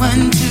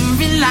someone to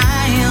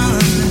rely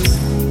on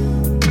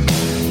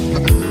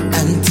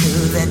until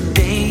that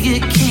day you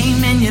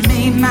came and you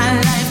made my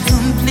life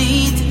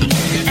complete.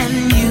 And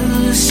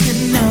you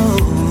should know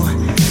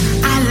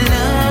I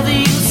love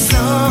you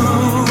so.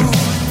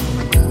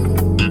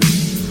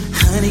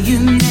 Honey, you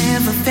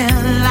never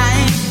felt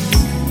like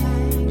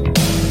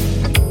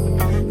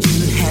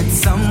you had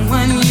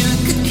someone you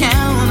could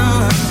count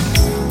on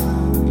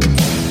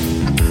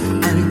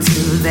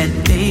until that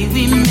day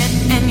we met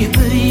and you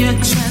put your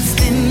trust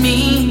in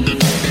me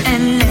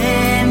and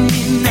let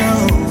me know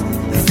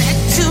that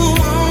you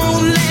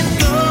won't let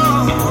go.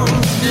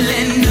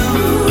 Let no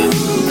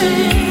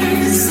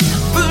man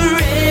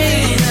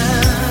separate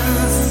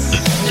us.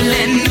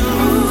 Let no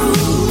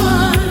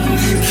one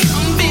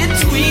come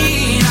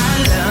between our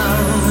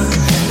love.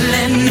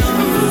 Let no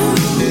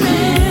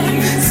man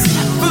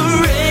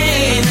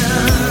separate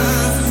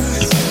us.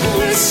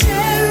 We're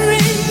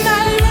sharing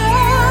my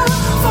love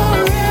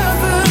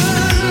forever.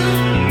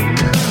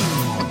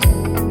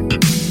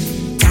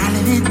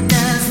 Darling, it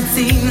doesn't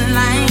seem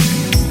like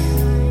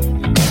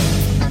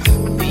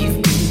we've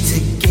been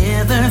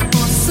together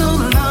for so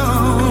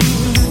long.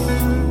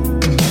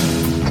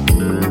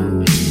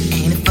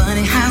 Ain't it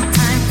funny how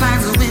time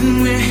flies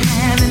when we're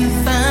having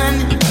fun?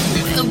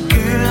 Well,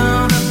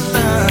 girl, the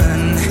fun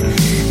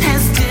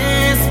has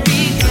just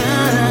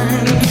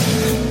begun.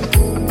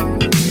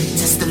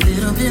 Just a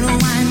little bit of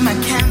wine by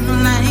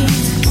candlelight,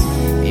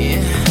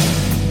 yeah,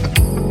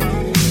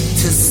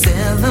 to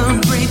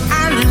celebrate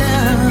our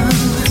love.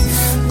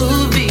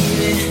 Ooh,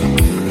 baby,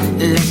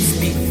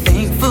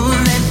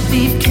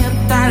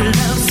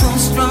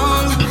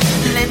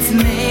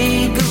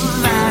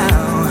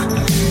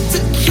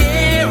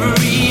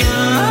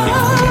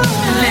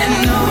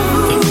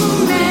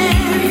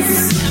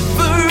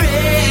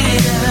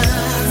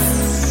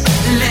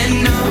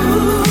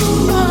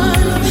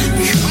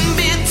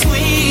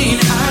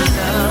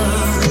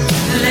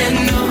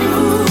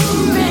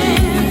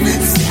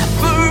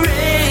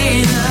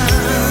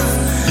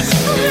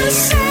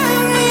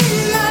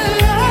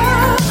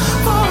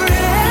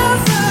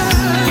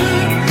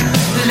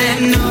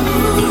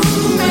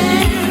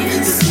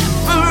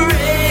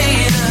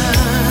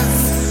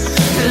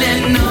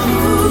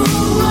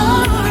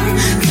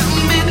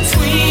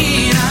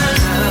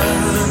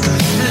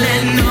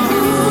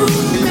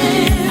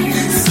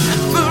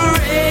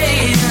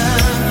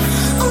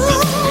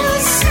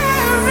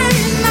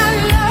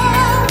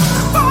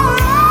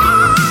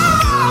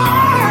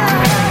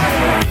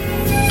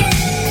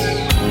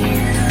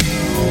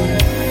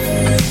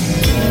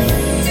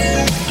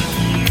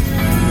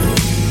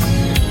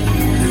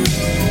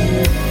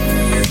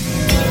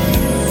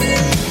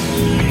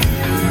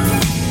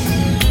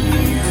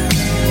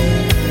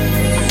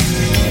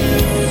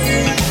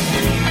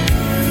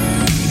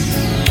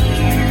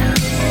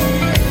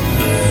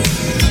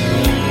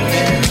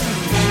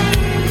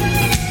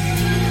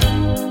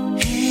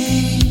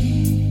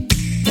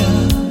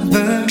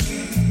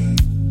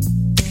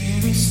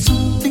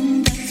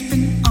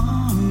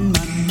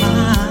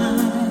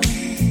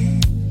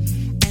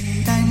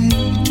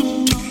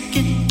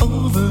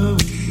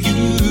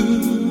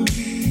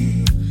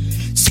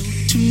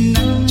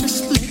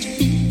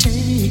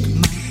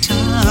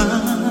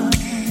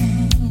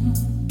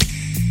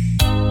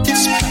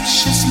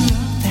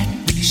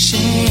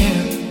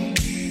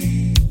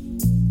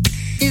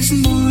 is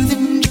more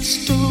than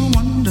just a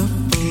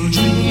wonderful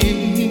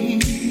dream.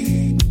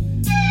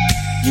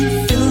 You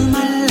fill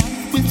my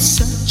life with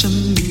such a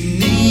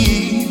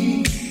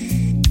meaning.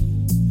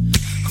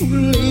 Oh,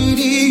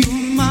 lady,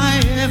 you're my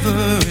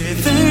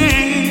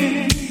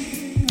everything.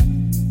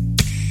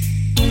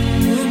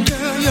 Oh,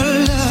 girl, your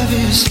love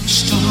is so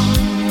strong.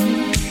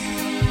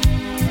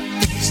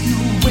 There's no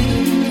way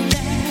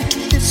that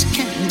this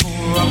can go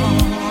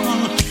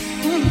wrong.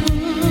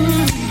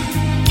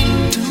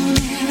 Don't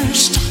ever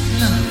stop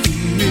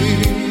loving me,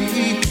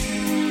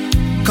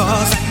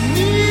 'cause I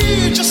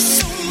need you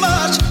so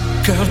much,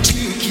 girl, to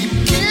keep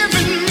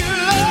giving me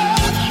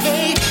love.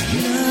 Hey,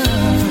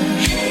 lover.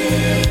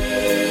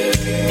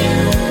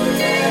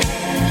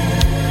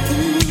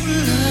 Ooh,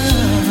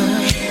 lover.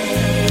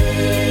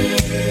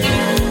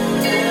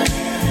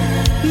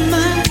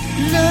 My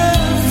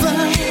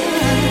lover.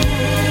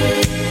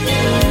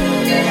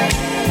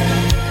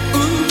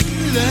 Ooh,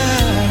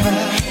 lover.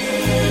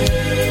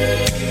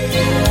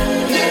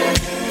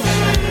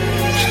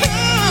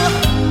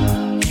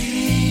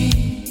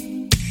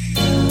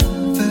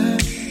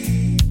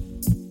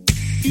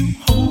 You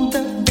hold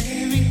the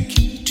very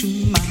key to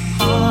my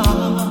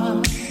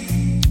heart.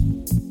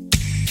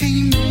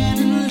 Came in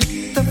and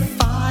lit the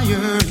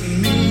fire in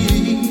me.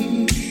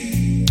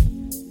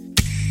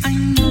 I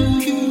knew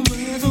you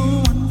were the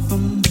one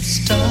from the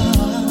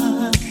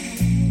start.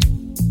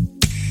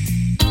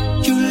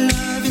 Your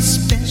love is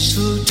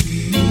special to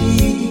me.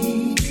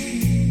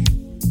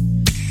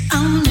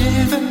 I'll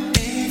never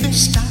ever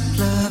stop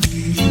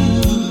loving you.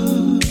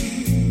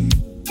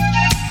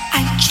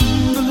 I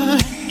tremble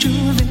at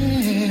your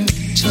very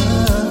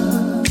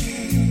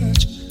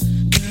touch.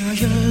 Girl,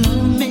 your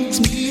love makes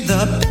me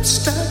the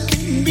best I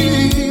can be.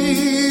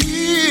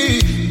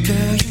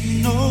 Girl, you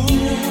know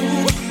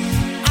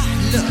I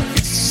love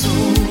you so.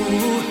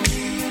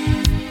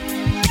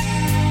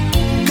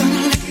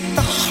 Gonna let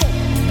the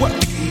whole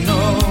world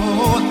know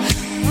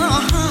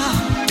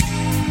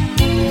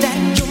that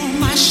you're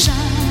my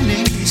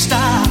shining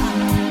star.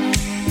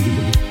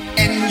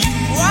 And you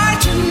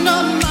brighten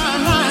up my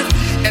life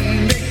and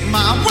make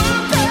my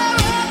world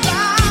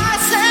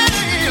paradise.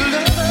 Hey,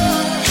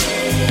 love,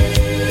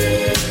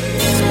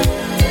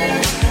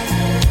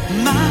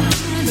 my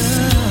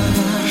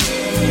lover.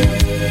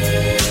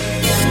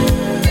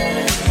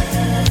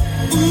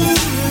 Ooh,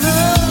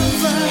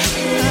 lover.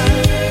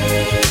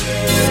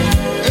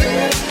 Hey,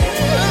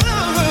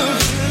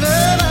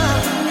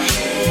 lover.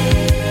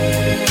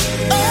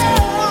 Oh,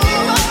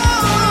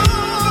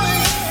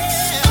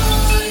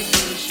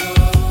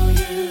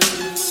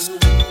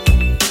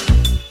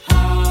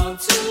 How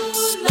to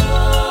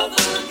love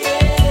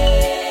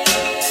again.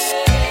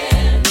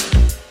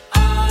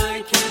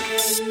 I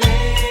can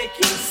make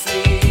you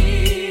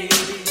see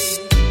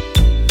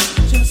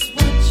just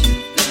what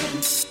you've been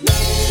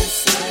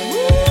missing.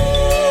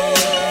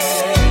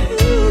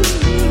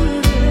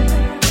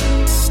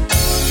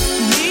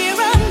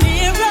 Mirror,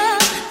 mirror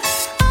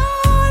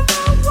on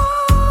the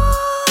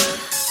wall,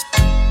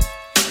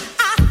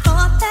 I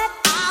thought that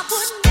I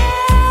would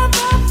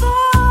never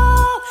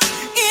fall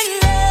in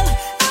love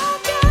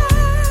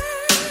again.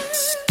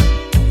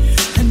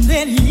 And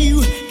then you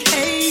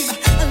came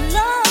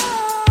along.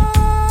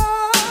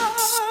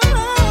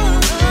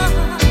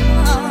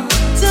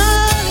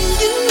 Darling,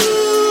 you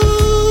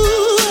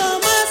are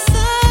my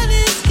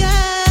sunny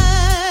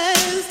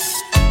skies.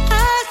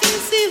 I can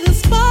see the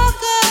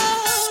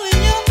sparkle in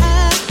your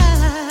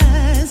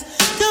eyes.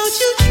 Don't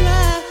you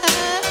try to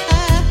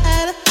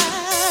hide,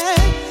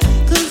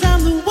 'cause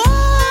I'm the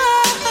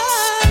one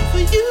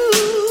for you.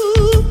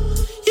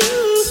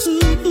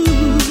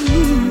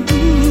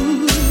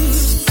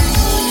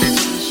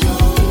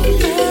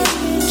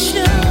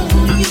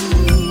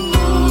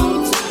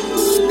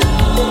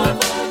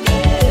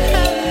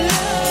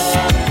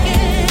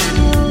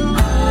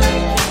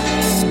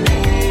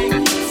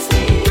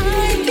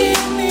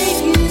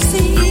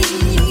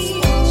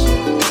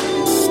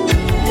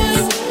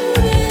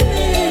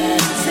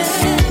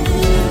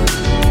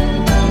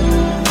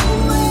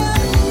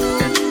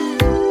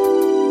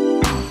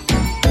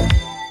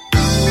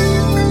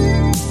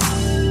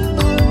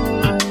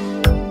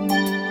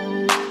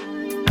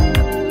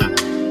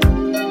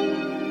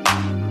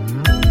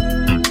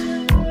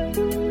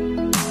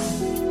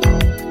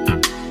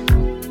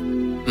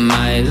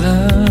 My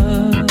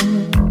love,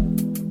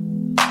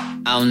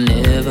 I'll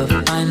never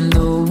find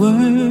the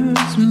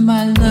words,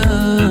 my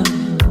love,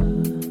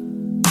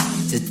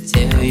 to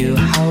tell you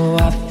how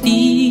I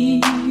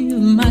feel,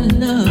 my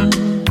love.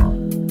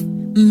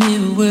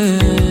 Mere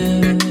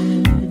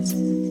words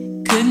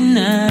could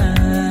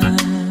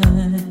not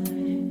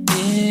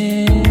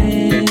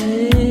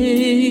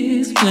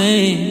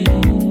explain.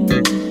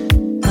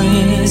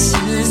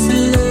 Precious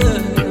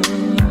love,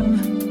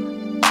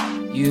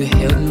 you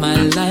held my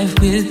life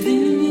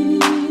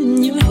within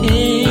your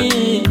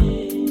hand,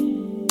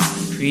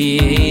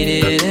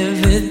 created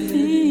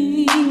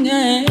everything I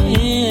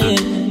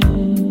am,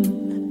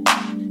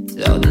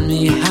 taught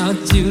me how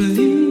to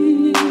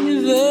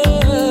live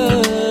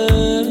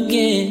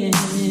again.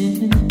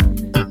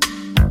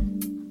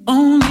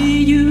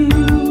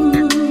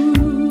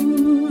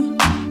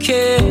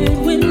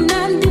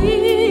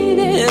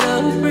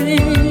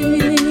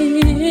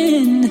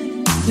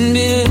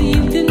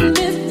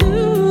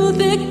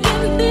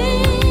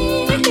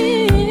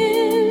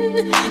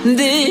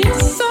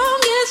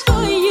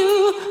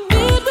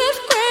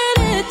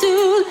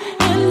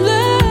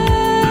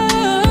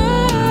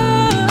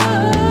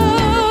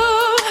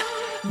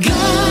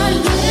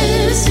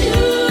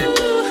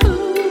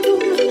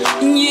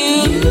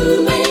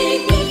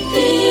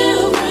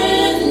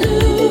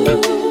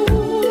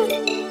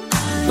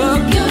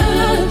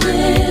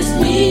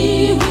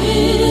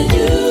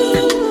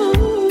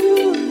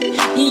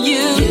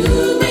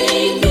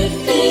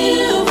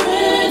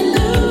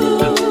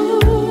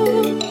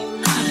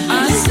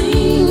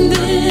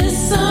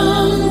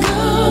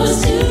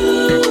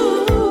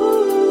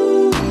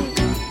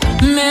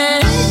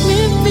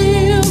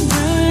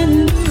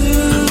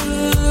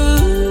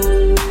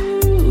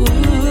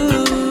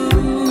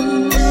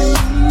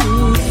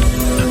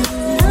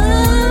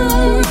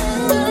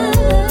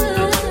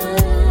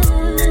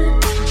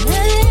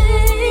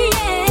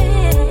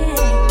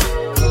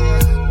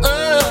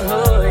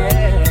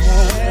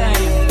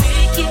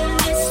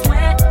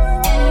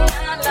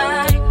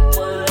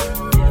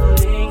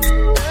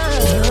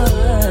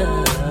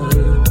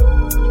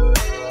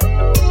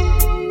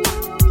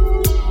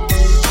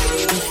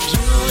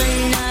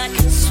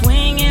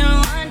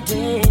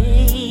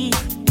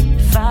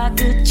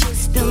 could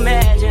just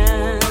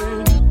imagine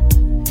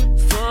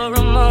for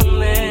a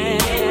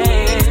moment,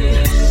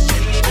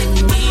 I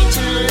need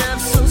your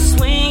love, so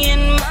swing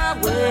in my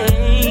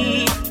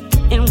way,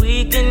 and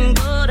we can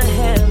go to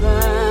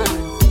heaven.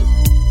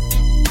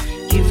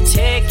 You've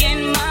taken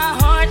my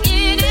heart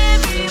in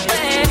every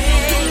way,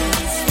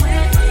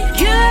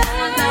 girl.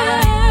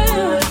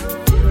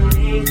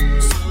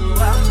 So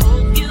I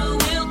hope you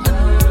will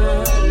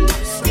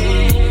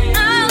understand.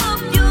 I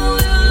hope you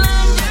will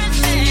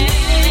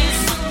understand.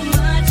 So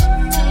much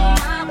to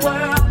my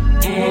world,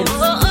 and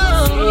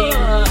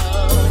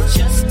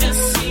just to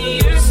see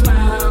your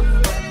smile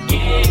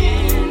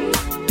again,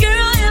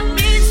 girl, help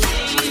me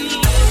see.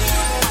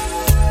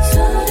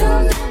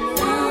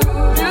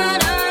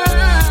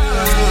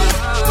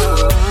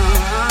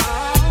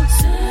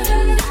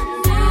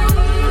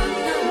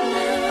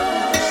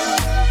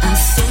 I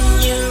send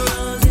you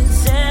roses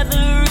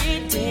every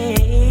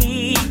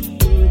day,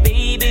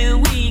 baby,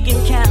 we can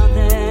count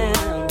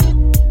them.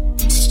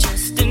 It's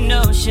just a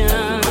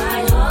notion.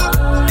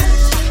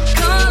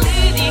 Call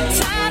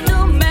anytime, no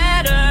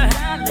matter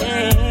how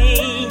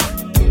late,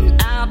 and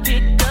I'll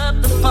pick up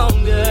the phone,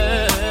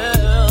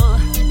 girl.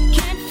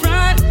 Can't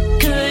front,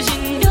 'cause you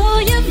know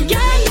you've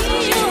got me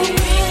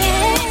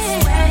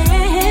sweat.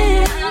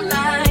 I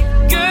like,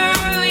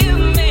 girl,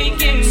 you're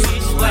making me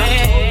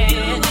sweat.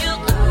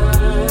 You'll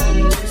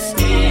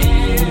understand.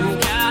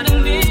 Gotta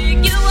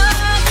make you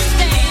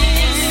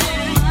understand. So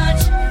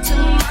much to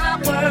my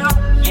world,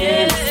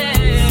 yeah.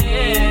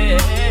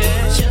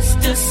 Just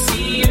to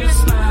see your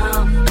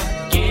smile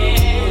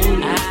again.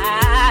 I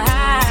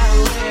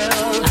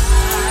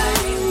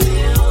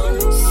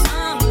will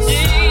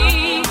someday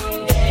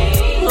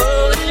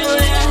hold you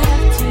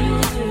to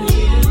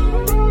you.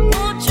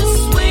 Won't you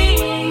swing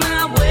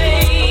my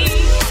way?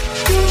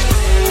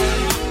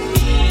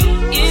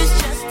 It's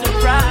just a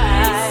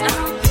ride.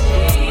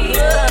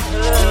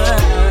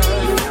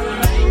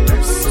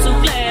 So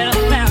glad I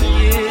found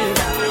you.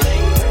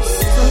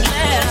 So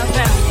glad I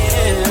found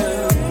you.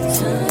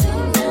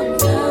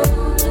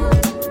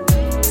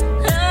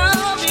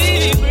 I'll be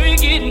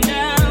breaking down.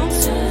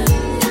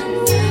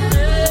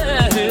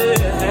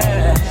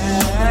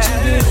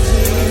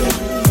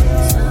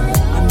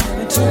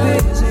 Too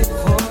busy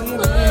for you,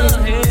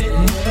 baby.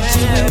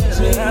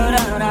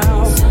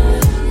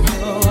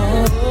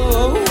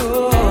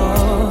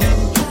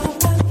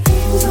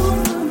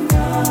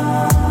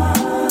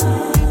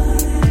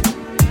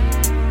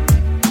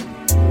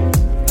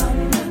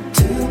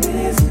 Too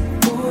busy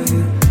for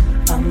you.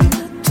 I'm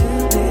not too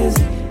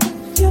busy.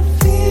 If you're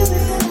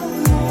feeling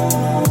alone,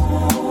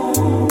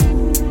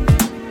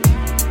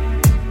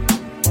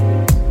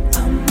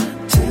 I'm not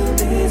too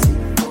busy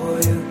for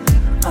you.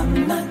 I'm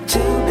not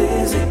too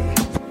busy.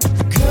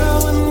 Girl,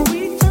 when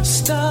we first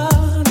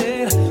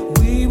started,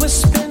 we were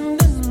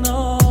spending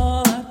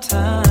all our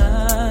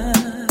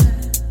time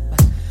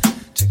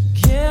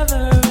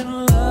together in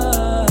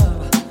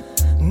love.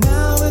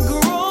 Now we're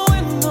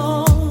growing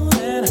old,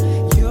 and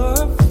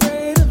you're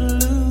afraid of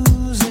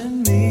losing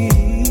me.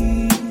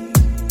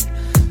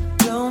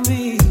 Don't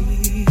be.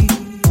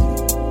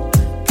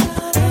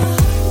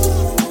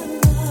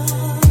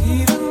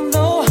 Even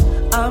though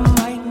I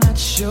might not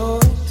show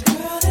it,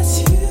 girl, it's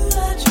you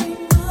I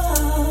dream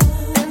of.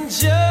 And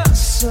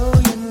just so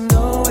you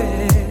know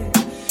it,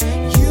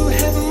 you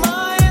have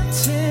my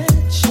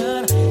attention.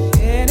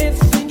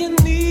 Anything you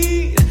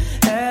need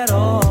at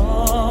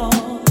all,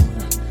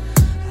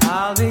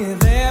 I'll be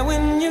there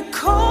when you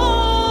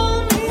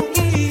call me.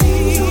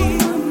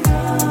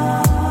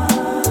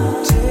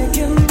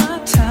 Taking my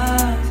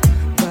time,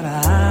 but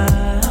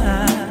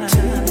I'm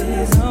too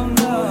busy.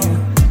 No,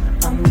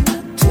 I'm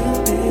not too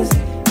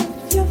busy.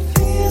 If you're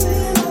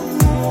feeling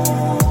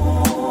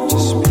alone,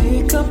 just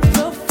pick up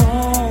the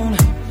phone,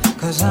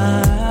 'cause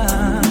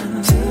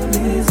I'm too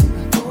busy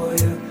for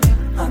you.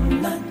 I'm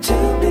not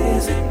too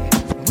busy.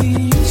 We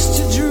used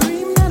to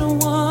dream that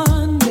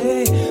one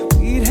day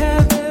we'd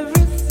have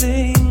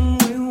everything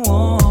we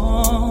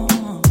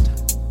want.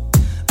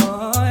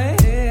 Oh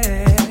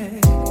yeah.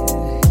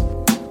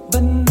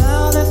 But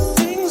now that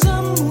things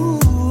are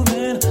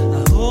moving, I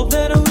hope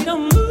that we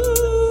don't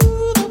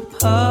move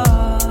apart.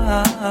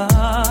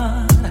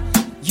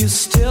 You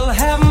still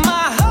have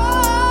my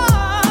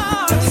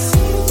heart. There's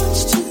so much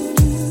to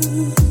do,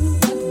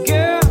 but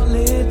girl,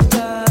 it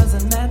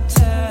doesn't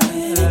matter.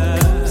 When it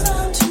comes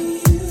down to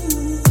you,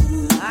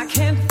 I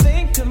can't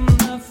think of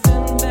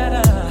nothing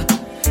better.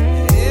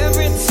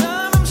 Every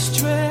time I'm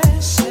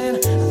stressing,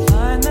 I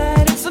find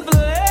that it's a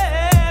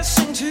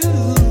blessing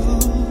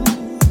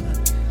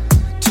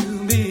to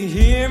be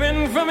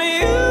hearing from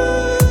you.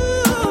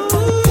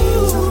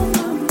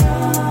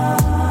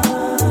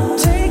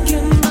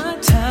 Taking my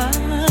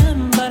time,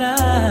 but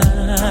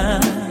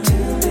I'm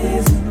too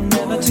busy,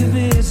 never too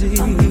busy.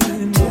 I'm not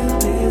too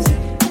busy.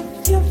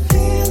 If you're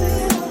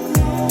feeling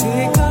alone,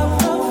 pick up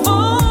the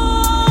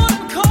phone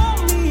and call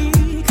me,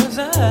 'cause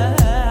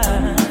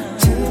I'm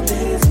too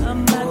busy.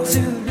 I'm not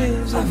too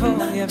busy for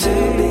you,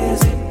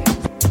 baby.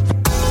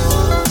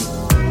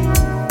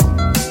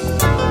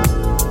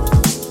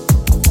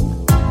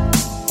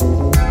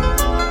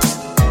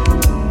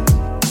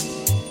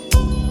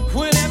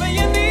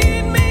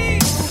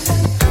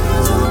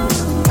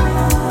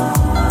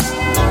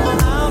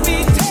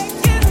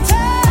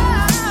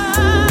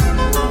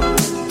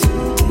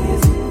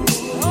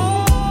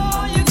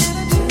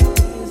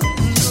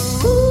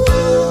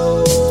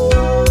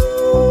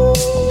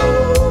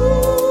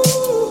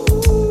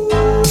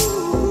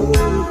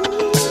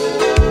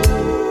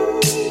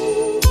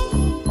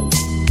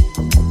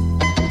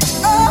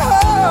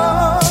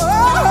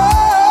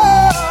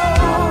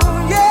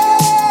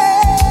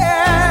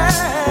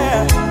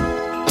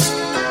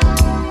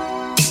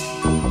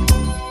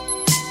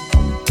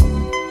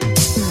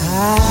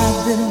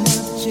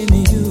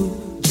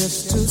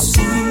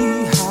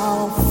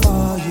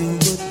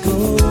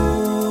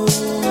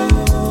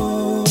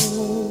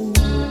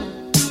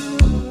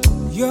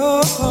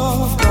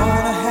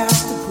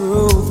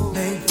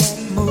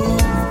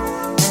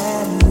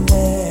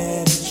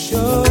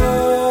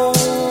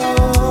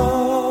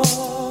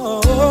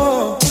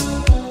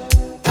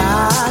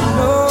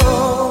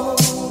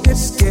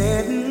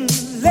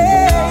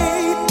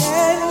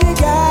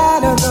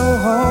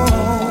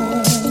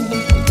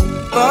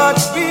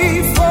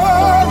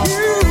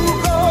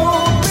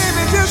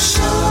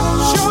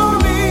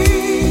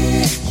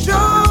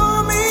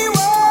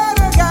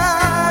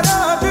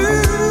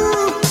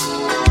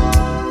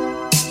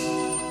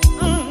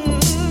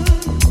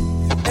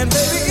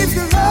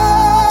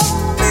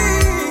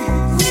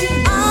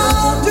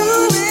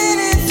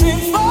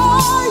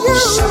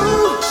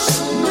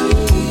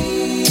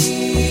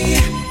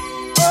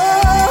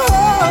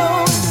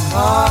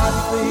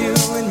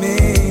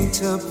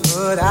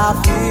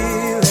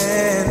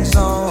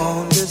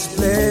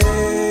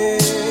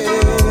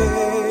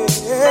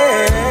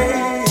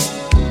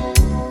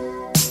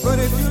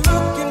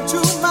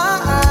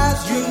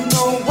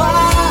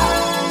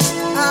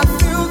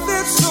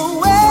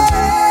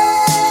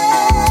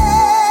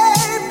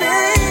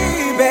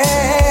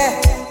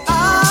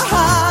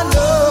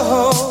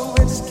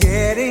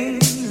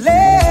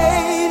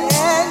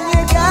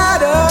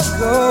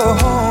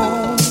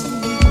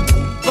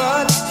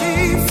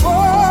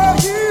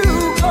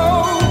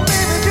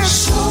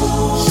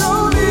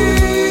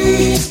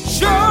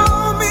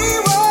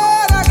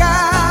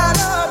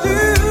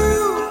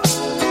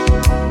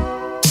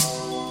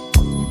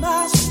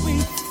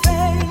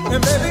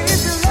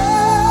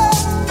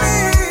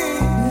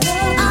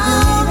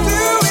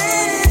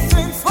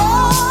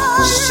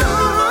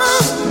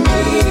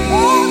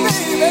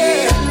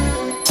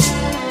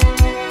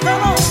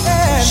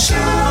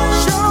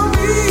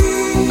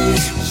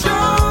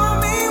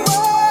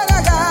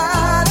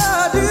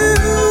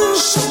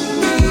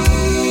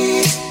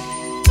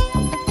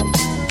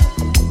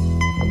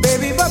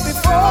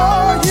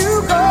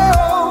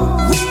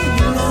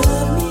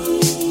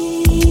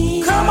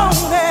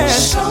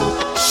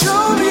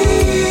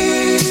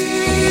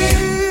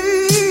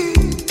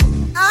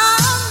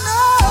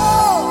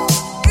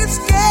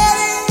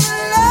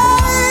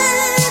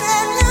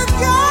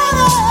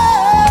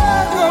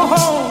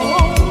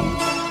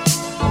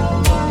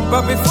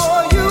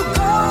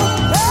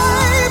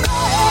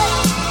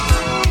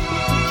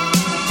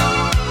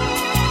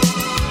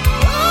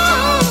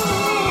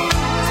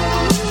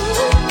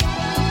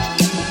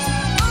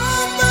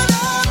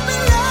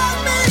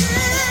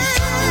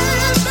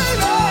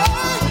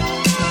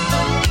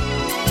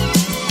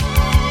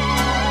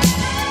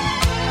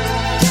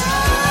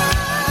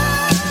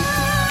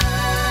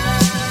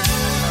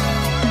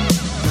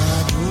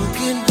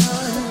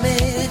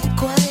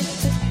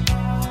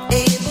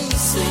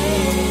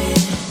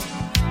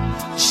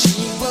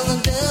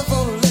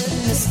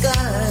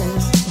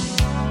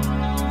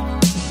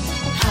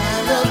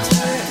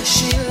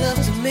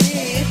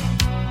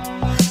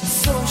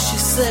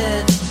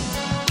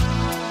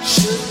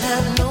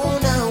 have known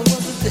I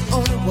wasn't the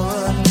only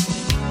one.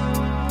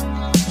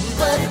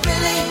 But it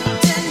really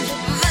didn't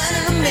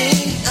matter to me.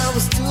 I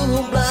was too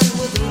blind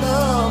with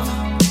love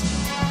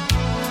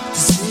to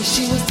see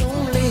she was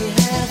only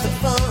having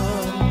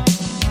fun.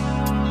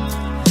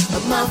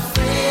 My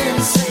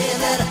friends say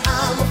that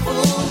I'm a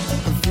fool,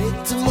 a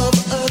victim of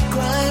a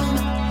crime.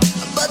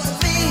 But to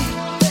me,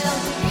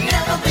 there'll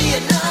never be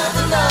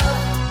another love.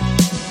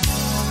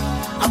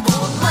 I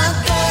want my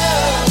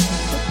girl.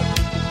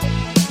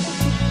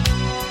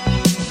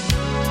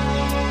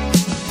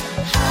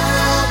 I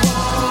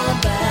want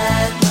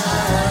back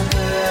my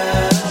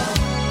girl.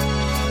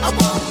 I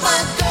want my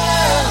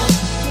girl.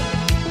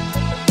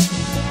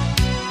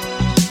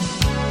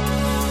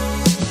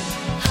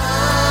 I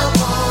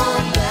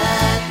want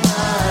back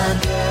my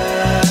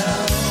girl.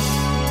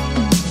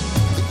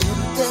 The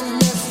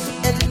emptiness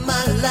in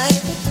my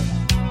life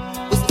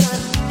was not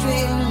a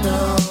dream,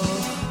 no.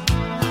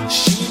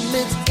 She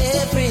meant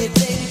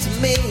everything to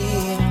me.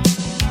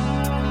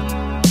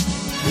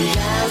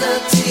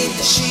 Reality,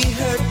 she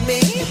hurt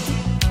me.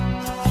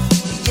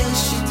 Yes,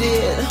 she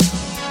did.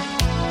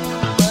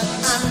 But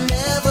I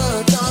never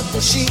thought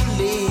that she'd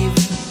leave.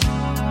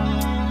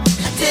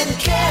 I didn't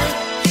care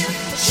if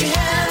she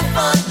had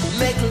fun,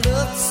 make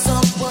love to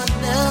someone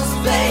else,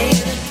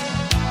 babe.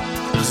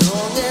 As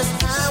long as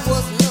I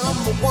was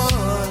number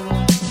one.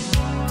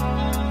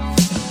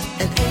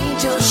 An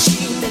angel she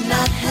may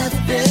not have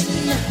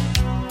been,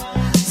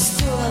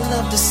 still I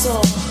loved her so.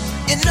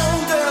 You know,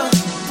 girl,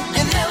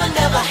 you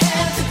never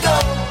had to go.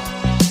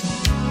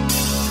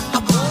 I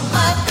want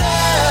my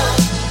girl.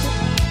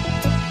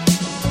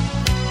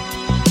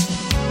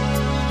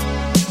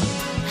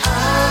 I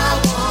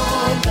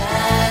want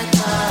back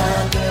my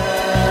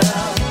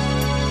girl.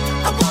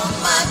 I want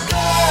my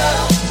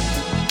girl.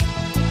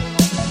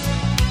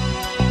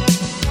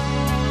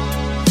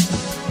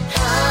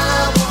 I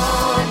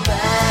want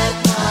back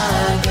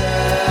my girl.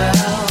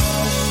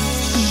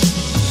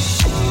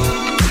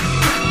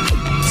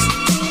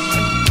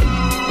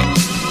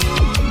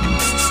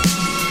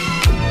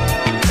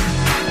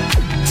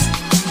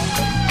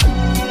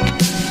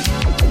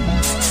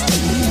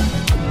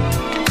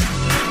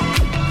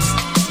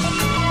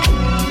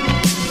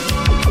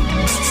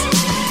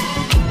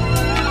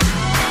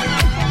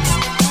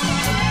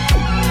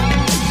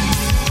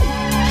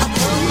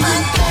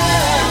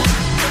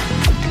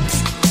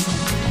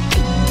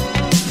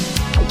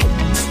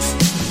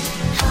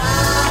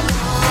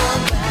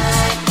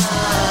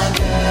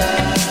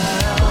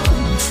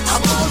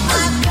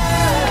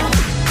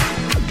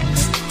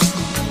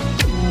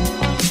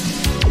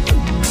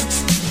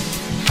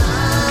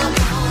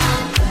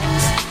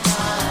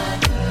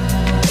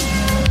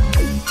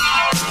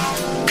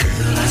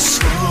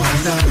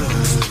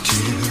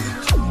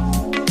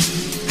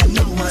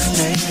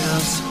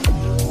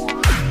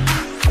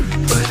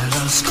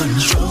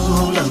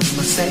 Control of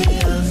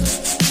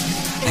myself,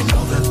 and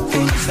all the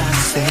things I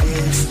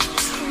said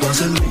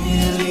wasn't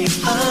really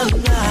a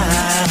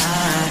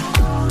lie.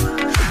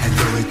 And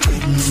though it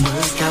didn't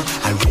work out,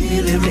 I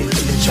really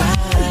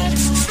tried.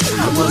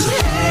 I was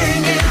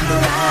hanging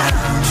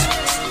around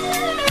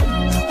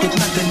with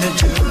nothing to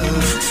do.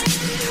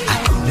 I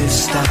only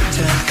stopped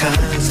her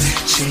 'cause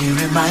she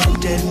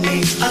reminded me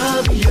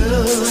of you.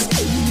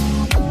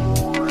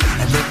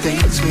 And the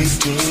things we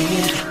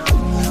did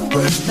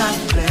were not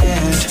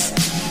planned.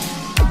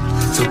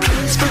 So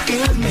please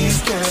forgive me,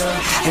 girl,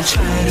 and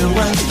try to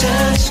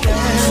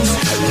understand.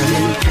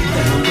 It'd be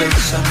that way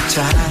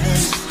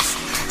sometimes.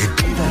 It'd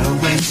be that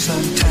way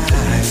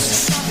sometimes.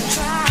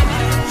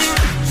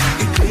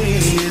 It'd be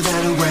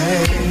that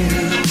way.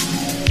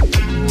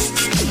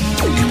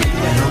 It'd be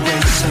that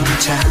way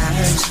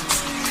sometimes.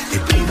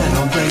 It'd be that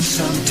way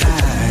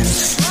sometimes.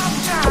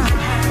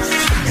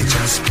 It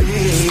just be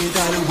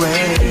that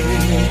way.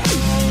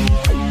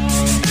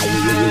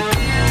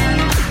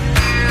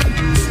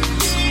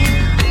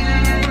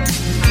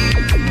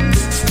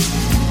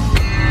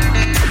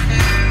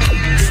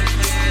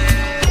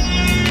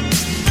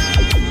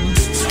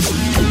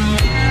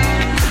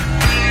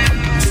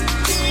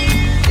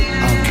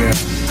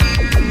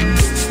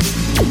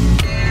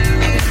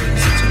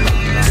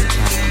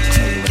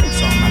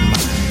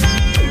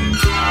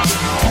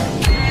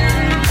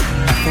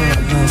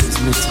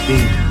 To be,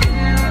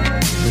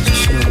 but you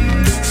should.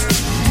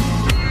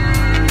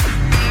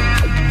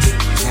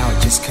 Now it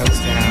just comes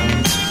down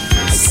to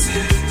this.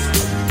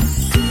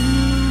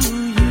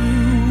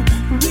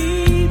 Do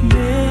you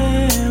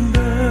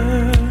remember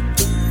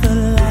the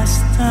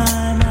last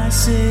time I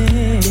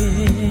said?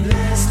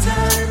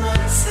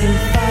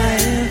 If I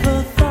ever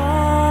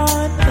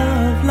thought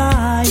of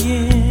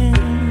lying,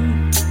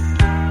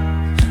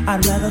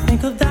 I'd rather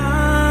think of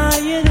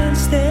dying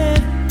instead.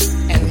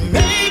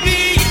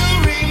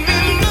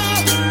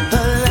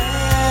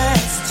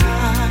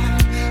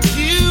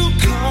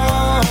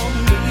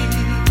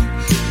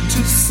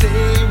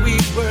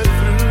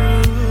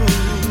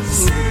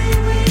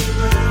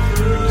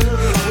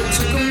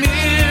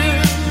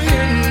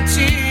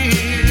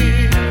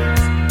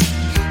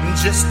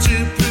 Just to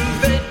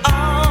prove it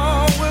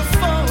all, we're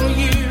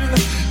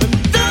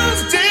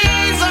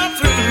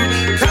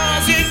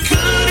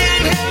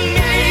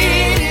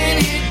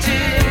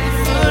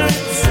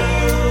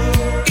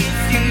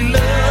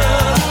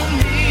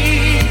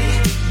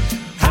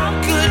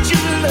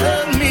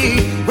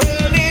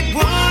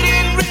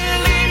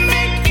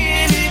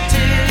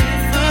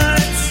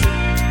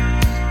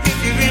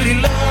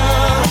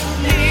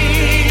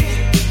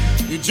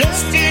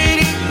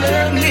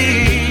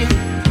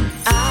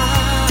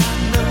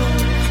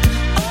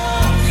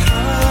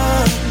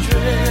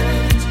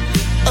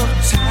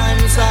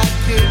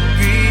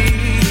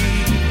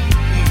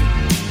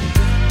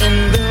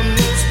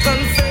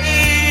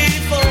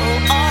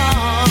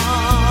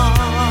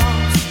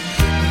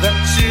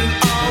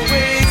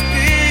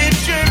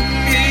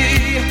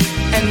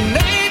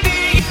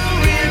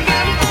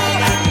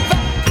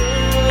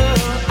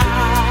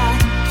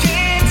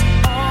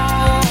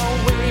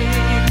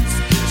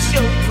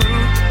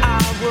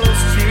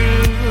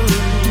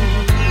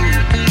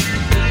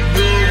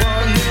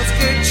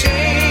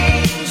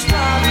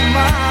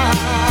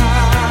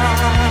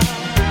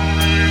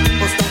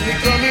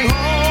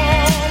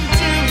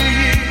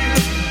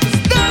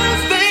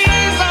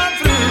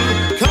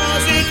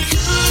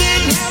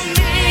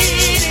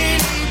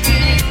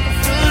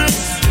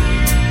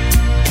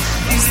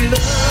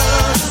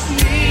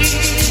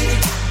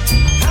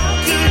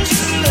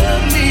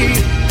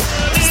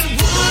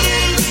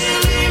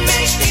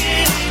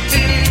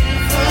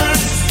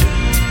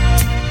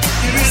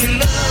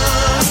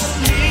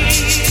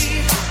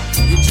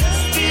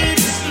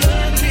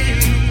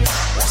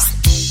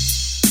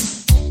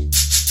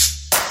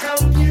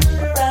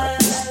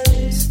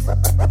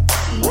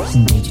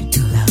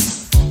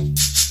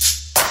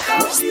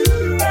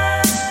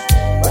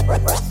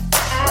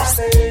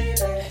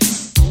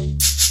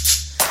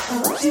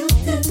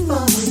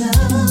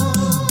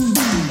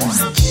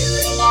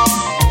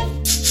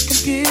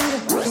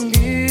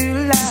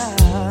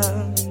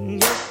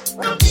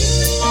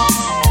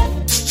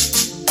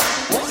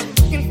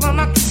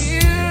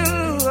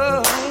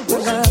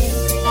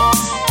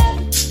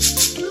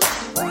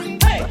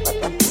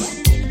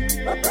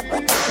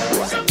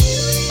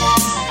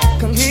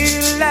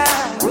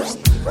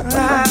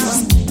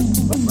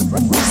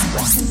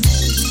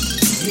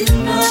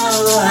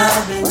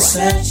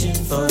searching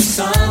for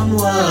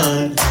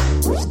someone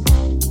who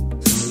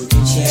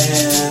can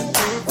share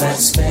that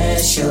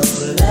special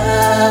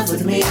love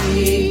with me.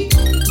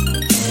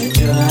 And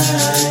your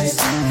eyes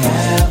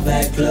have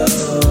that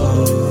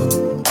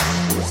glow.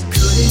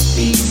 Could it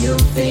be your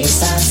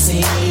face I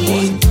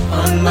see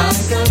on my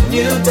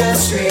computer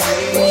screen?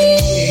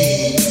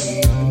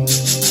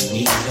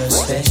 Need a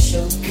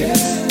special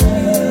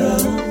girl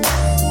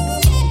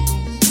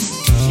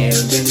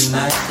shared in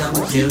my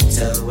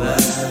computer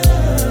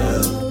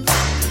world.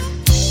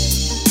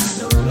 I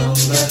no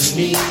longer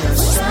need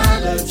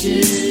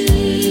astrology,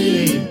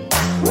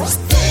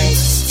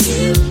 thanks to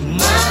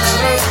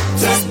my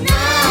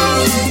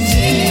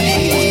technology.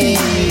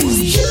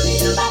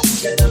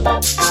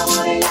 Shoot-a-bop, I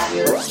wanna love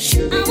you.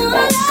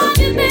 Shoot-a-bop,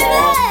 baby.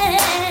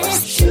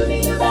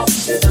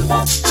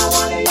 Shoot-a-bop, I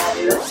wanna love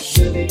you.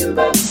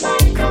 Shoot-a-bop, my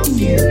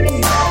computer.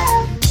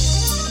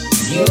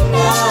 You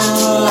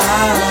know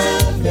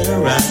I've been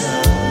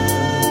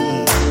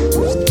around,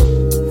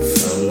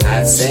 from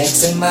hot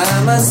sexy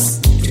mamas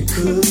to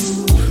cool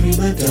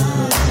prima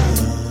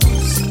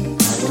donnas.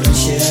 I wanna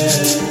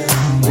share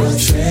your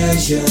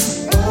treasure,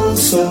 oh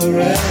so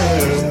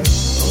rare.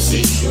 Cause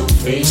it's your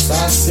face I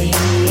see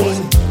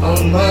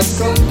on my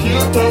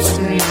computer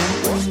screen.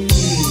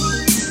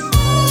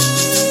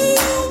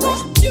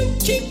 Won't you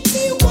keep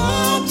me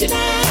warm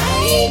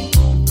tonight?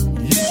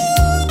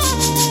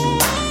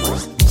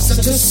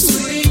 Such a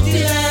sweet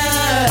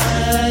delight.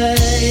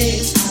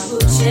 I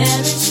will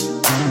cherish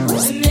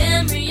the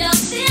memory of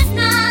this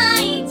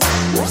night.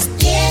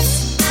 Yes,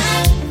 I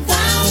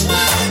found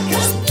my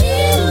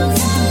computer.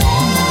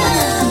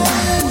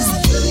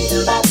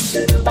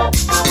 Shoot-a-bop,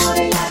 I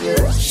wanna love you.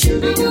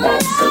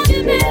 Shoot-a-bop,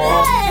 computer.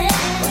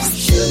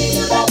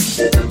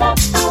 Shoot-a-bop,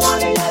 I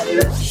wanna love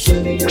you.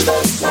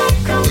 Shoot-a-bop, my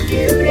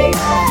computer.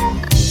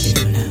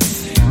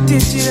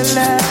 Digital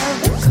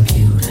love,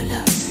 computer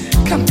love,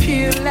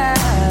 computer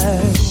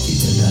love,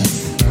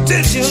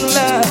 digital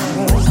love,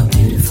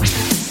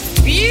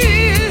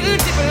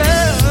 beautiful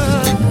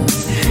love,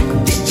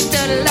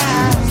 digital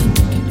love,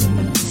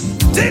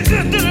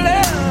 digital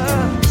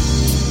love.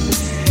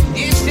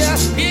 It's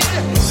just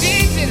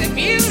beautiful,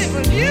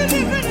 beautiful,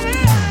 beautiful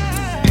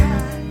love.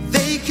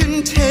 They can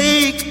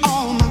take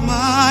all my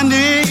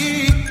money.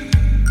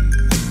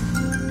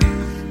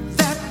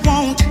 That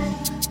won't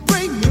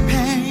bring me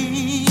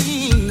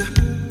pain.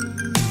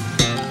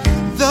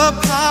 The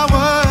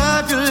power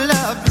of your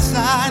love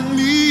beside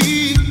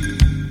me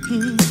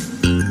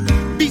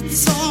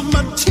beats all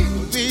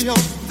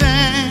material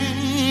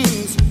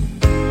things.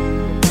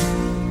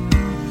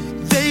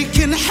 They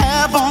can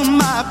have all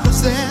my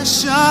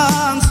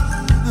possessions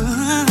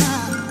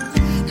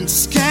and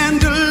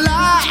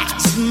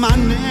scandalize my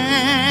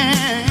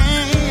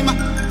name.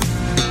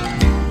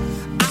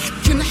 I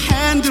can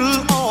handle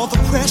all the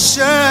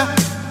pressure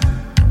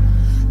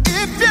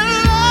if your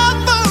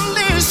love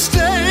only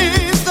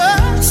stays the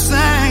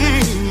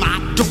same. I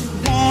don't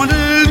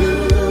wanna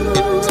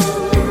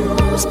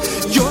lose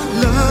your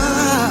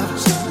love,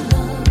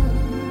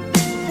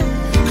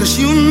 'cause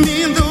you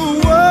mean the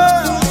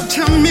world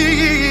to me.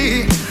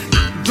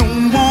 I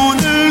don't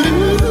wanna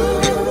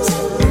lose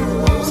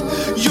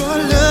your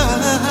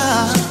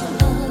love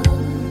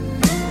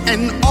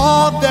and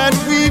all that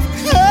we've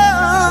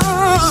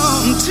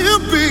come to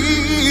be.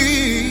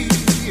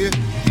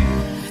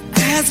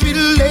 As we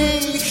lay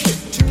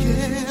here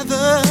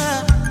together,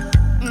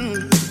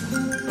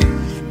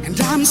 and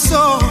I'm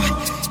so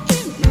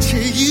into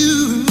you,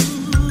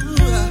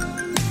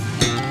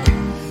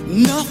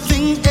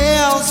 nothing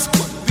else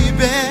could be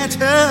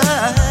better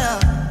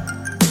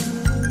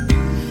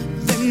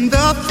than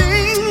the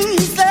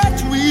things that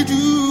we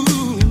do.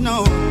 No,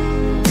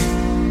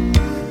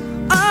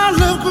 our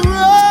love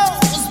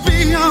grows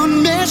beyond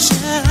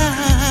measure.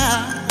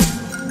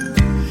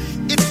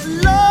 It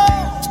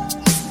flows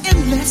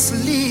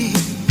endlessly.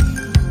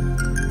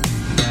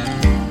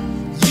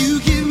 You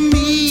give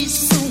me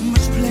so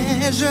much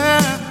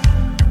pleasure.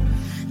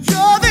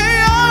 You're the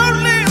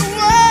only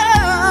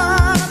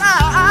one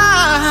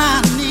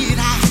I need.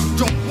 I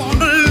don't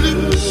wanna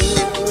lose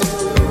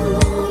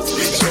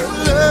your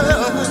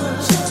love.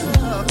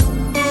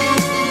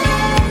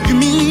 You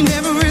mean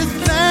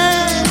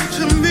everything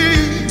to me.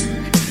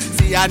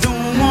 See, I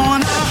don't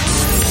wanna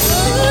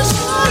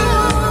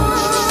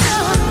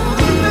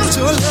lose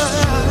your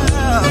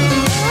love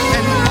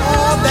and all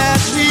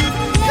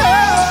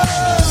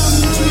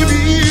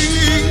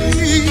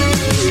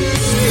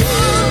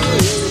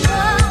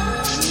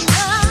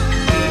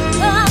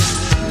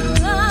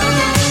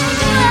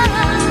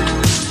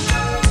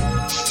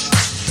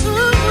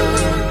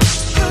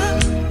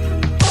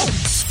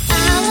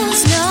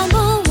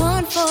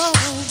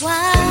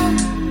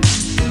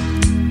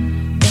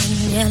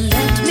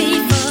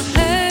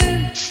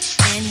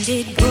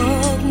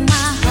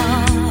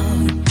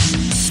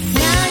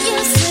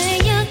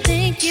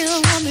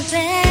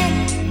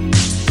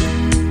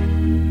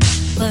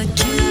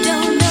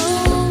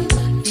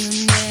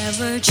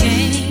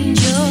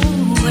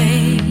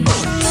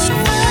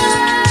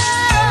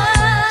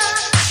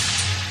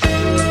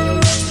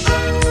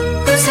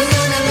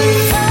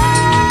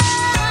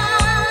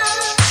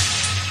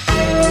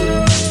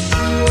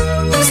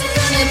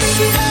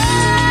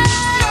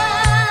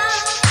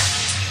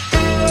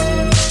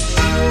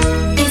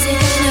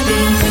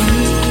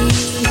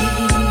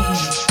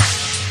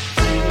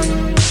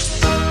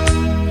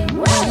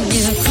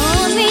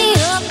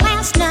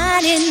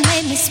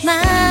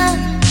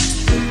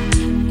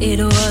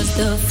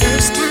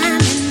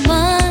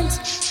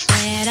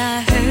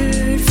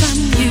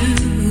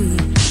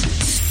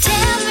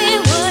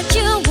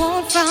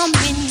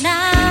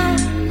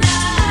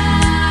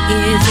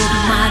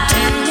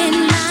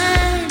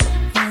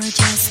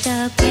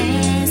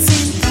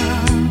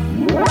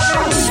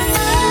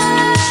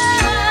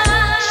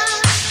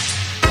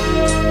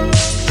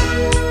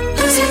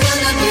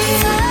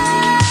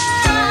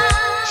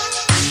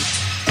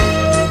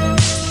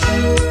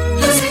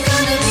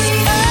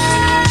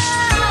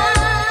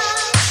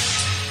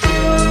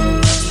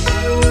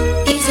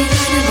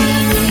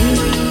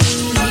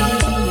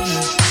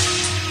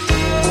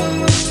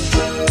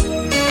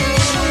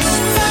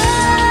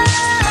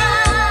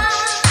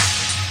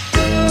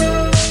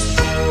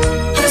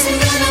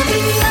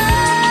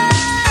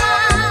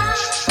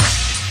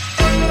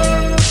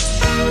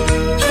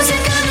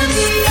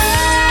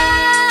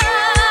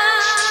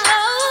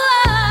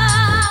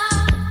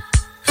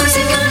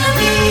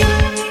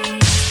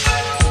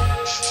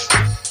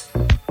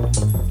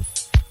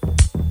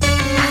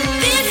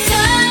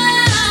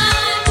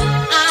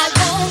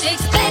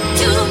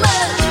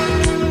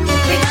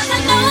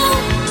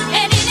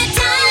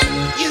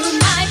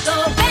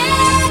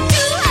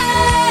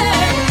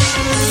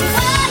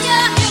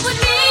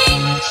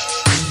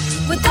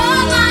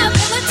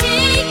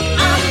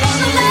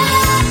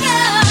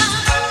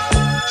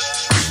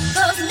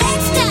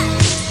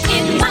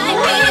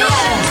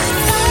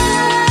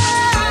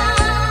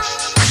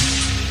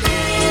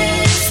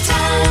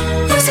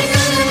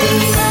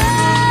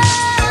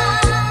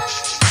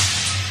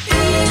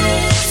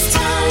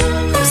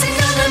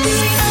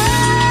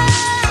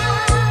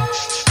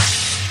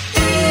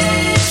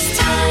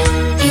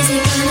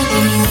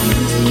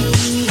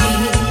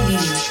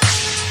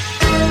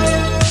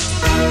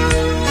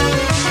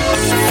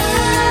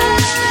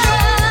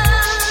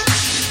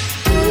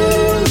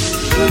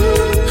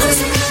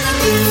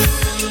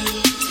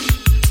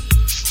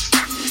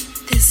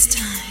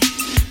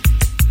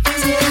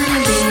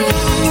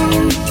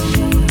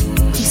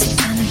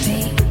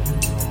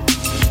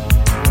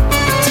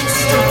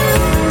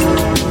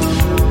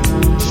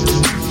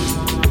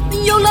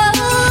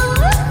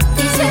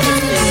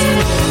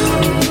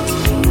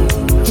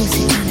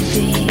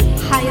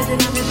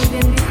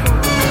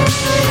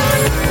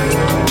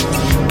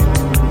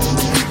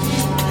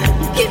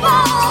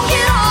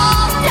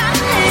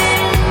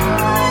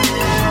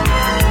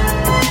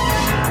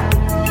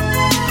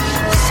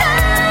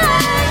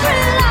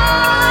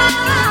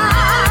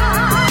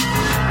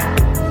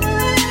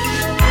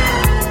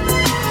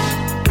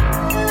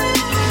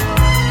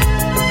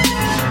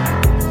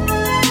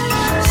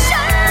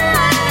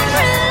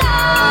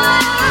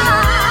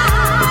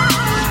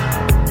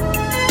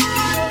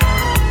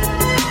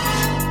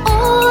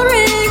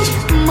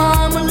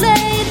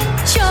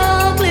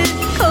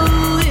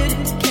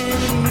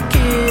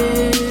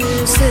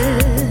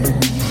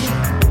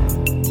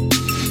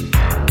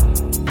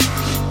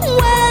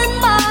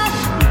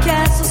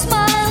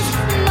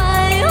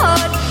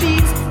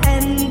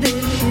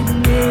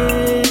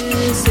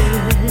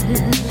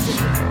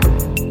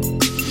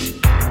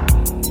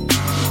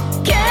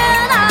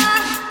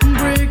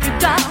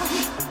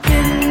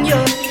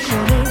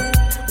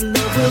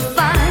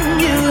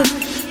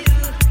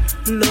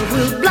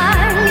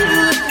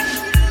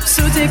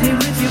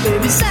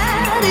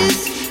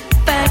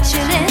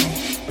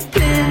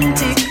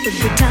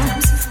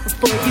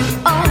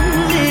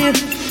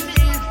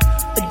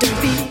Don't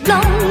be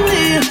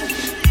lonely.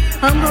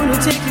 I'm gonna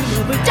take you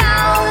over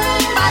down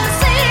by the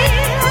sea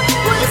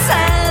where the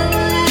sand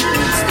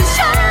meets the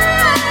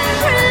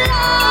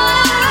Shangri-La.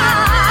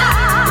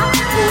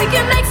 We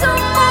can make some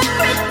more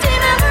pretty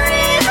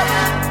memories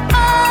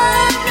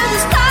under the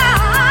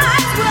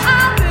stars where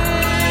I'll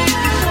beg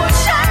you for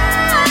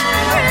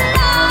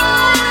Shangri-La.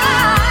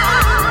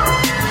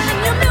 And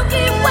your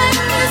Milky Way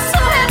is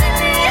so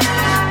heavenly,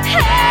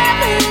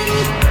 heaven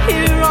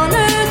here on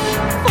earth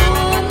for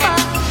my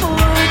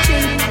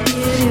fortune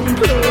it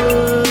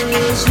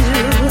implores you.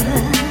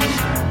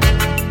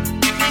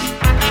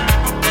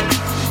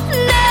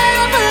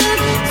 Never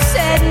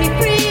set me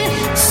free,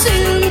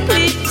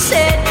 simply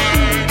set me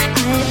I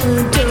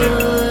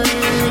adore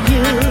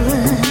you.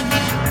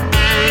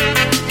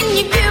 And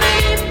you give me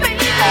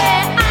baby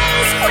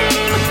ice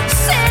cream,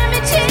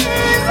 sandwiches,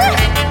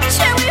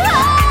 cherry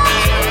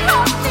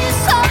hold me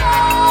so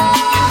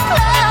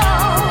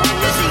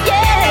close,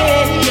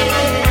 yeah.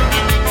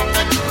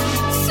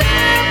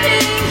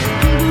 Serving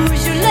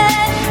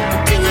Beaujolais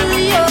to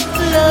your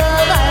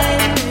love, I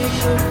make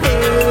the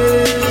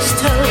first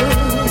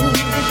toast.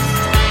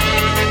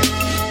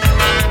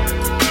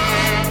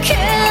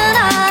 Can I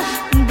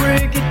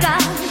break it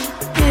down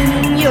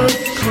in your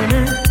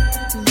corner?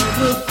 Love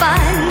will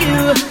find you,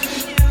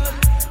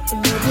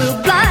 love will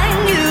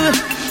blind you.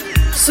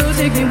 So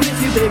take me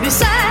with you, baby.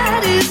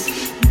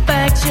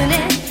 Satisfaction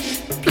and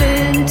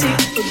plenty of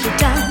good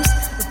times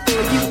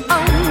for you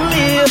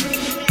only.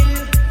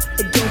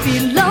 Don't be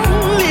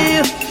lonely.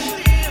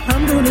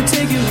 I'm gonna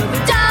take you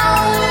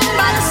down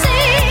by the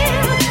sea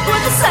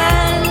where the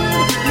sand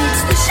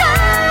meets the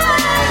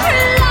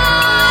Shangri-La.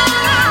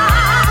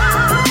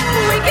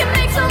 We can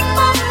make some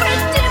more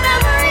pretty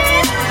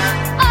memories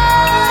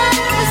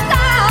under the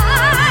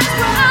stars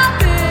where I'll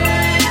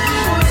beg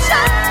for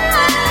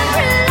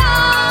Shangri-La.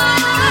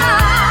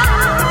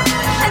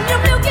 And your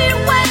Milky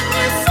Way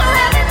is so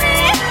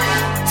heavenly.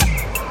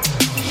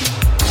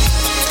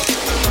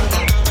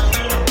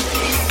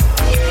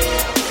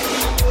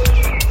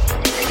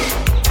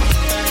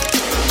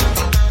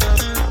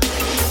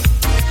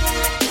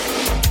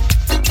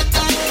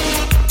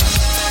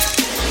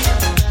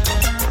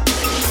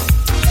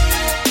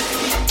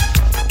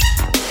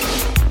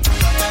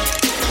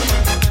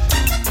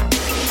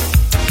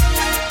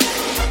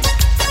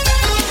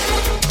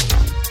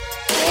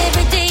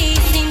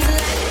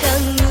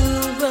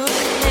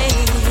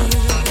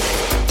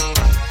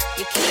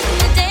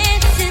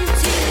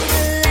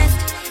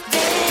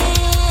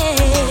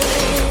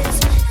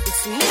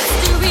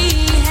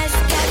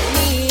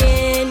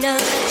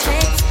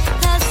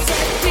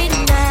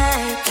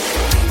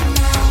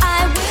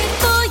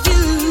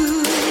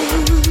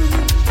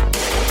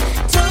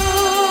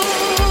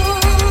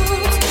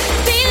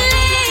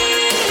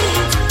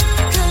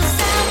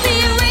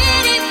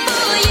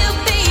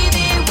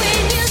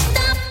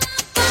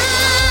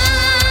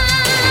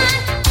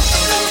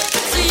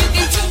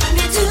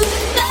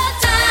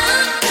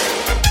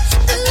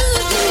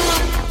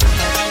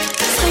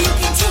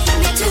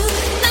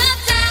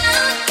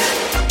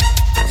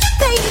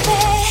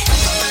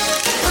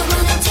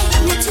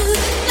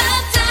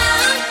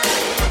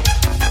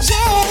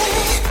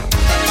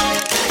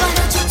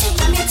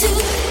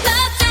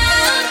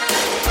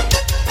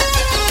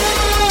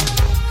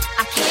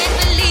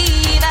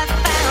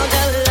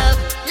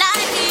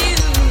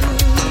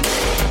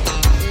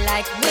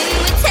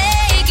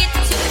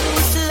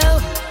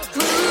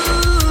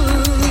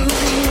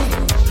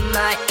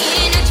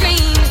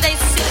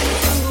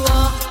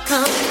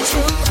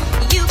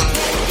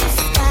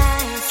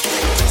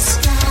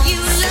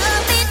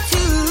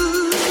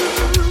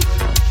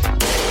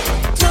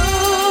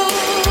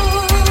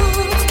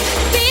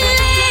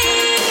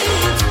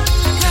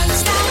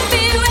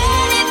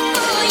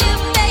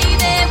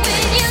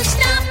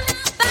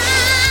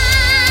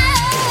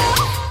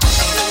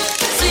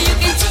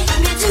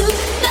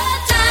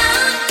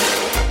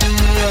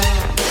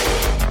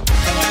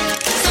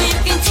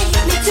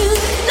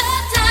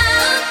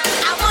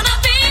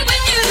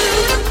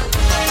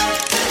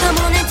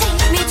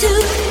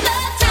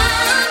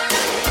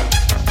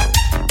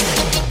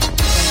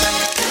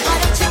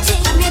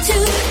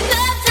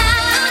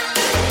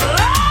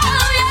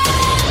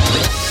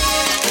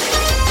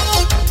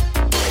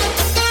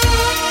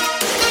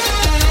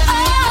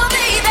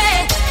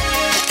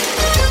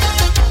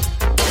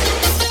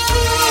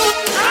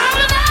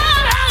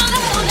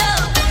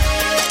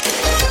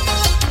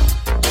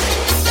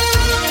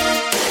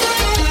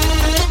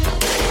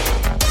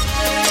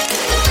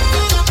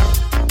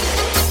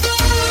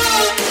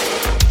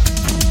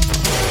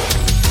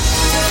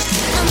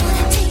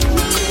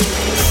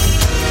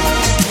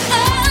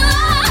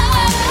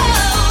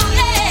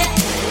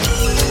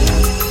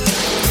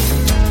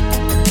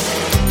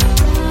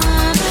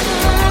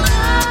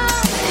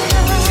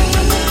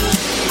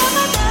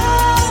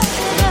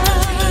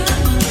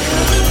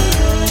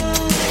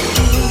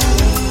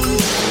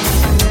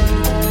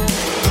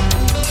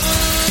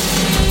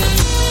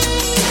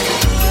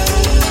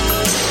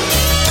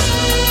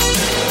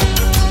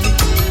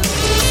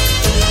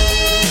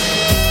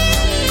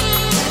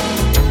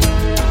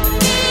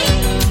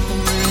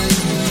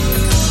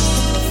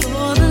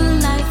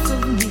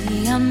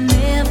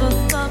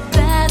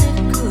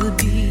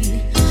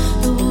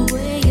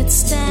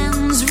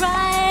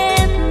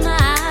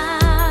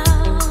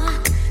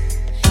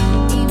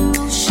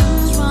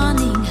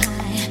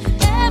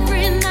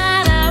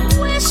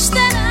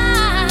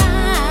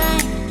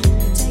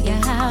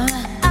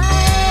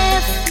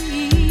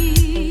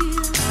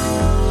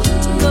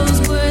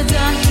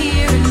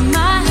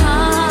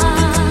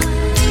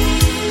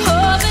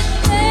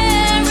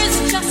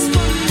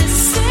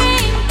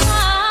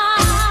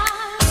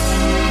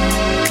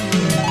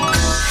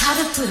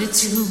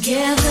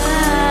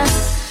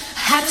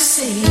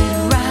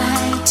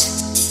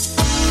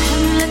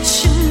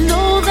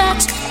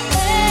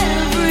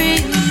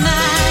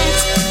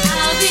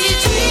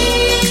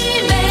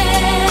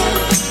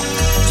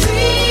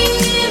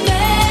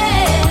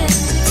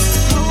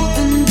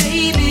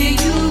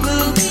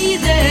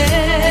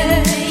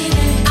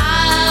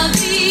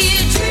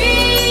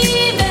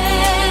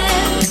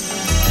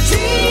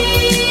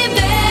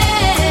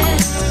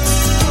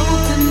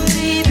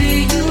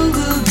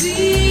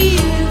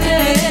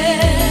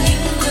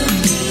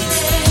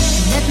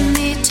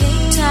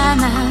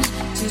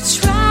 to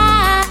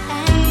try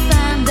and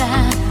find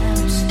out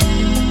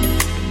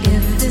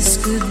if this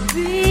could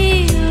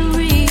be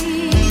real.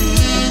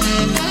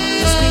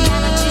 This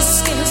reality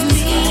scares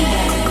me.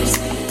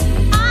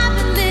 I've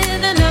been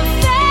living a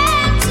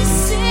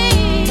fantasy.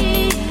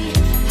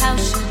 How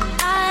should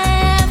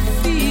I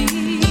feel?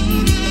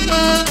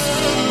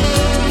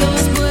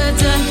 Those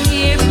words are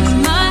here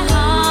in my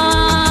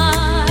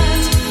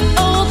heart.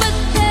 Oh, but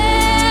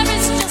there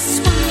is just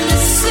one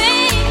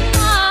missing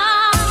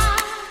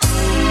part.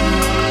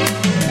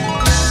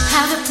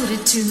 How to put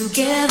it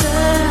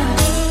together,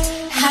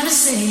 how to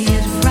say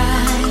it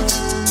right,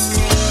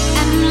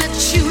 and let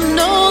you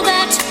know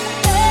that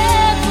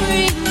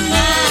every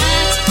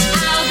night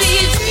I'll be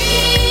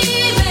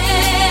dreaming,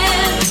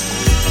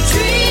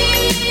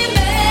 dreaming,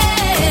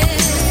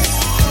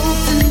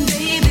 hoping,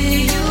 baby,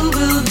 you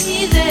will be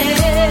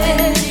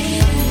there.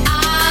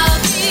 I'll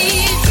be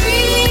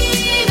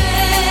dreaming,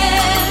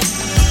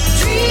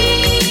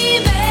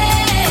 dreaming,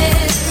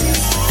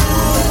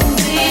 hoping,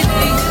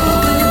 baby, you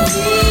will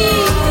be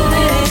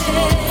there.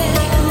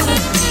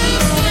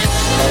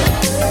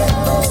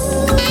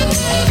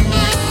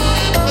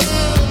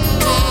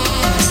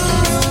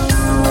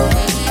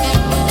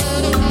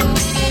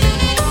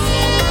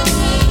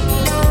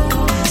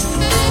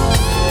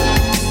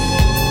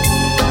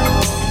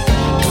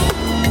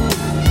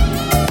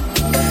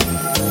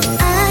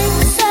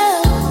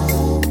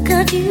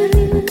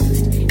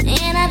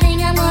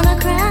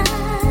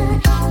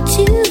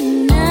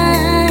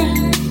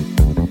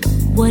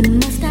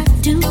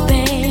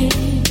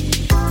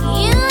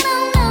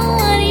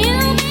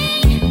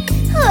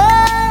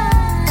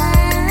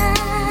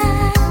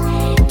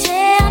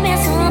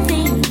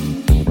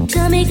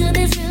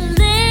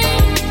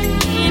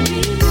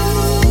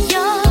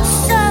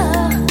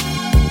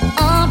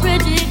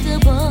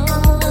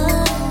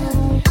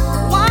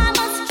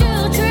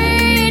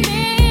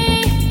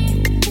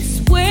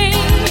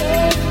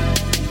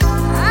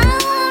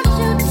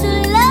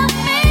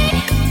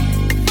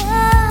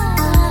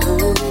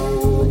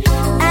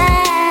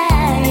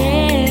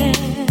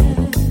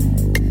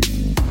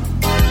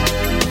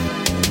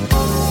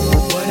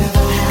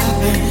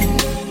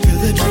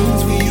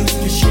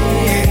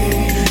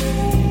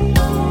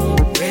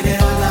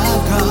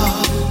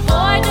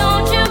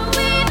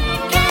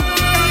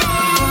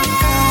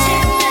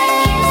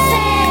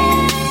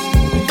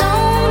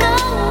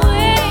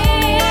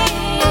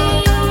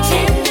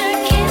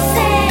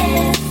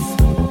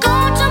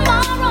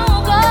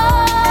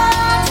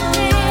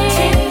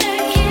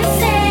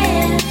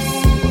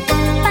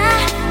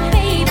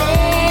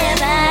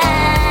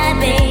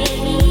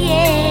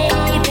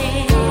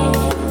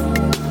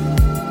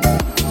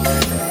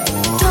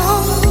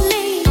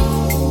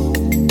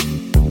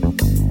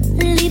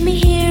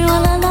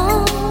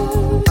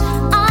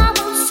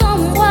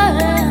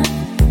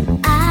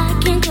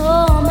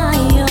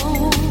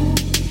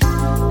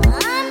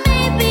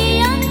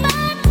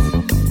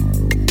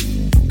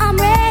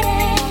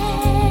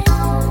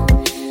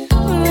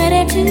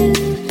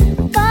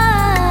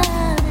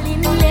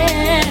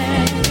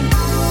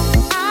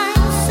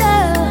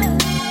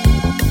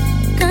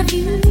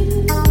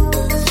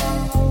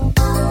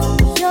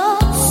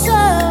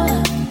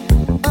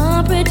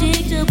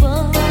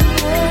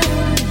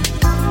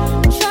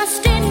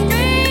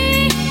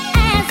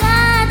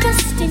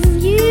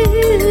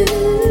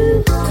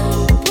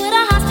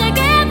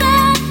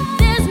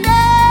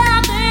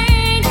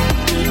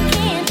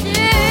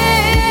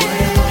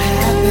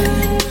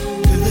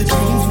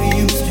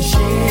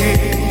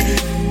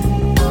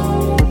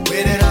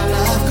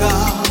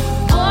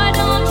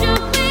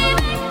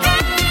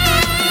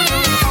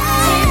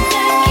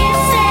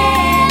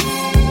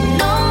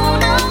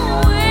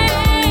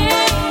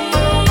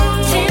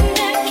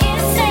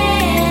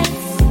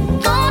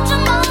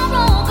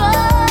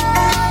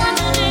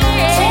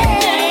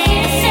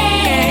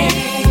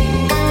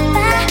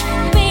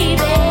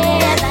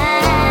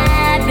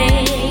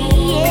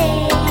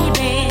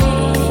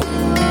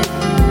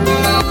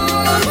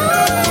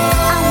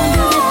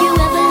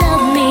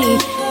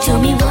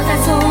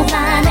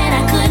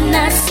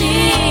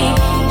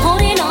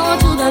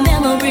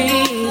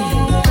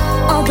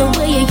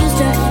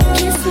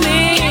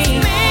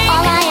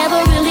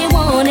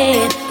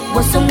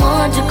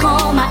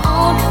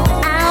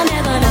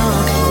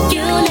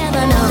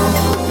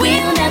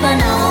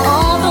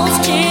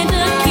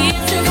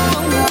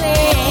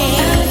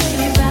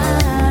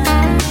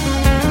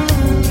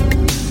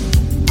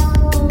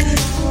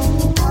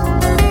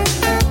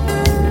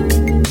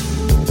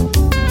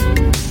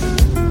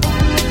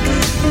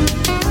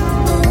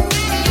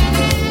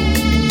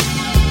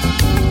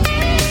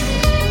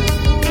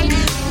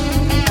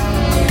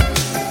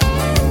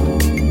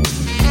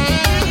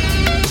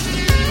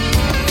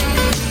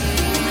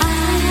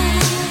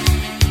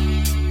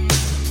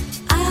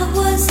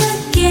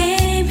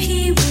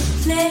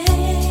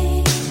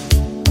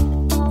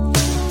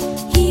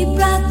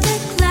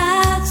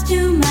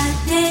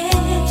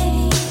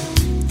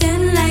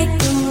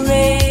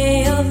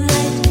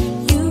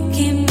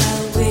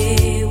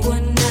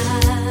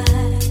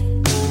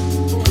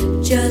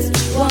 Just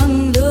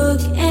one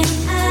look and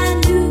I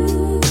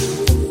knew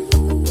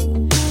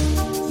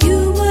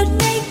you would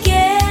make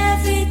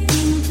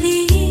everything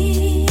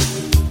clear,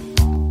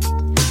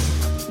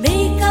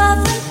 make all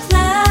the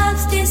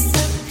clouds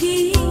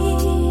disappear,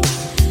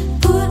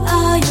 put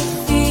all your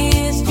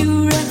fears to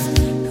rest.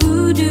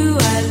 Who do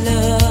I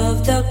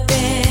love the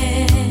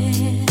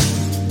best?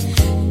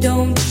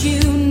 Don't you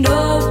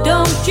know,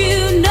 don't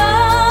you know?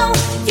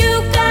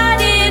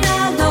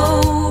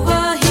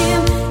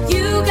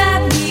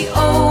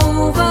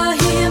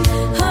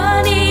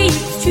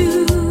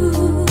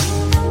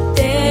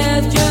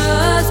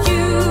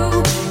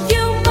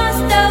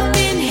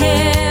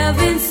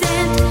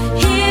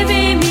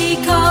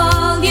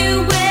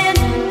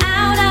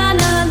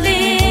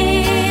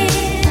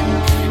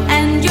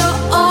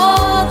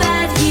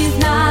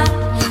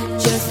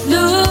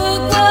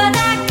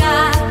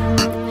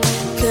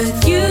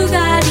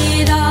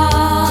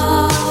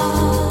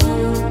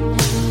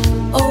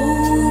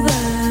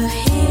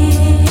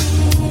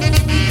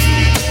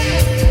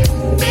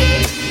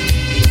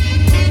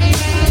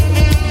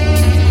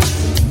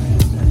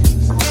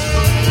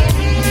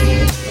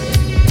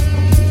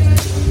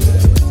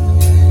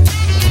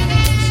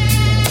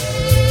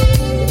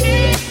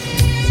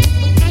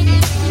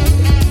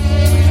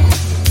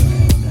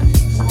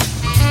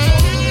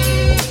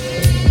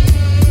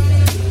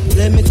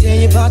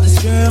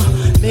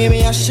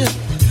 Maybe I should.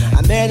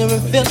 I met her in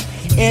Philly,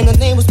 and her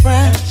name was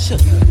Brown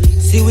Sugar.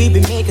 See, we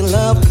been making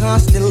love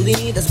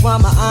constantly. That's why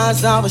my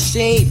eyes are a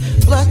shade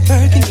blood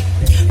burgundy.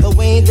 The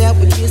way that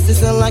we kiss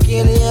is unlike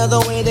any other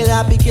way that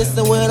I be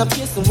kissing when I'm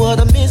kissing. What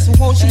I'm missing,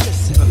 won't you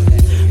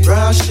listen?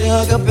 Brown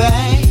sugar,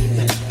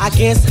 babe. I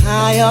guess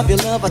high off your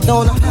love, I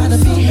don't know how to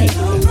behave.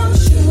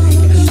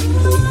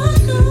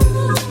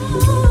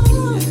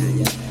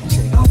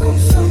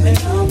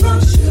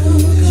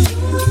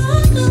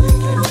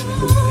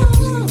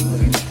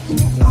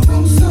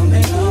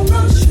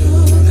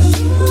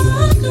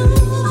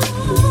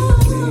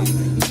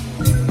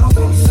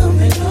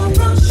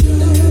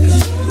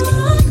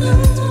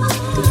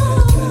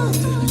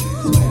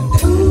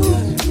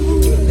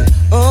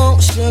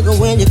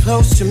 When you're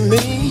close to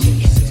me,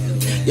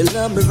 you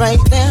love me right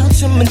down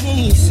to my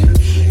knees.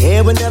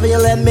 And whenever you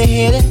let me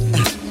hit it,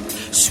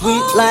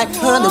 sweet like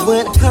honey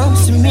when it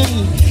comes to me.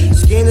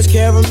 Skin is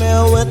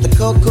caramel with the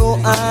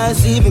cocoa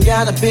eyes. Even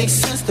got a big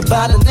sister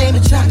by the name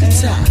of Chocolate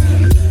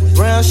Top.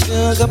 Brown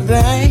sugar,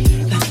 babe.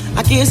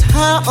 I guess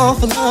high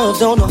off of love,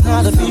 don't know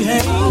how to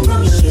behave.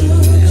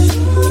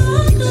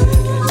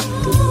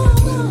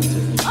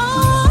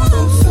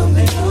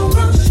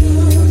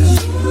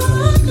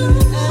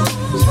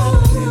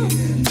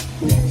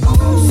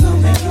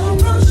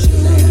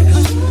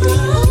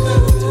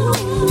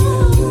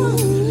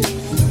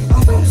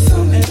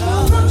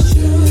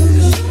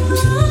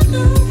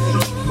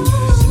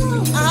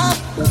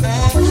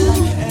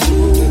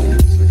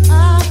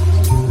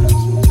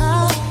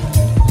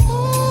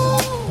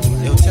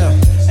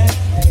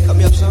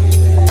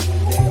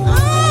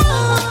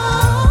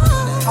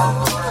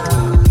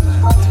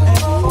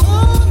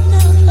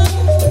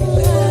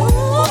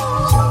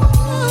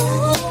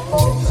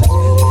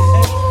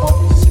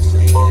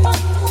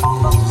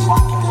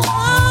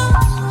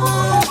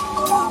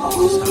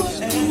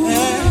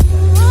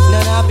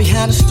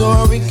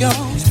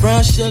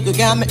 Sugar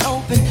got me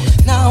open,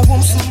 now I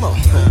want some more.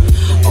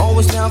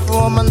 Always down for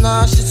all my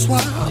nauseous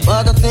swine,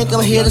 but I think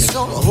I'm here to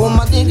solo. Hold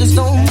my niggas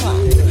don't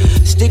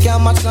mind. Stick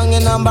out my tongue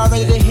and I'm about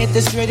ready to hit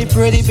this pretty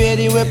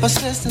bitty with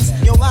persistence.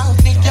 Yo, I don't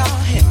think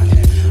y'all hit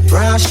me.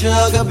 Brown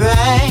sugar,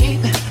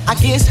 babe. I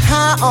guess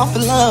high off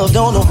of love,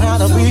 don't know how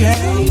to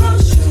behave.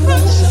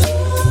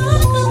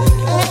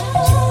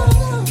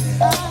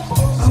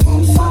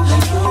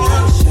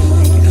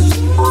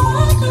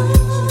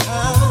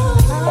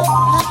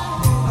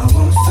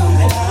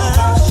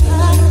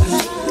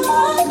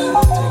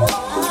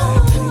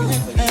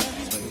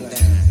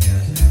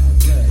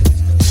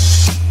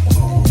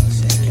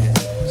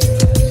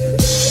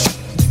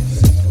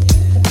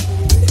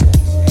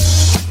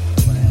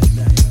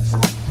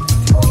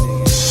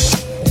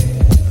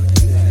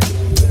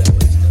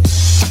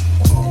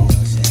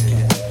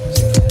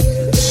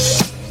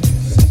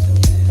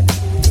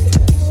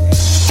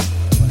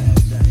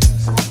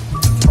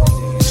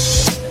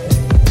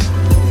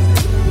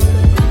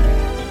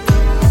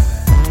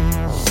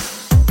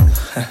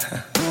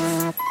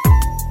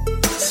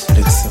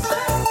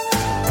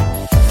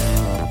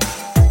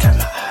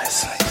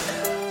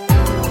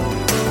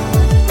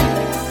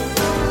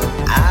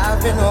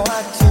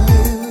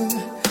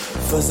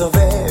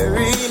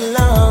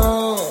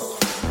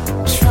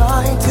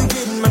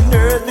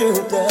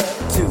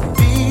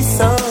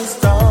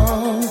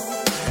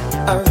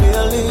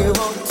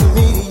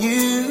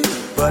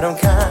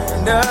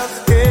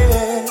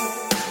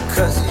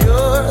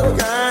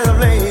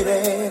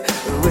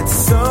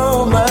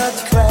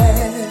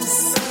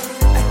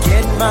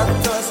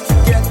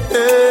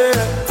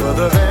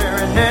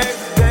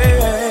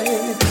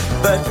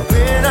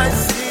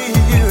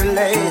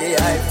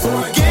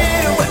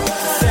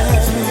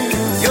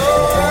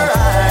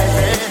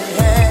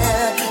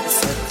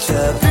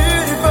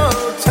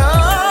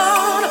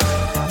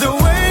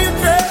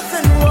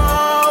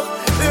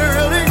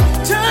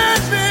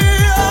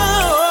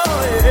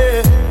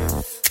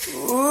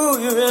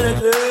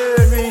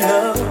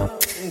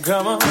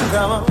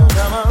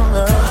 come on,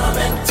 love. Come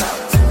and talk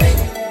to me.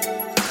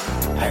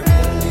 I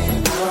really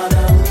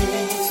wanna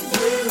meet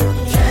you.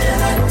 Can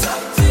I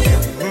talk to you?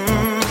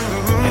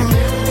 I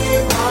really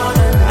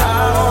wanna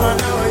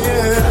know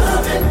you.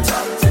 Come and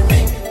talk to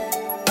me.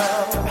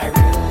 I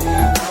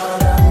really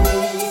wanna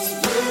meet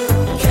you.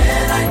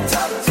 Can I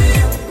talk to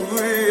you?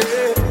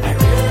 I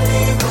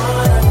really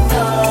wanna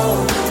know.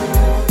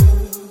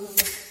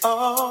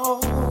 Oh,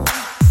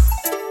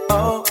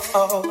 oh,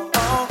 oh,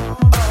 oh.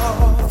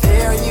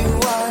 There you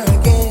are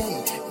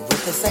again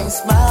with the same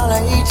smile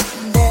each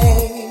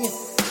day.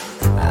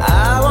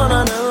 I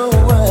wanna know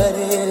what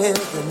it is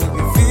that make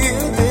you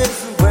feel this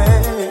way.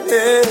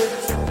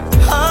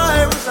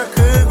 I wish I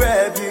could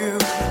grab you,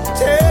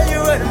 tell you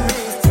what it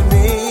means to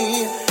me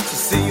to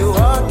see you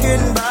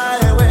walking by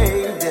a way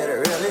that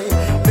really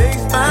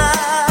makes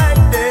my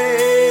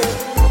day.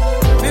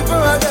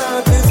 Before I go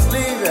to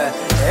sleep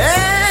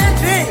and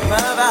dream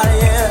about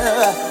you,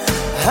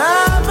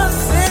 I'm a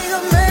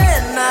single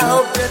man. I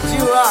hope that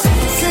you are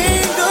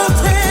single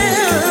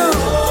too.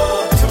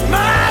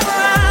 Tomorrow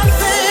I'll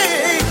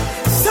say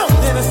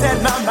something to set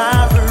my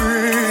mind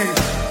free.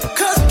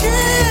 'Cause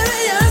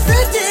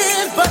curiosity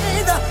is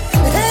burning the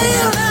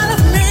hell out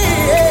of me,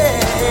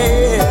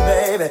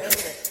 baby.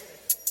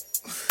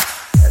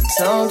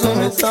 Talk to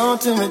me, talk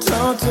to me,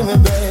 talk to me,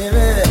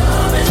 baby.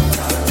 Come and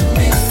talk to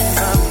me, baby.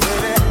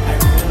 I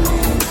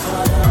really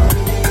wanna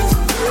meet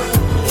you.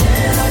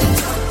 Can I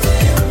talk to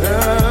you?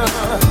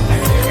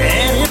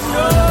 And you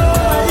know,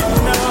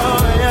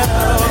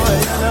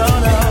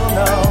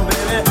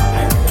 baby.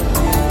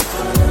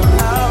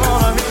 I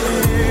wanna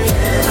meet you.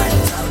 Can I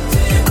talk to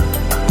you?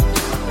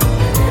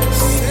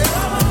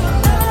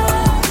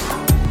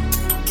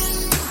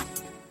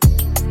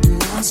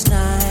 Last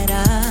night I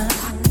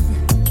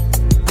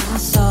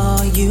saw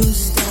you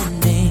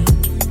standing,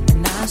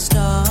 and I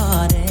started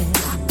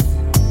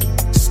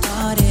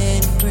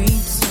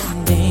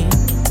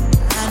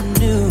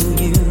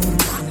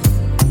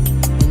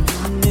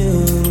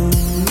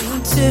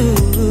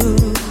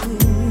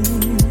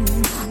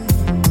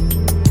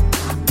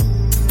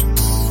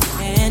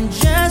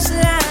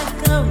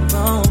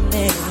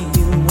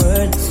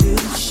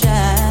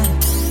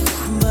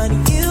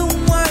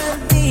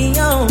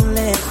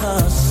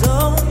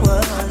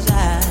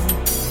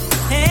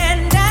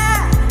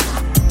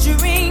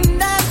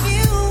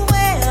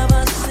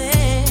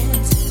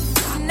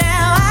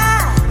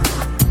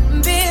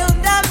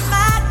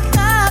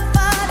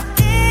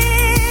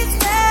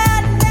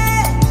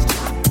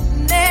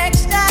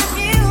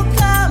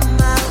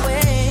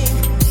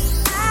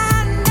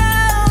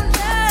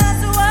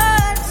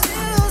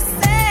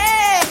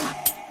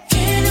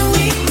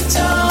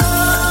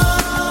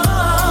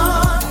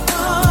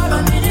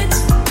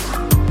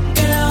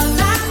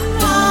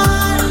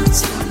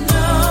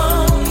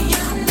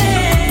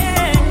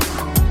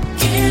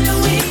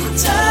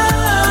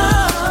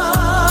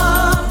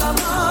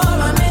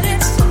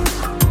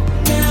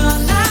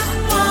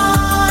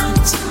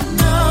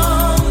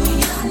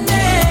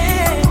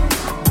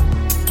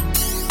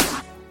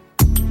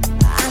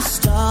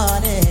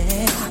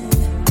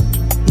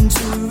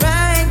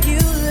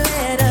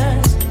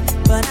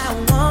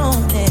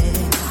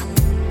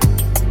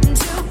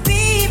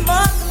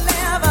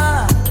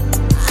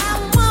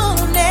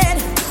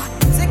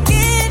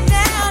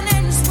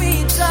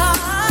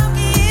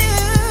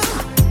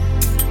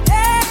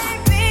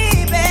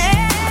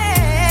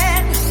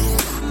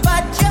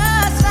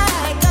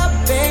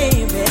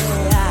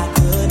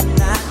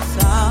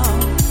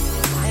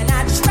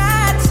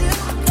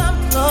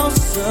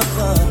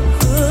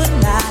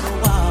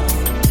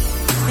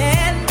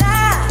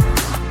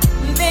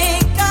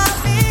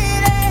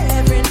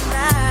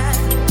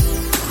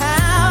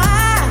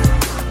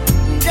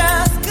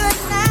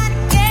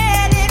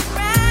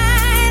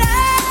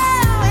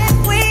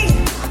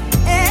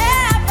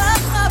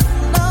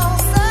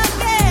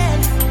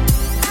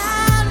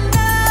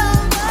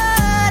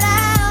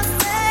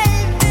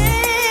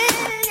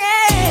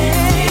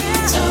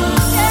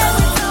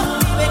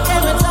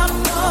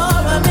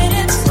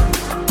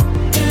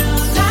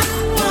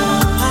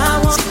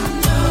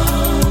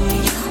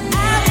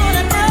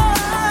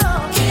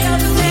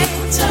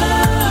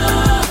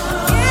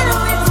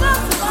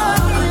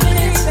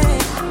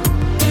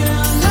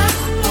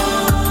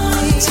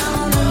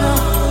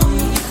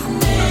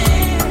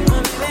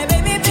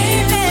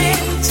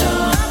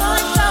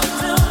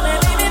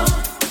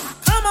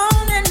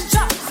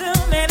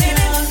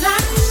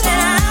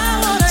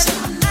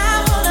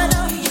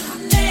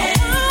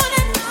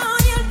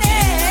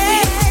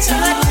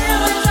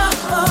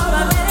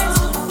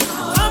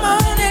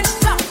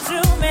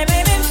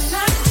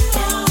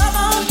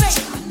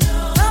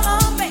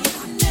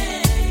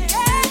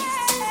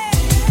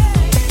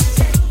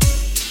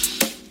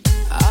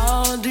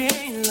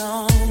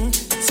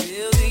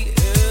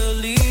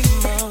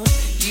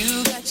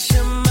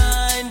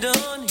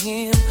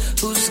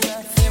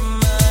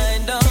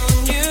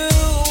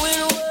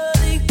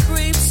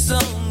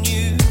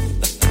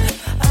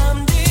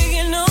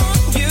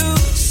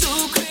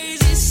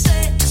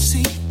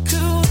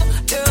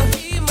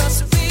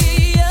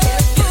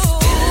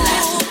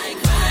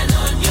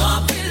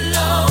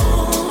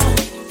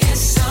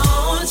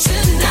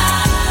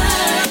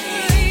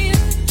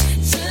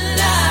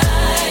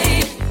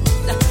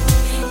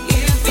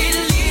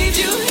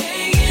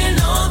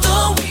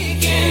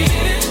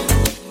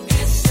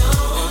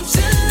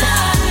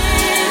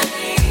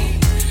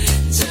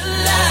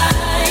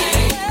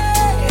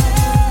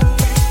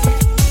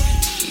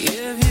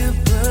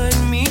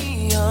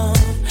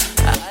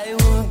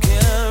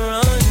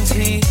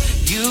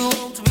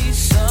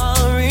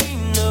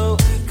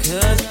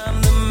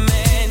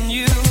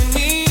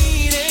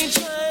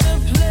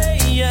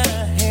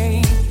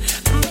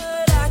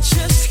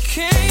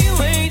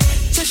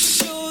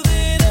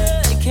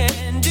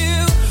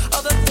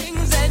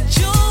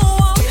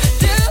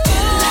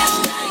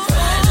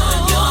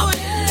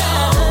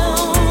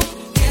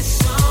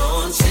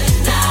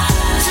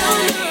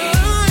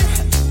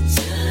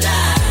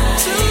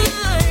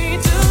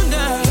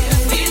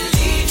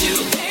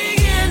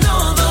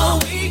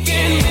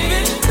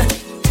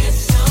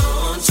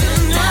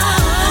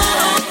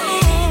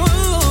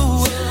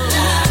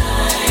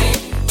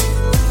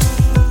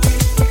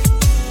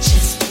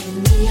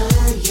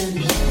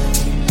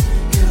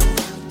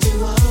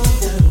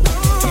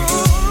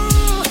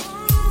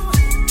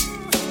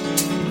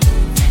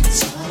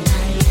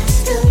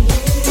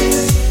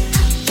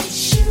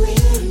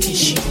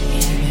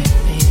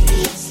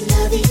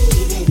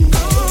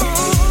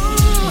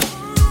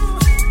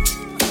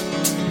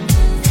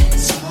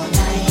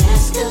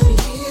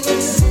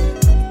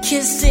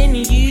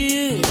loving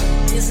you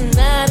is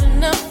not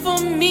enough for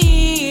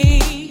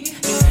me.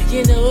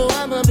 You know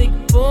I'm a big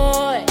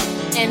boy,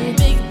 and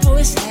big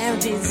boys have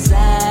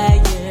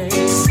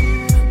desires.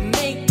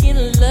 Making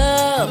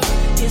love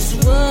is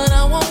what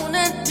I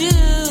wanna do,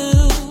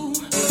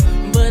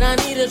 but I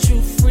need a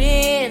true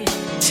friend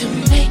to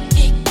make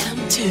it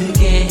come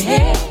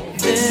together.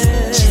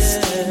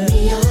 Just give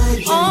me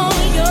all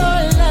your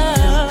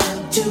love.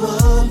 I'll do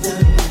all the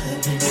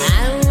loving.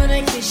 I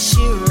wanna kiss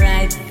you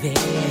right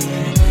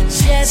there,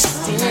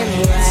 just in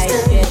right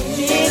there,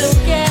 little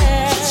girl.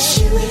 Kiss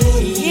you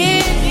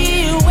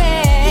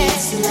anywhere,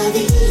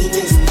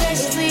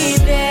 especially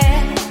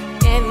there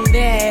and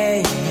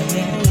there.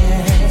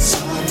 That's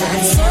all I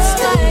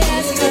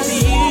ask of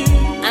you.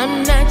 I'm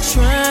not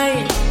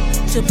trying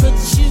to put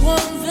you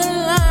on the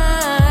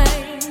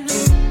line,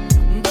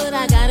 but I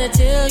gotta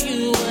tell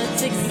you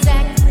what's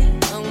exactly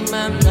on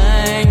my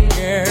mind,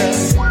 girl.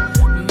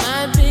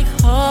 My big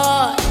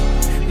heart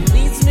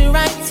leads me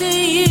right to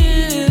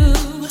you.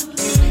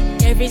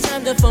 Every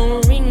time the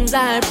phone rings,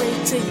 I pray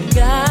to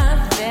God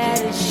that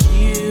it's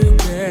you,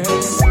 girl.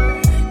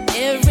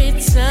 Every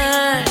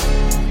time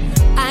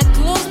I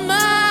close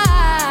my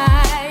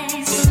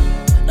eyes,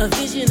 a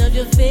vision of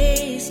your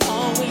face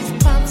always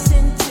pops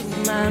into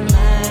my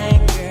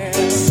mind, girl.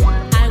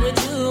 I would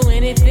do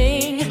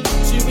anything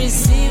to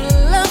receive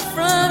love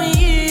from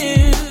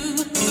you.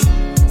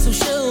 So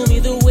show me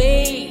the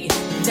way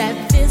that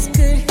this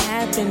could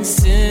happen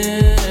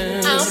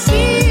soon. I'll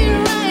be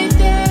right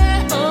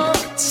there all the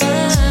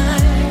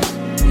time.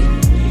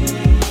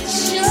 It's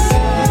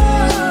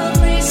your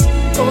grace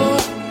for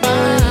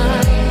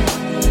mine.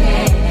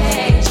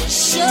 Just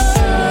show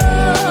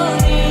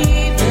me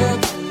the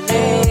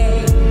way.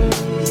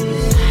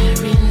 I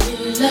really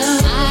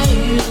love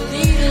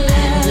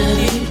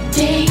you,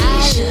 Deja. I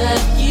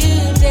love you,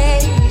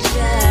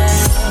 Deja.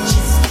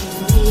 Just give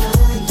me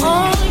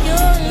all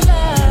your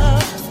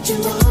love. Do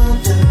all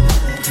the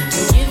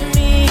love. Give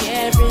me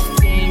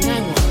everything I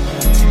want.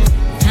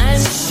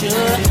 I'm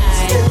sure I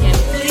can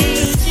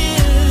please you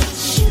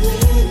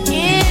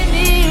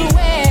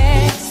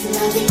anywhere.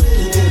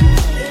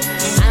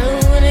 I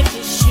wanna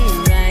kiss you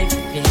right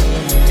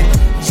there,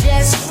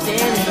 just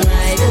stand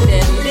right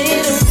there,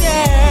 little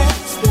girl.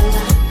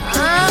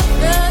 I'm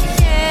the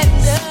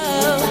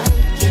candle.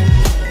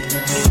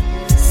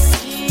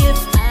 See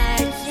if I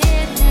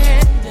can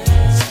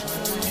handle.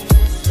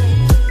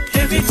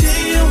 Every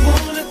day I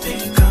wanna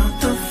pick up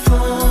the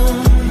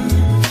phone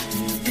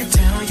and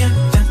tell you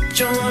that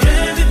you're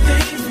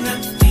everything I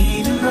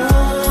need and more.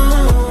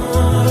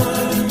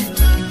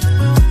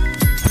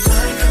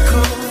 Like a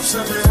cold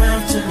summer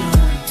afternoon,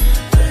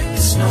 like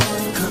the snow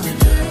coming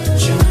down in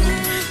June,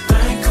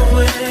 like a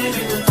wedding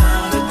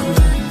without a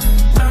groom.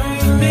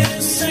 I'm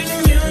missing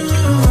you.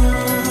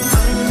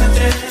 I'm the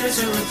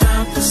desert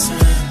without the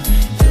sun.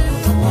 You're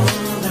the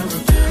one that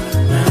will be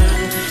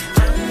mine.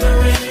 I'm the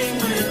ring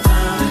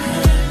without a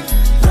hand.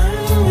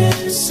 I'm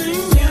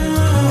missing you.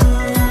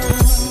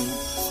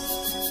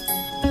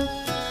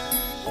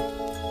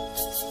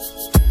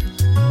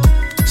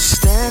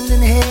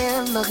 Standing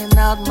here looking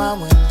out my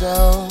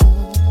window.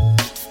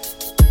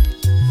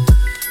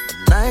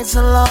 The nights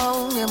are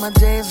long and my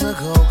days are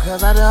cold,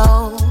 'cause I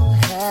don't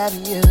have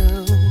you.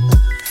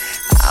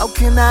 How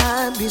can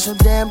I be so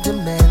damn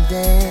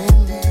demanding?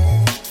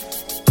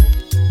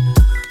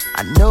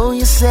 I know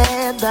you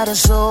said that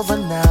it's over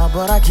now,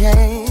 but I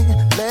can't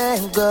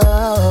let go.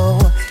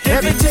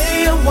 Every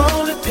day I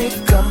wanna pick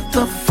up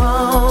the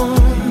phone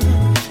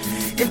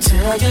and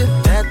tell you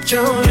that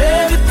you're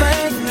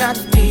everything I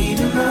need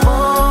and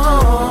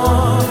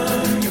more.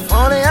 If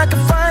only I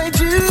could find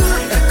you.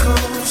 Like a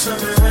cold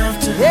summer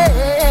afternoon, Yeah.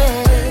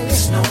 like the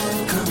snow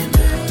coming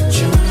down in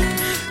June,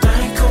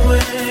 like a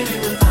wedding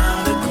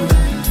without a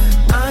groom.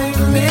 I'm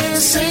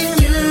missing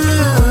you,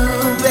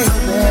 Baby.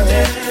 I'm the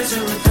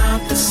desert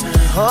without the sun.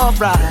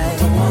 Alright.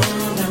 The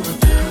one that will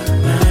be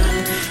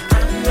mine.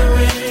 I'm the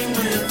ring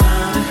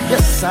without a hand.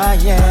 Yes, I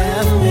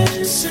am. I'm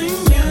missing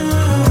you.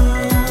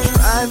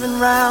 Driving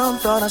round,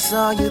 thought I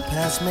saw you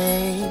pass me.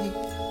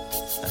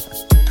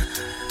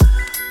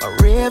 A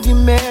rearview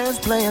mirror's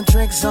playing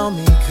tricks on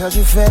me, 'cause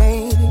you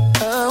fade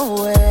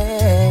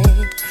away.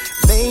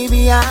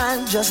 Maybe I'm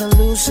just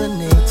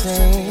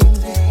hallucinating,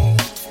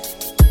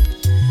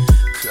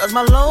 'cause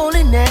my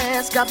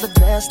loneliness got the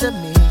best of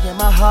me, and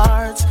my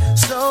heart's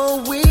so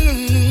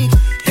weak.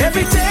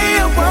 Every day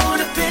I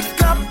wanna pick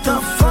up the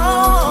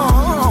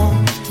phone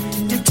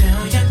and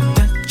tell you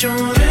that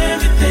you're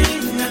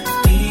everything I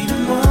need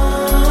and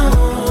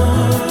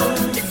more.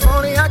 If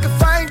only I could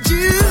find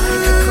you.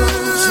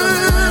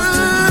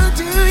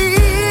 Do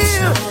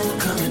you?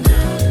 Coming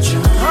down in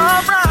June,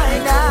 All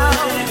right now.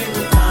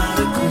 without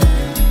a groom.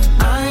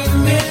 I'm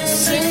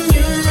missing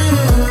you.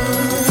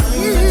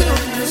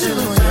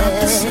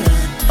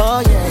 Oh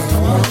yeah.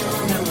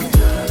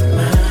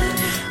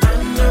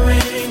 I'm the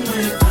ring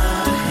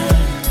without a hand.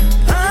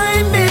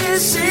 I'm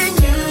missing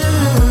you.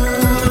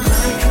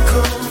 Like a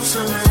cold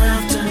summer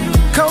afternoon,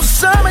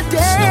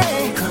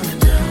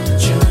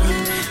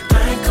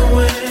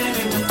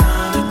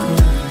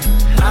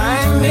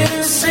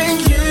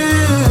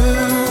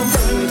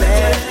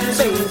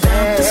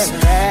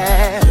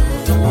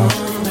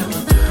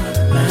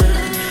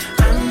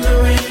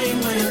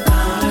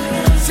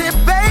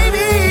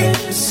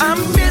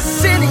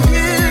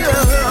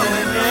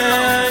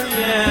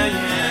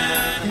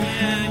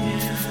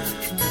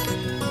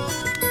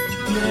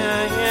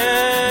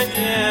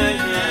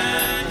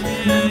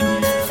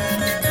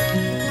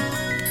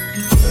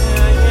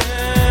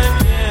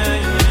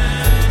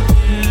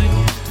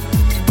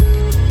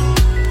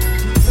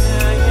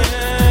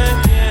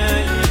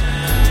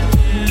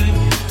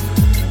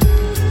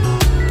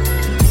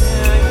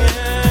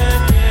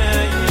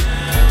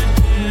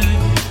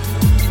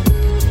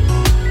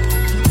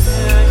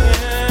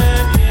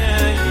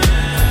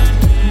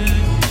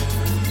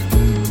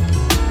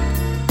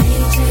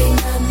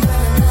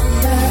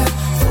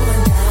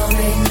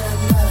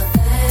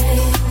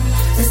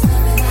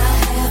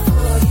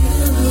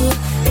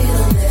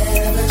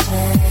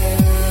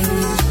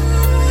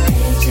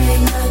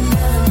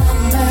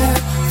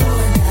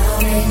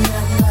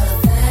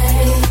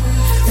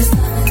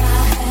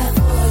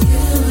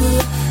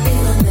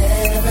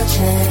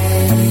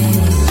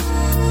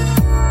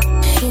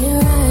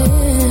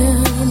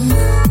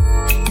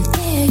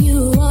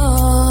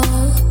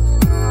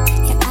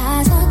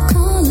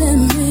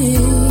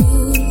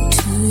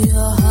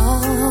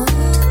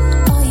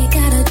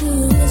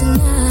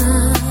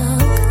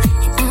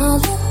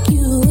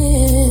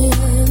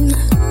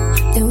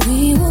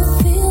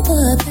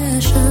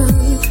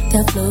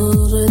 that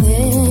flows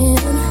within.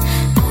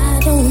 I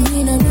don't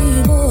mean to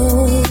be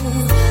bold,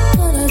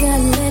 but I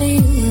gotta let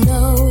you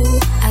know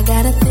I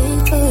got a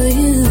thing for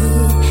you,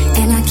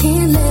 and I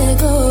can't let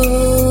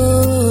go.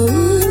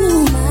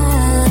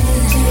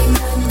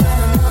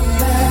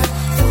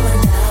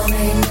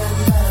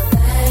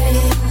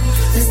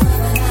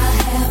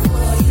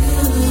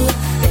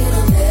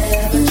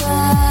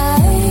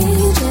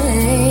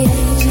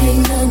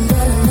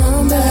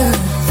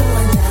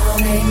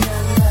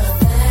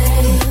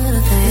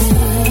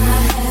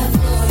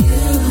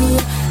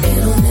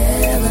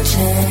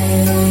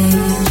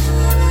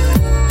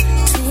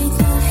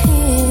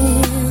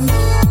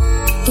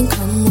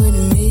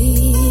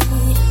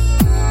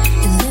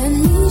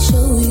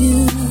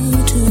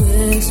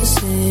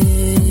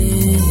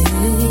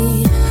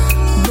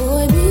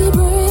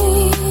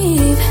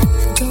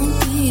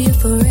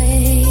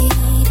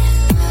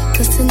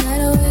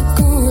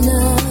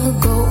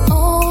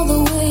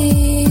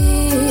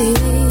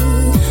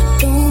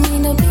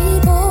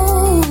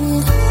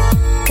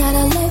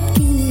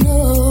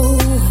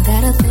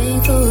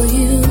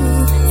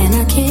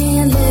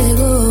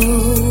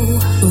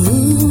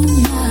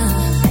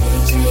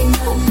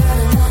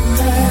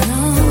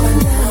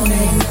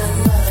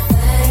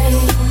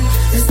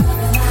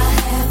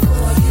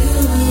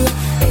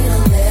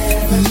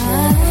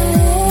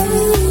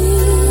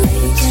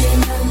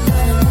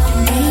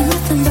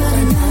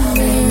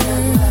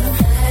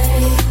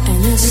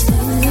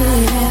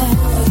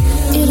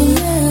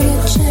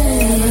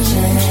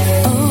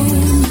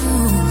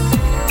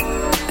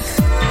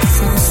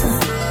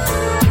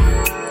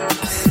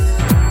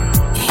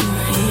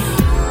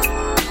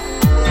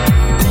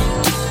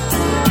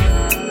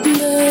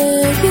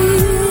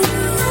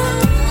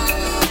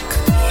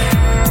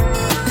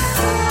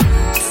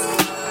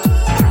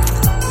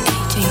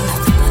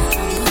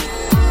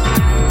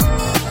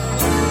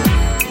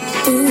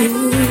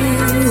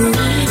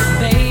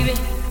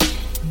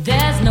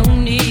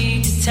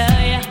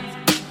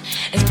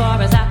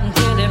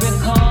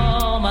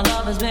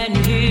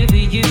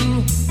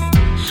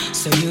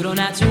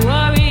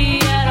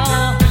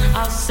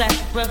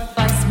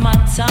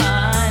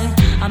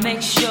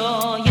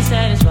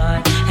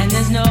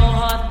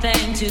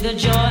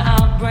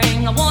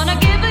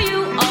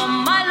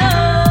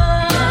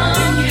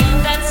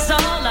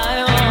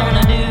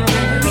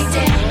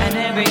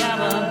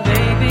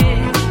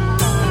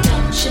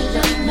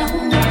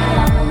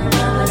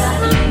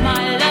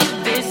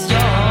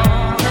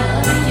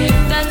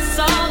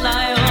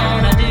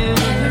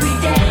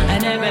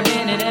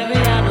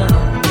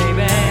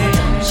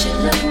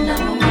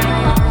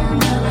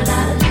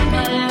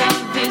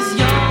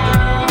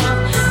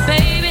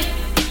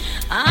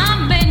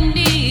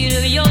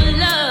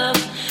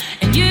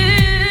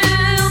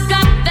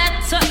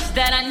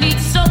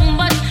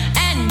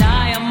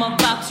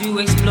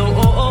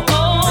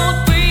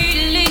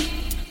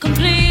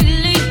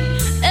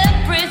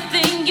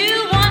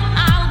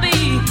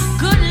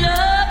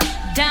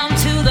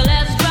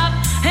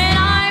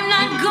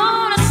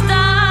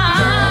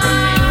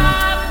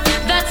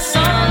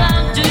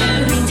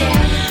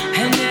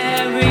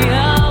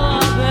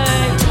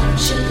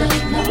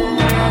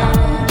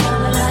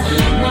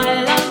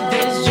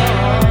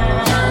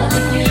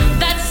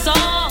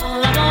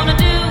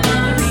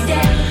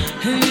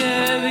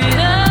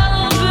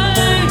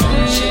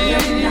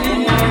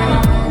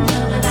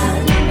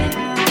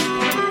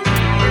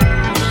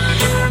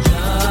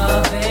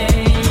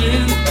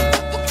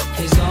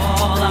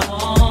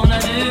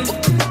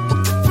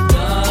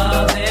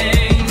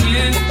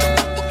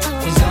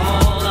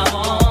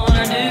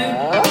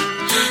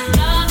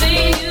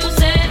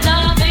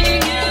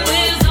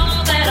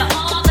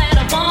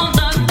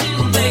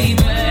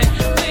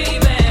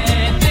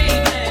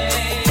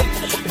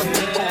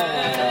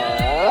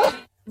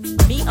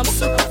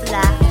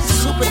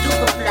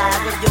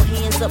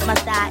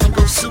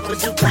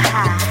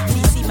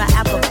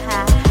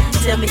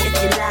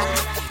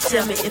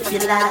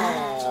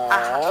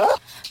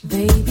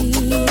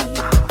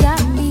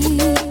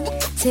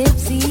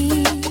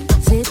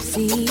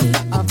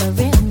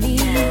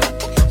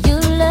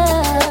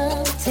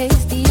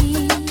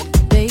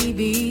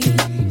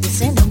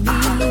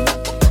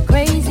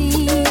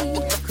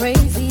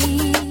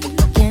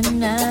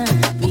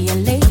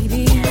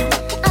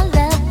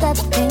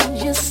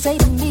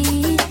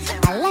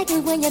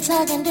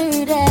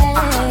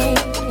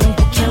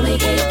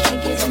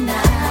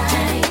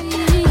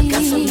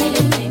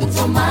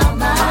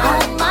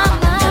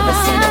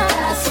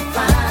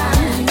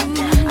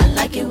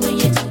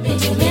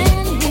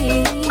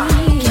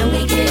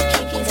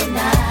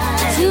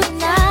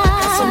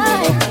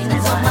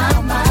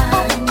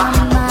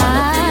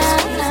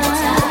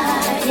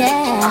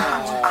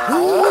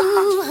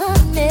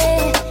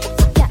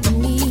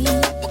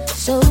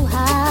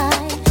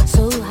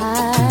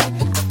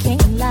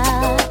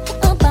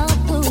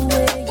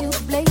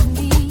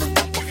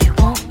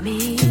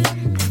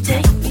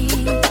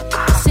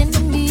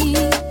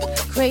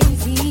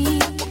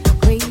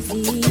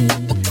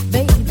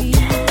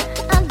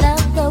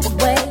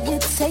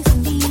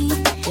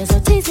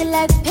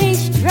 let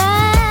pace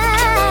dry.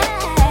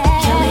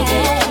 Can we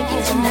get kinky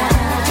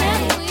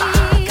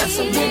tonight? Got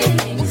so many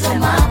things on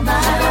my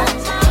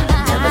mind.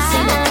 Never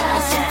seen a guy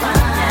so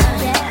fine.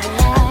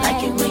 I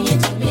like it when you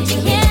do me.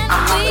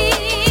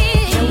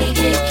 Can we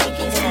get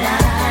kinky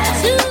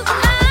tonight?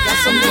 Got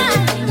so many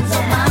things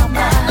on my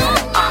mind.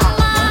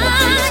 Wanna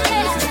be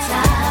squeezed and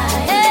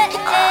tight.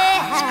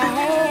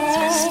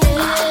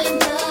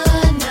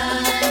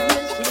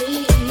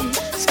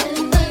 Spend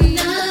the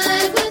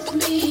night with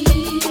me.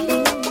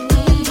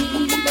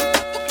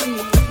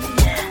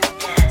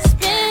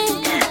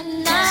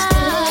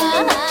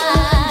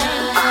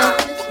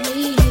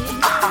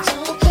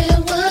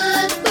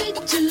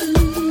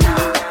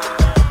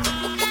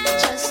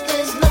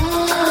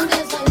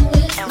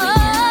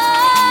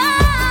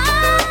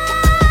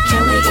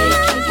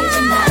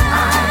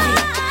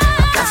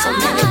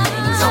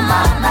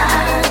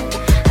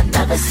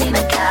 Seen a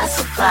guy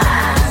so fly.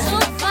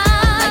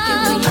 Like it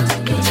when you do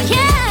me.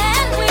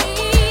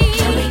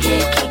 Can we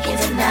get kinky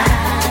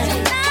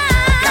tonight?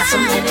 Got so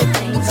many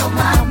things on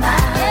my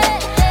mind.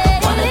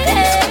 Wanna be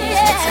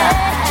squeezed and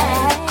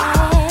tight.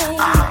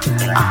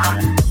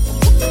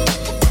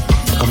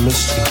 I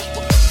miss you.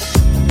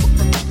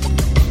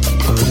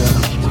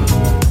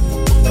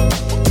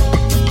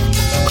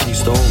 But I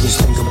used to always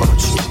think about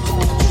you.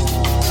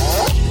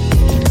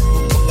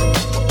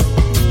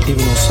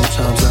 Even though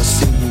sometimes I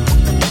see you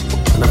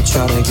and I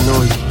try to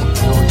ignore you,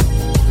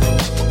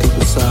 deep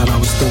inside I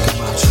was thinking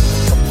about you.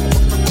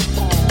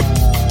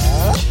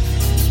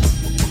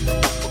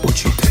 What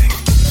you think?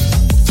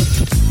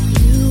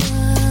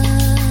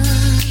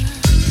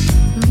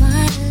 My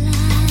life.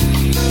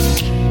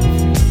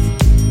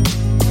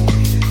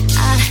 I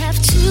have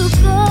to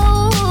go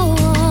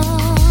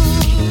on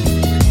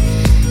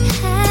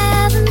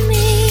having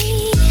me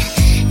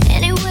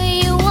any way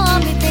you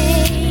want me,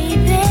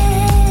 baby.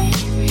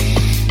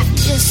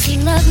 Just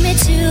love me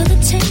till the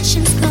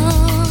tension's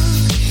gone,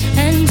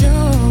 and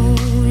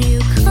don't you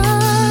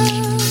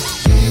come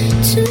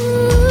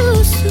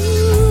too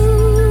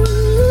soon.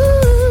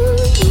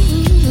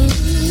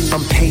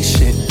 I'm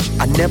patient,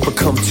 I never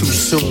come too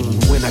soon.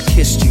 When I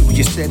kissed you,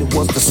 you said it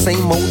was the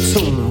same old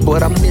tune,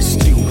 but I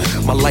missed you.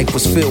 My life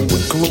was filled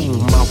with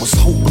gloom. I was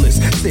hopeless,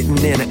 sitting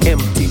in an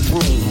empty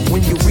room.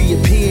 When you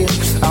reappeared,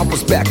 I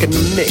was back in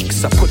the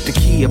mix. I put the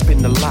key up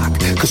in the lock,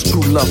 cause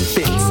true love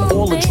fits.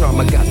 All the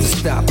drama got to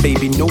stop,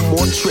 baby, no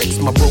more tricks.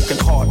 My broken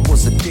heart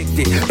was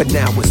addicted, but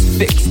now it's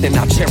fixed, and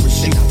I'll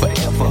cherish you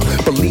forever.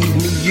 Believe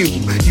me,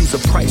 you's a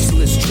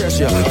priceless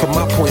treasure. From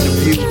my point of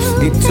view,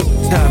 it took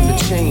time to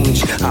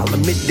change, I'll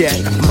admit that.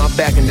 My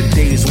back in the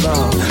days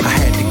love, I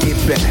had to get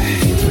back.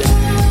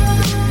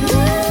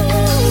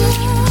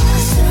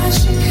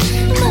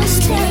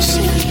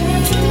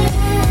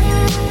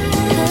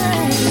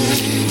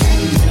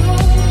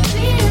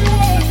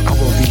 I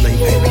won't be late,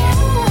 baby.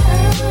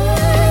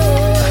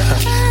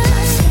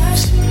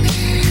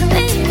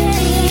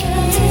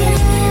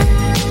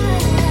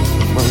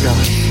 Well,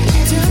 God,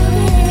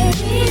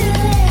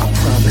 I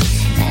promise.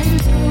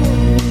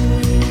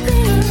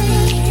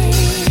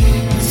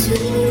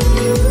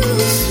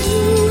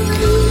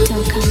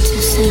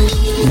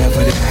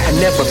 I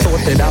never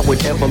thought that I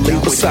would ever lay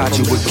beside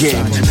you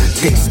again.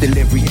 Tasting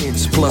every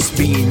inch plus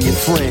being your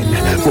friend.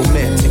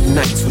 Romantic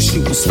nights with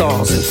shooting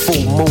stars and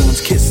full moons.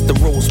 Kiss the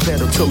rose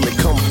petal till they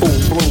come full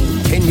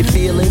bloom. Can you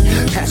feel it?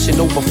 Passion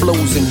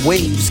overflows in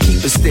waves.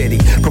 Keep it steady,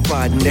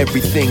 providing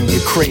everything you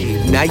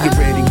crave. Now you're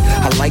ready.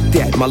 I like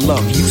that, my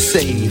love, you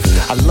save.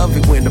 I love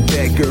it when a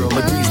bad girl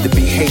agrees to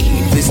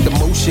behave. It's the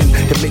motion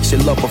that makes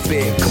your love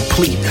affair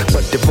complete,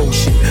 but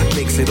devotion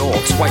makes it all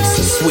twice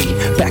as sweet.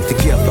 Back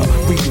together,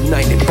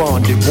 reunited,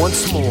 bonded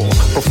once more.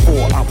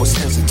 Before I was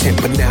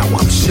hesitant, but now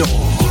I'm sure.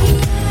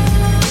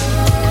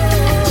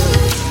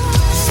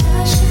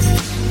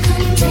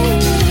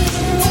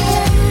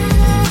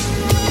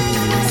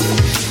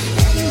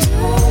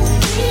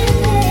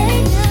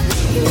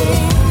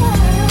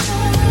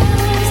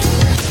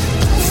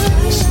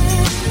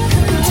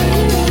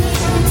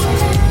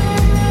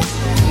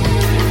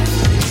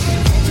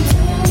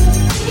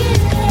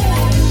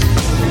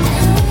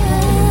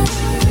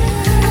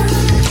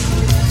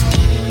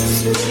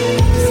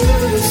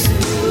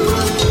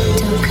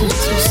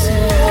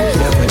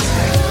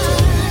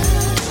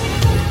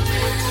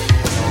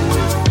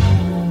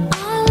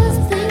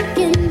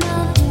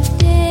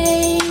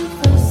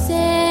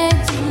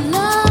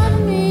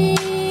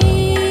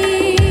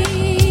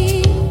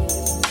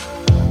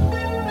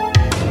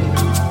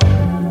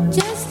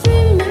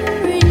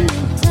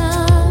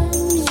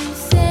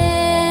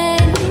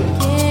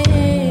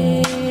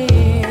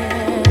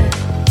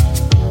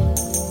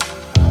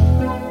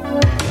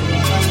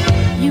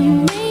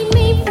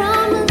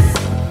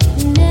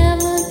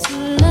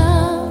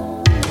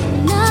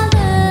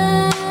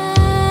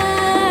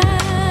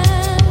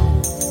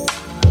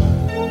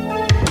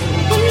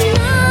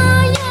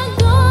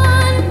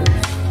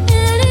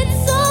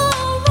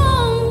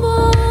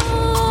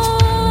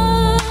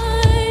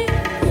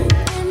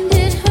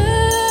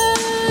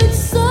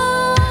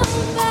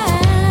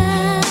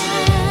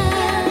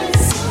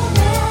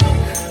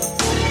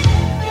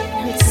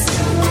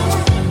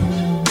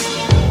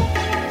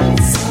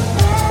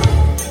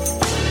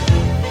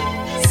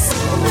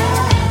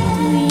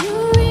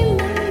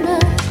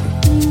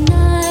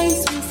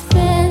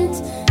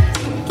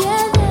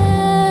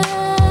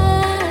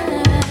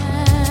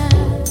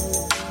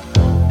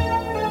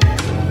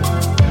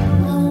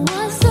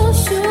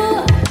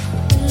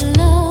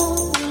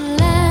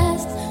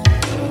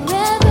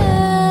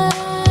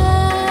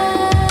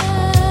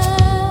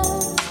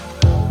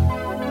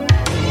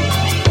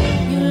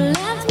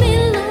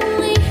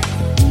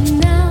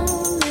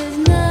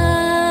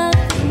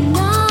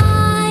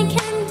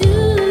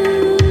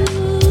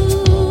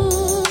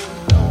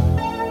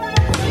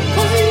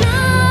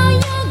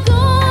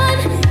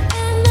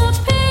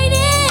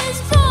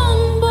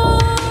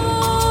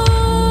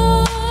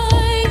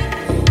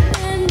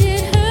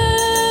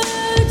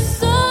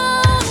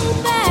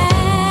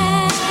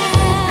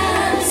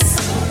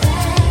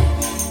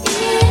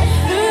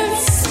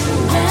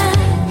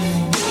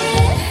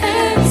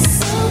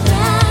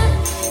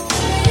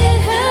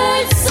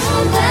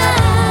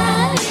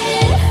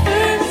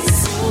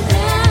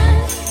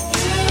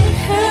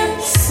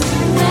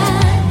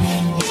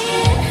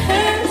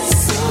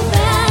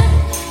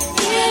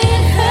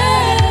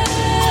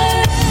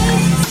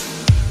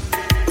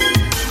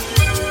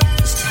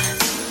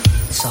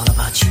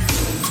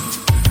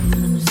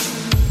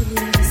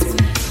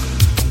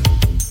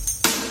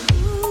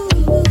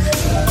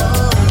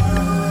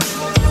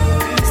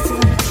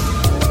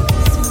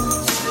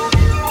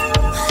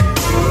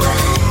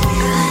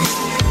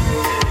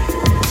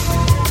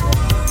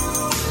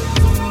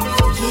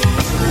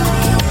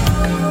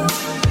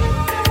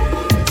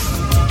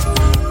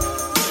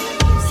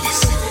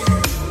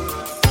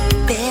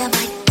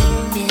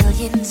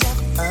 millions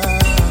of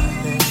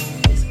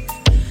others,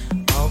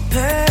 all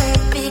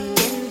perfect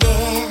in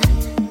their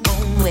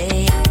own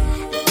way.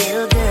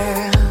 Little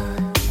girl,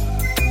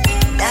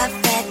 I've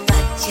had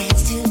my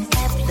chance to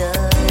have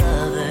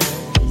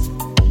lovers,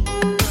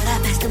 but I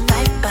passed them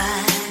right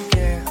by,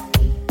 girl.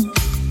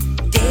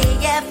 Day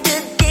after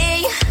day,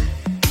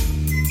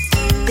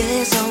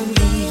 there's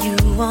only you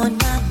on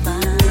my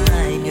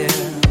mind,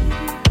 girl.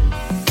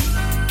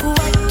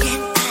 What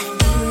can I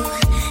do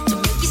to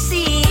make you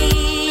see?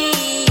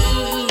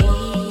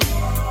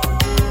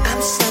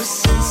 I'm so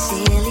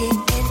sincerely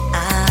in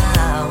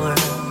our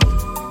world.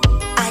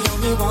 I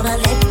only wanna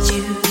let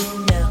you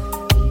know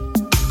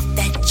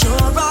that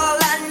you're all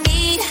I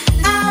need.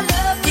 I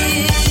love you,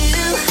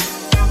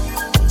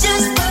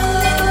 just for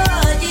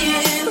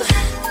you.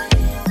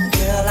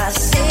 Girl, I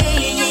say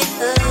it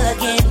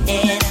again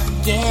and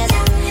again.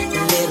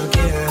 Little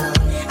girl,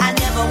 I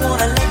never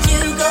wanna let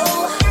you go.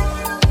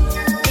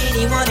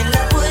 Anyone in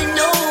love would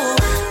know.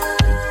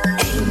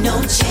 Ain't no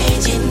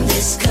change in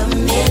this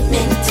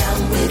commitment. I'm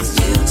with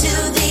you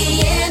till the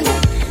end.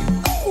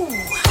 Ooh.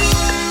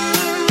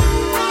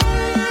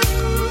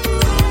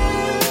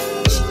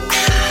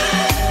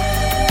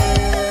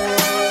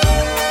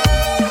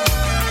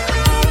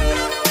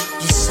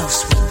 You're so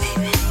sweet,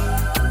 baby.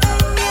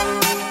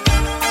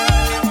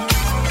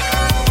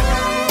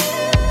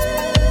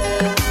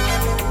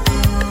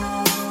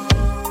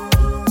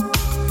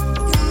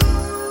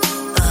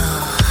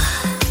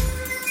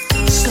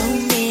 So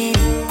many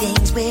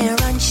things we're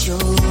unsure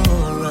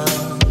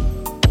of.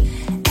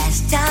 As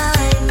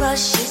time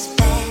rushes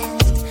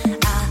past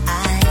our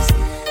eyes,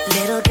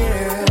 little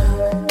girl,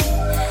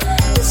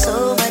 there's so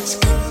much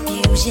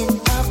confusion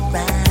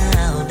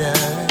around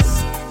us.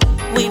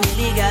 We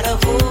really gotta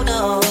hold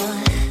on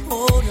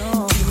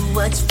to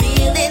what's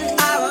real in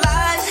our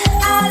lives.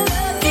 I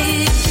love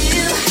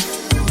you,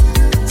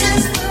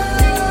 just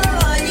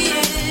for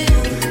you.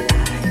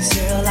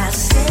 Girl, I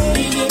say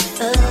it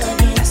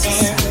again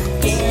and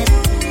again.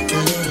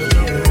 Little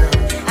girl,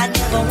 I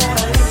never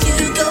wanna let you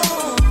go.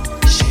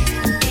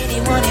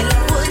 Anyone in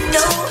love would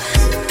know.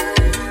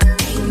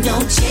 Ain't no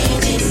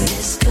change in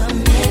this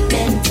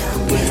commitment. I'm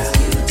with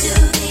you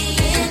till the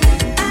end.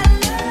 I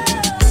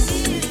love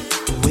you.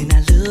 When I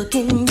look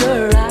in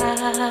your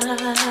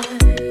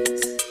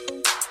eyes,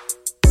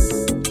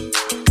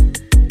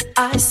 I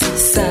see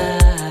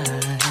signs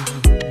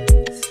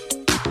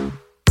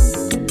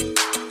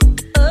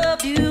of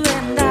you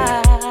and I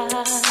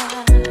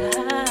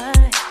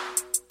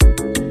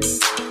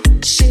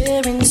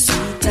sharing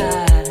sweet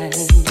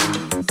times,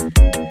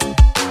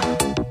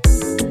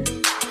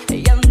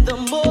 and the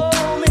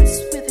moments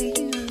with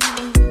you,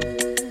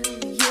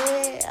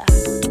 yeah,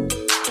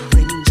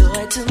 bring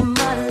joy to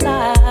my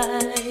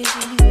life.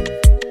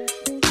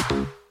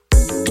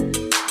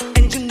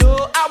 And you know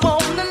I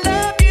wanna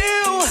love you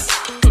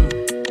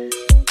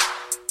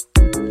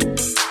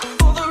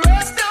for the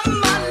rest of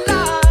my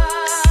life.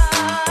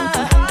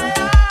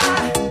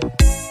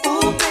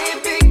 Oh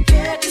baby,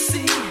 can't you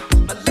see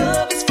my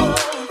love is for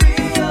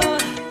real?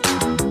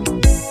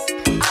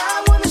 I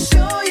wanna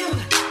show you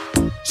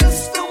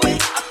just the way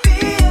I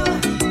feel.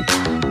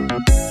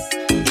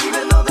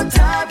 Even though the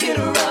time get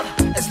rough,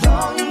 as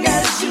long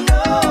as you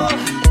know.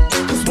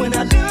 'Cause when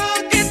I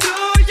look into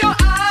your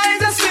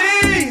eyes, I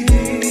see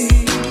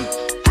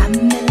I'm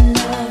in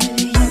love with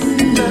you.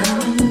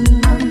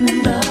 I'm in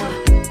love.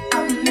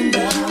 I'm in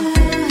love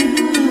with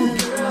you,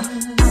 girl.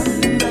 I'm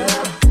in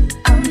love.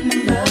 I'm in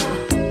love.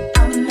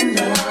 I'm in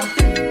love.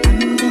 I'm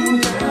in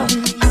love.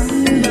 I'm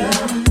in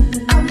love.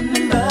 I'm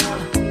in love.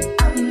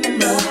 I'm in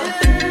love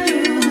with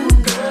you,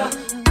 girl.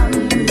 I'm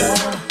in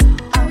love.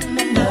 I'm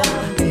in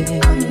love, baby.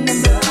 I'm in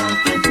love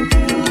with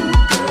you,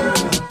 girl.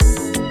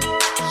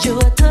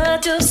 Your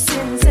touch of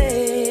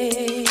sensation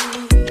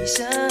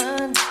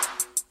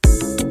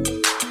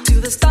to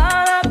the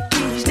start of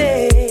each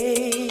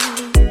day,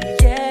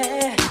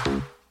 yeah.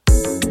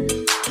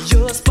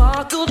 Your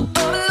sparkle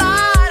of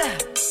light,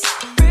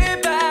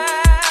 baby,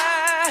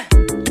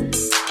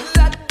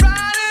 that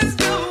brightens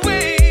the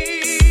way,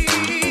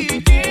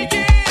 yeah,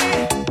 yeah.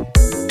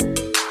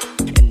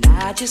 And I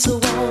just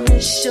wanna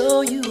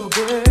show you,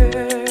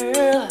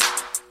 girl,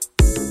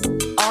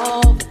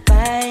 all the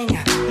thing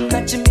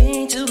that you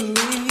mean to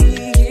me,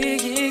 yeah,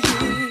 yeah,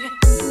 yeah.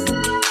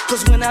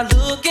 'Cause when I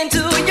look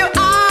into your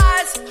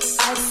eyes,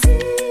 I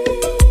see.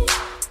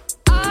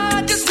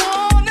 I just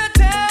wanna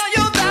tell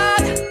you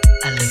that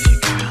I love you,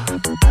 girl.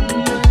 I'm in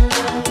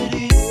love with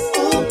you.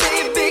 Oh,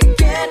 baby,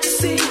 can't you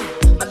see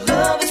my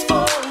love is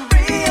for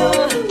real?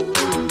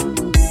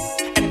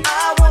 And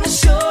I wanna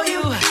show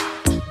you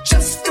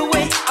just the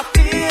way I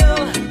feel.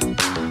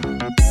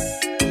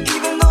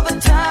 Even though the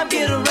time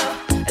get rough,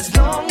 as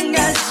long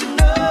as you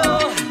know.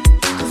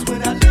 'Cause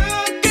when I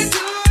look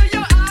into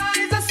your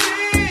eyes, I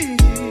see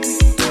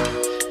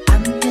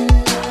I'm in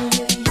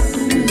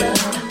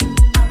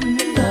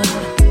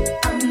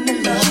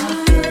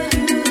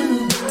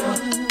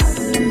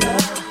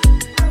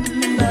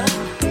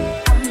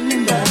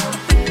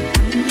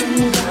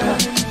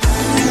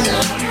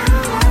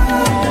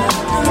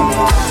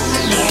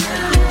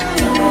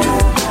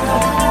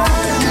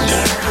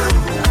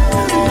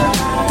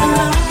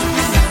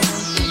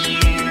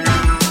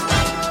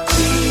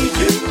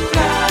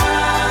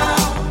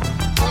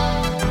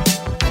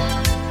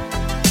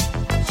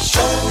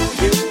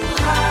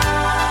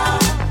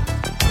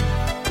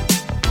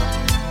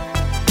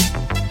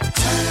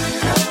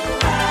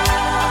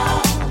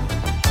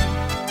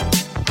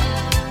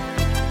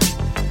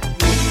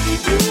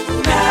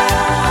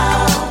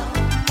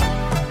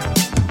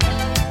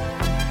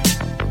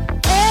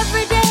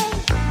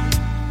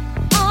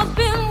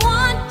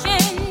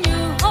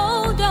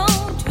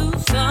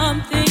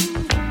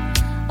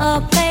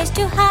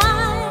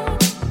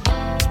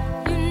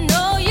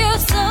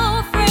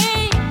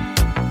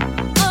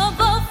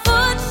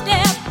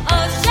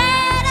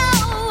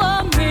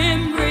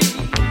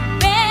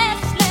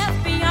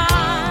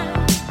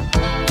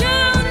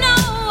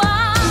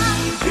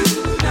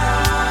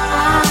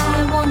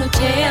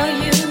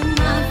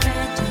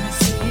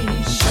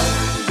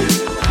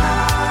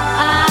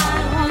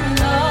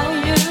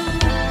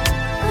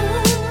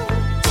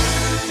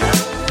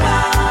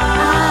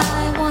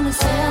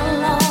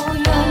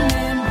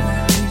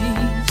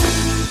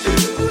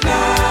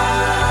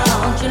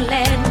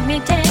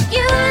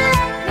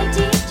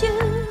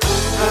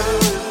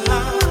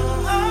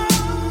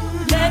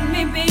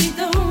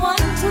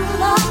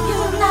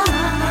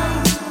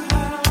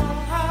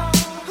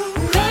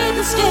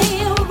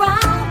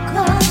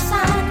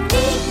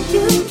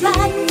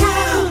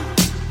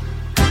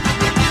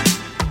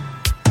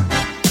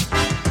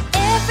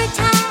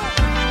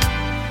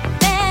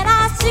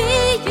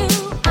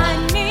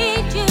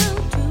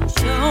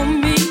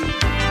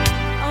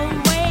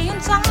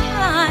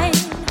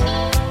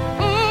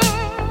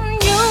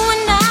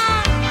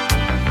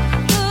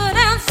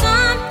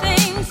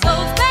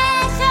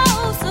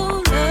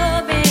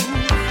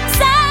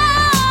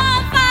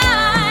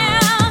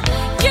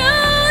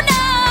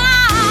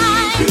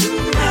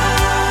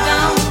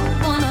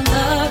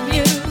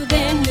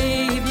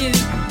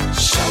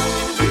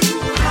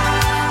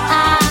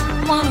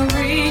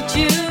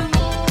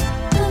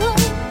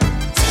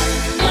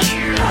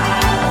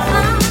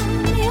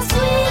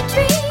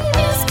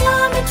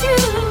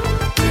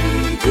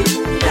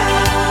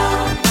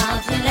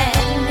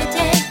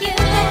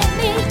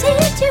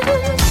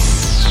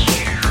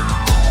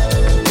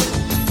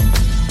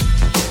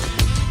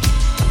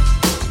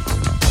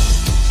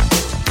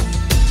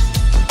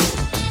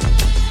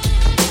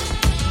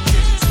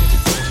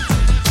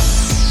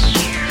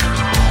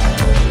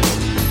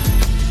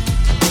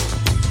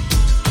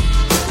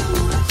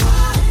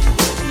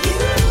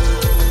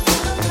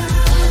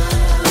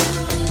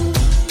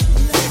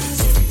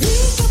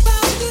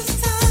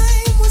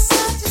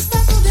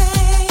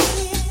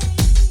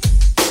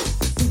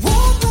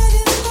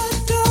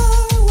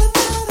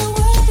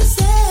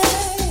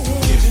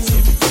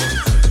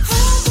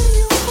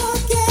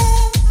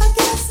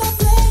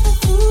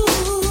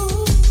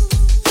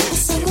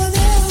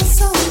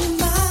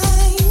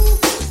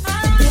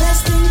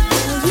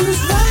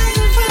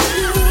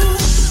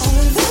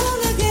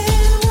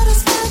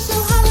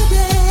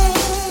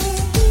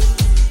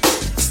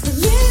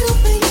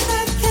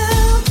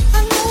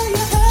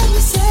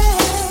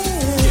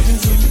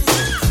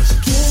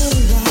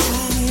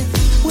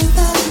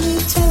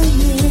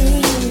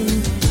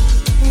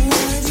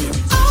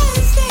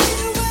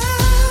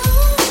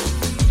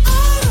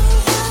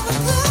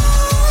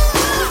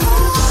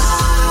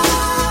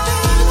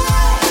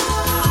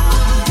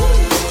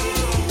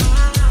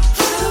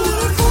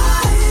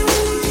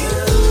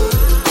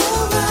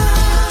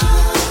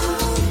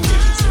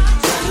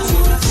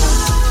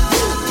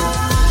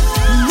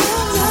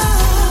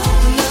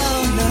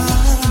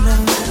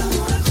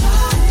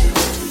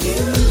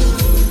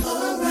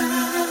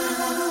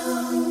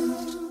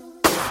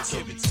I'm in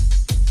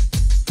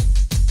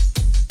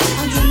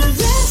a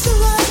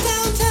restaurant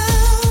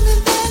downtown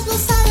and there's no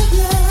sign of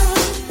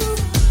love.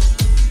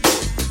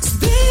 It's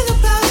been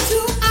about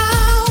 2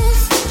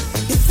 hours.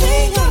 You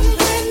think I'm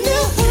brand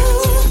new?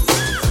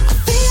 I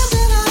feel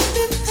that I've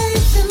been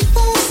patient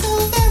for so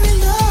very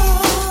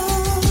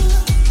long.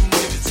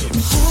 My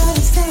heart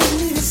is telling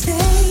me to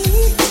stay,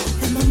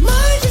 and my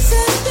mind just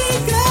says be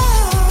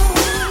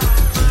gone.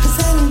 'Cause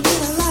I don't get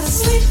a lot of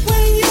sleep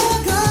when you're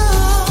gone.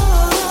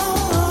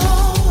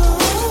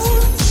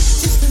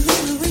 Just a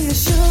little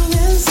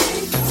reassurance,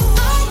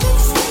 I can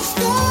stay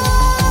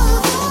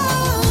strong.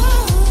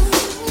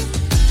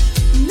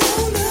 No,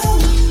 no,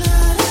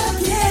 not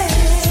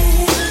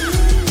again.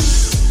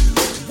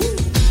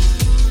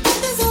 But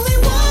there's only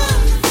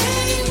one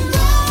thing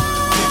wrong.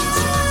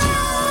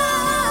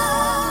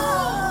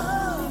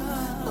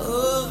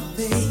 Oh,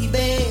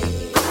 baby,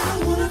 I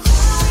wanna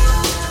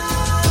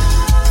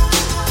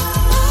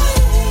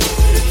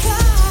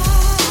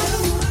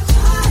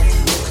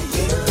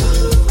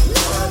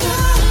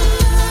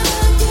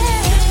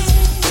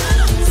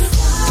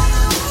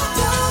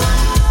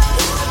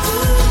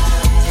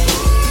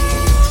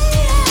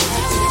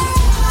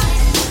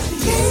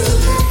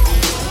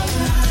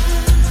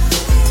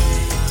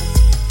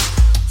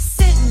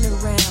Sitting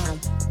around,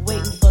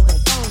 waiting for the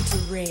phone to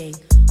ring,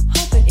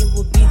 hoping it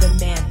would be the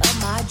man of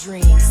my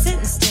dreams.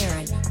 Sitting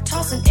staring,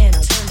 tossing and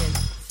turning.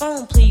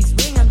 Phone please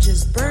ring, I'm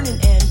just burning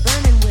and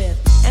burning with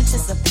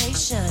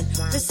anticipation.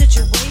 The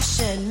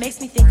situation makes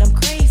me think I'm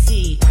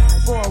crazy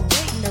for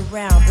waiting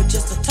around, but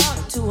just to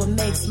talk to him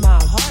makes my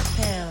heart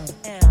pound.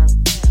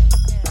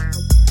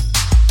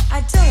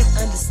 I don't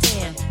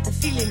understand the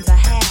feelings I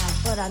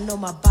have, but I know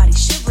my body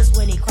shivers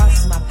when he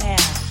crosses my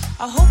path.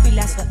 I hope he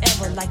lasts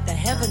forever like the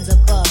heavens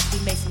above. He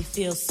makes me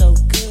feel so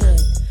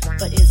good,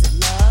 but is it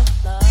love?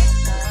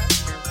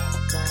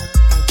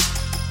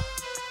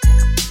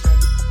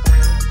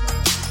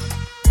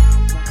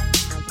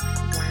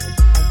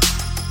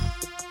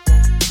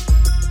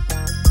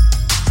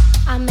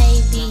 I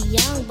may be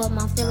young, but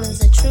my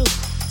feelings are true.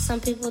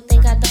 Some people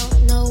think I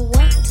don't know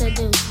what to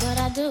do, but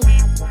I do.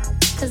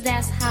 'Cause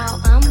that's how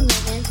I'm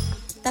living.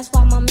 That's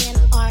why my men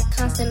are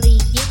constantly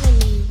giving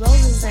me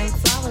roses and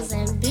flowers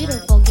and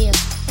beautiful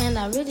gifts. And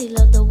I really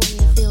love the way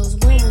it feels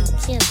when we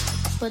kiss.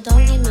 But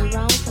don't get me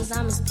wrong, 'cause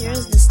I'm as pure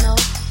as the snow.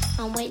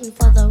 I'm waiting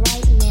for the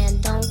right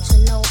man, don't you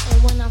know?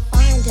 And when I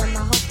find him,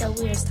 I hope that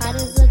we're as tight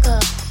as a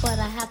glove. But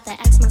I have to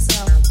ask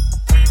myself,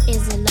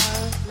 is it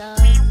love, love,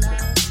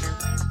 love?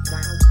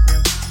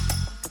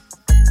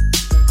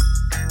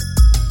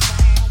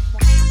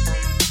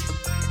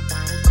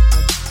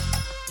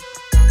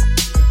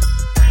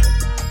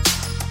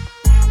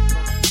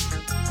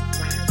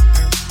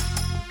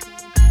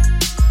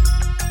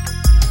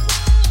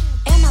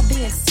 Am I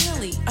being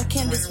silly, or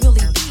can this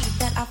really be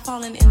that I've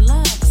fallen in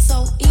love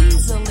so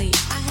easily?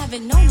 I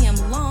haven't known him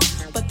long,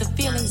 but the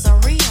feelings are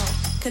real.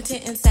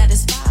 Content and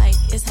satisfied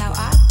is how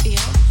I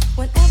feel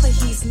whenever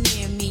he's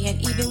near me,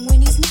 and even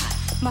when he's not.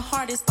 My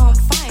heart is on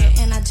fire,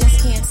 and I just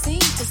can't seem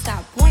to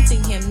stop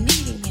wanting him,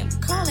 needing him,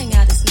 calling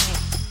out his name.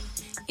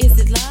 Is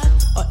it love,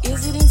 or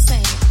is it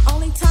insane?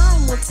 Only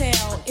time will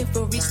tell if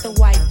we'll reach the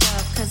white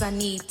dove, 'cause I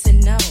need to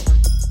know.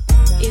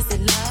 Is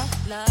it love,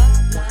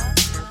 love, love?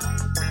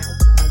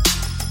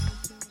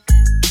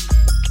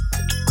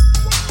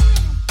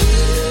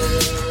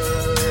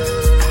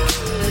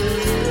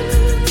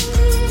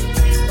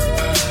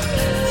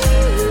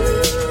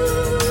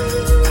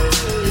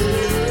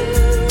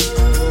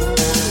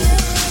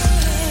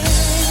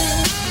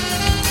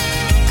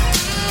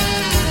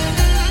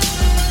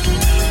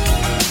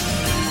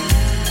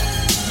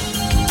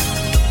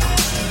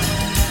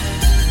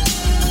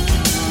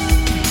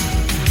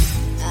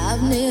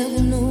 I've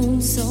never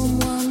known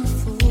someone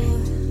before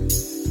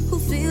who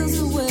feels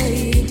the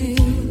way you do.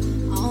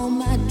 All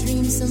my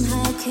dreams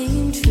somehow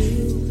came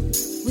true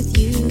with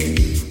you.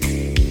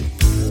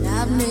 But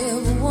I've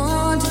never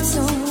wanted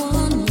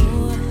someone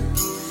more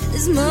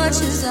as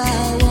much as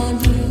I want.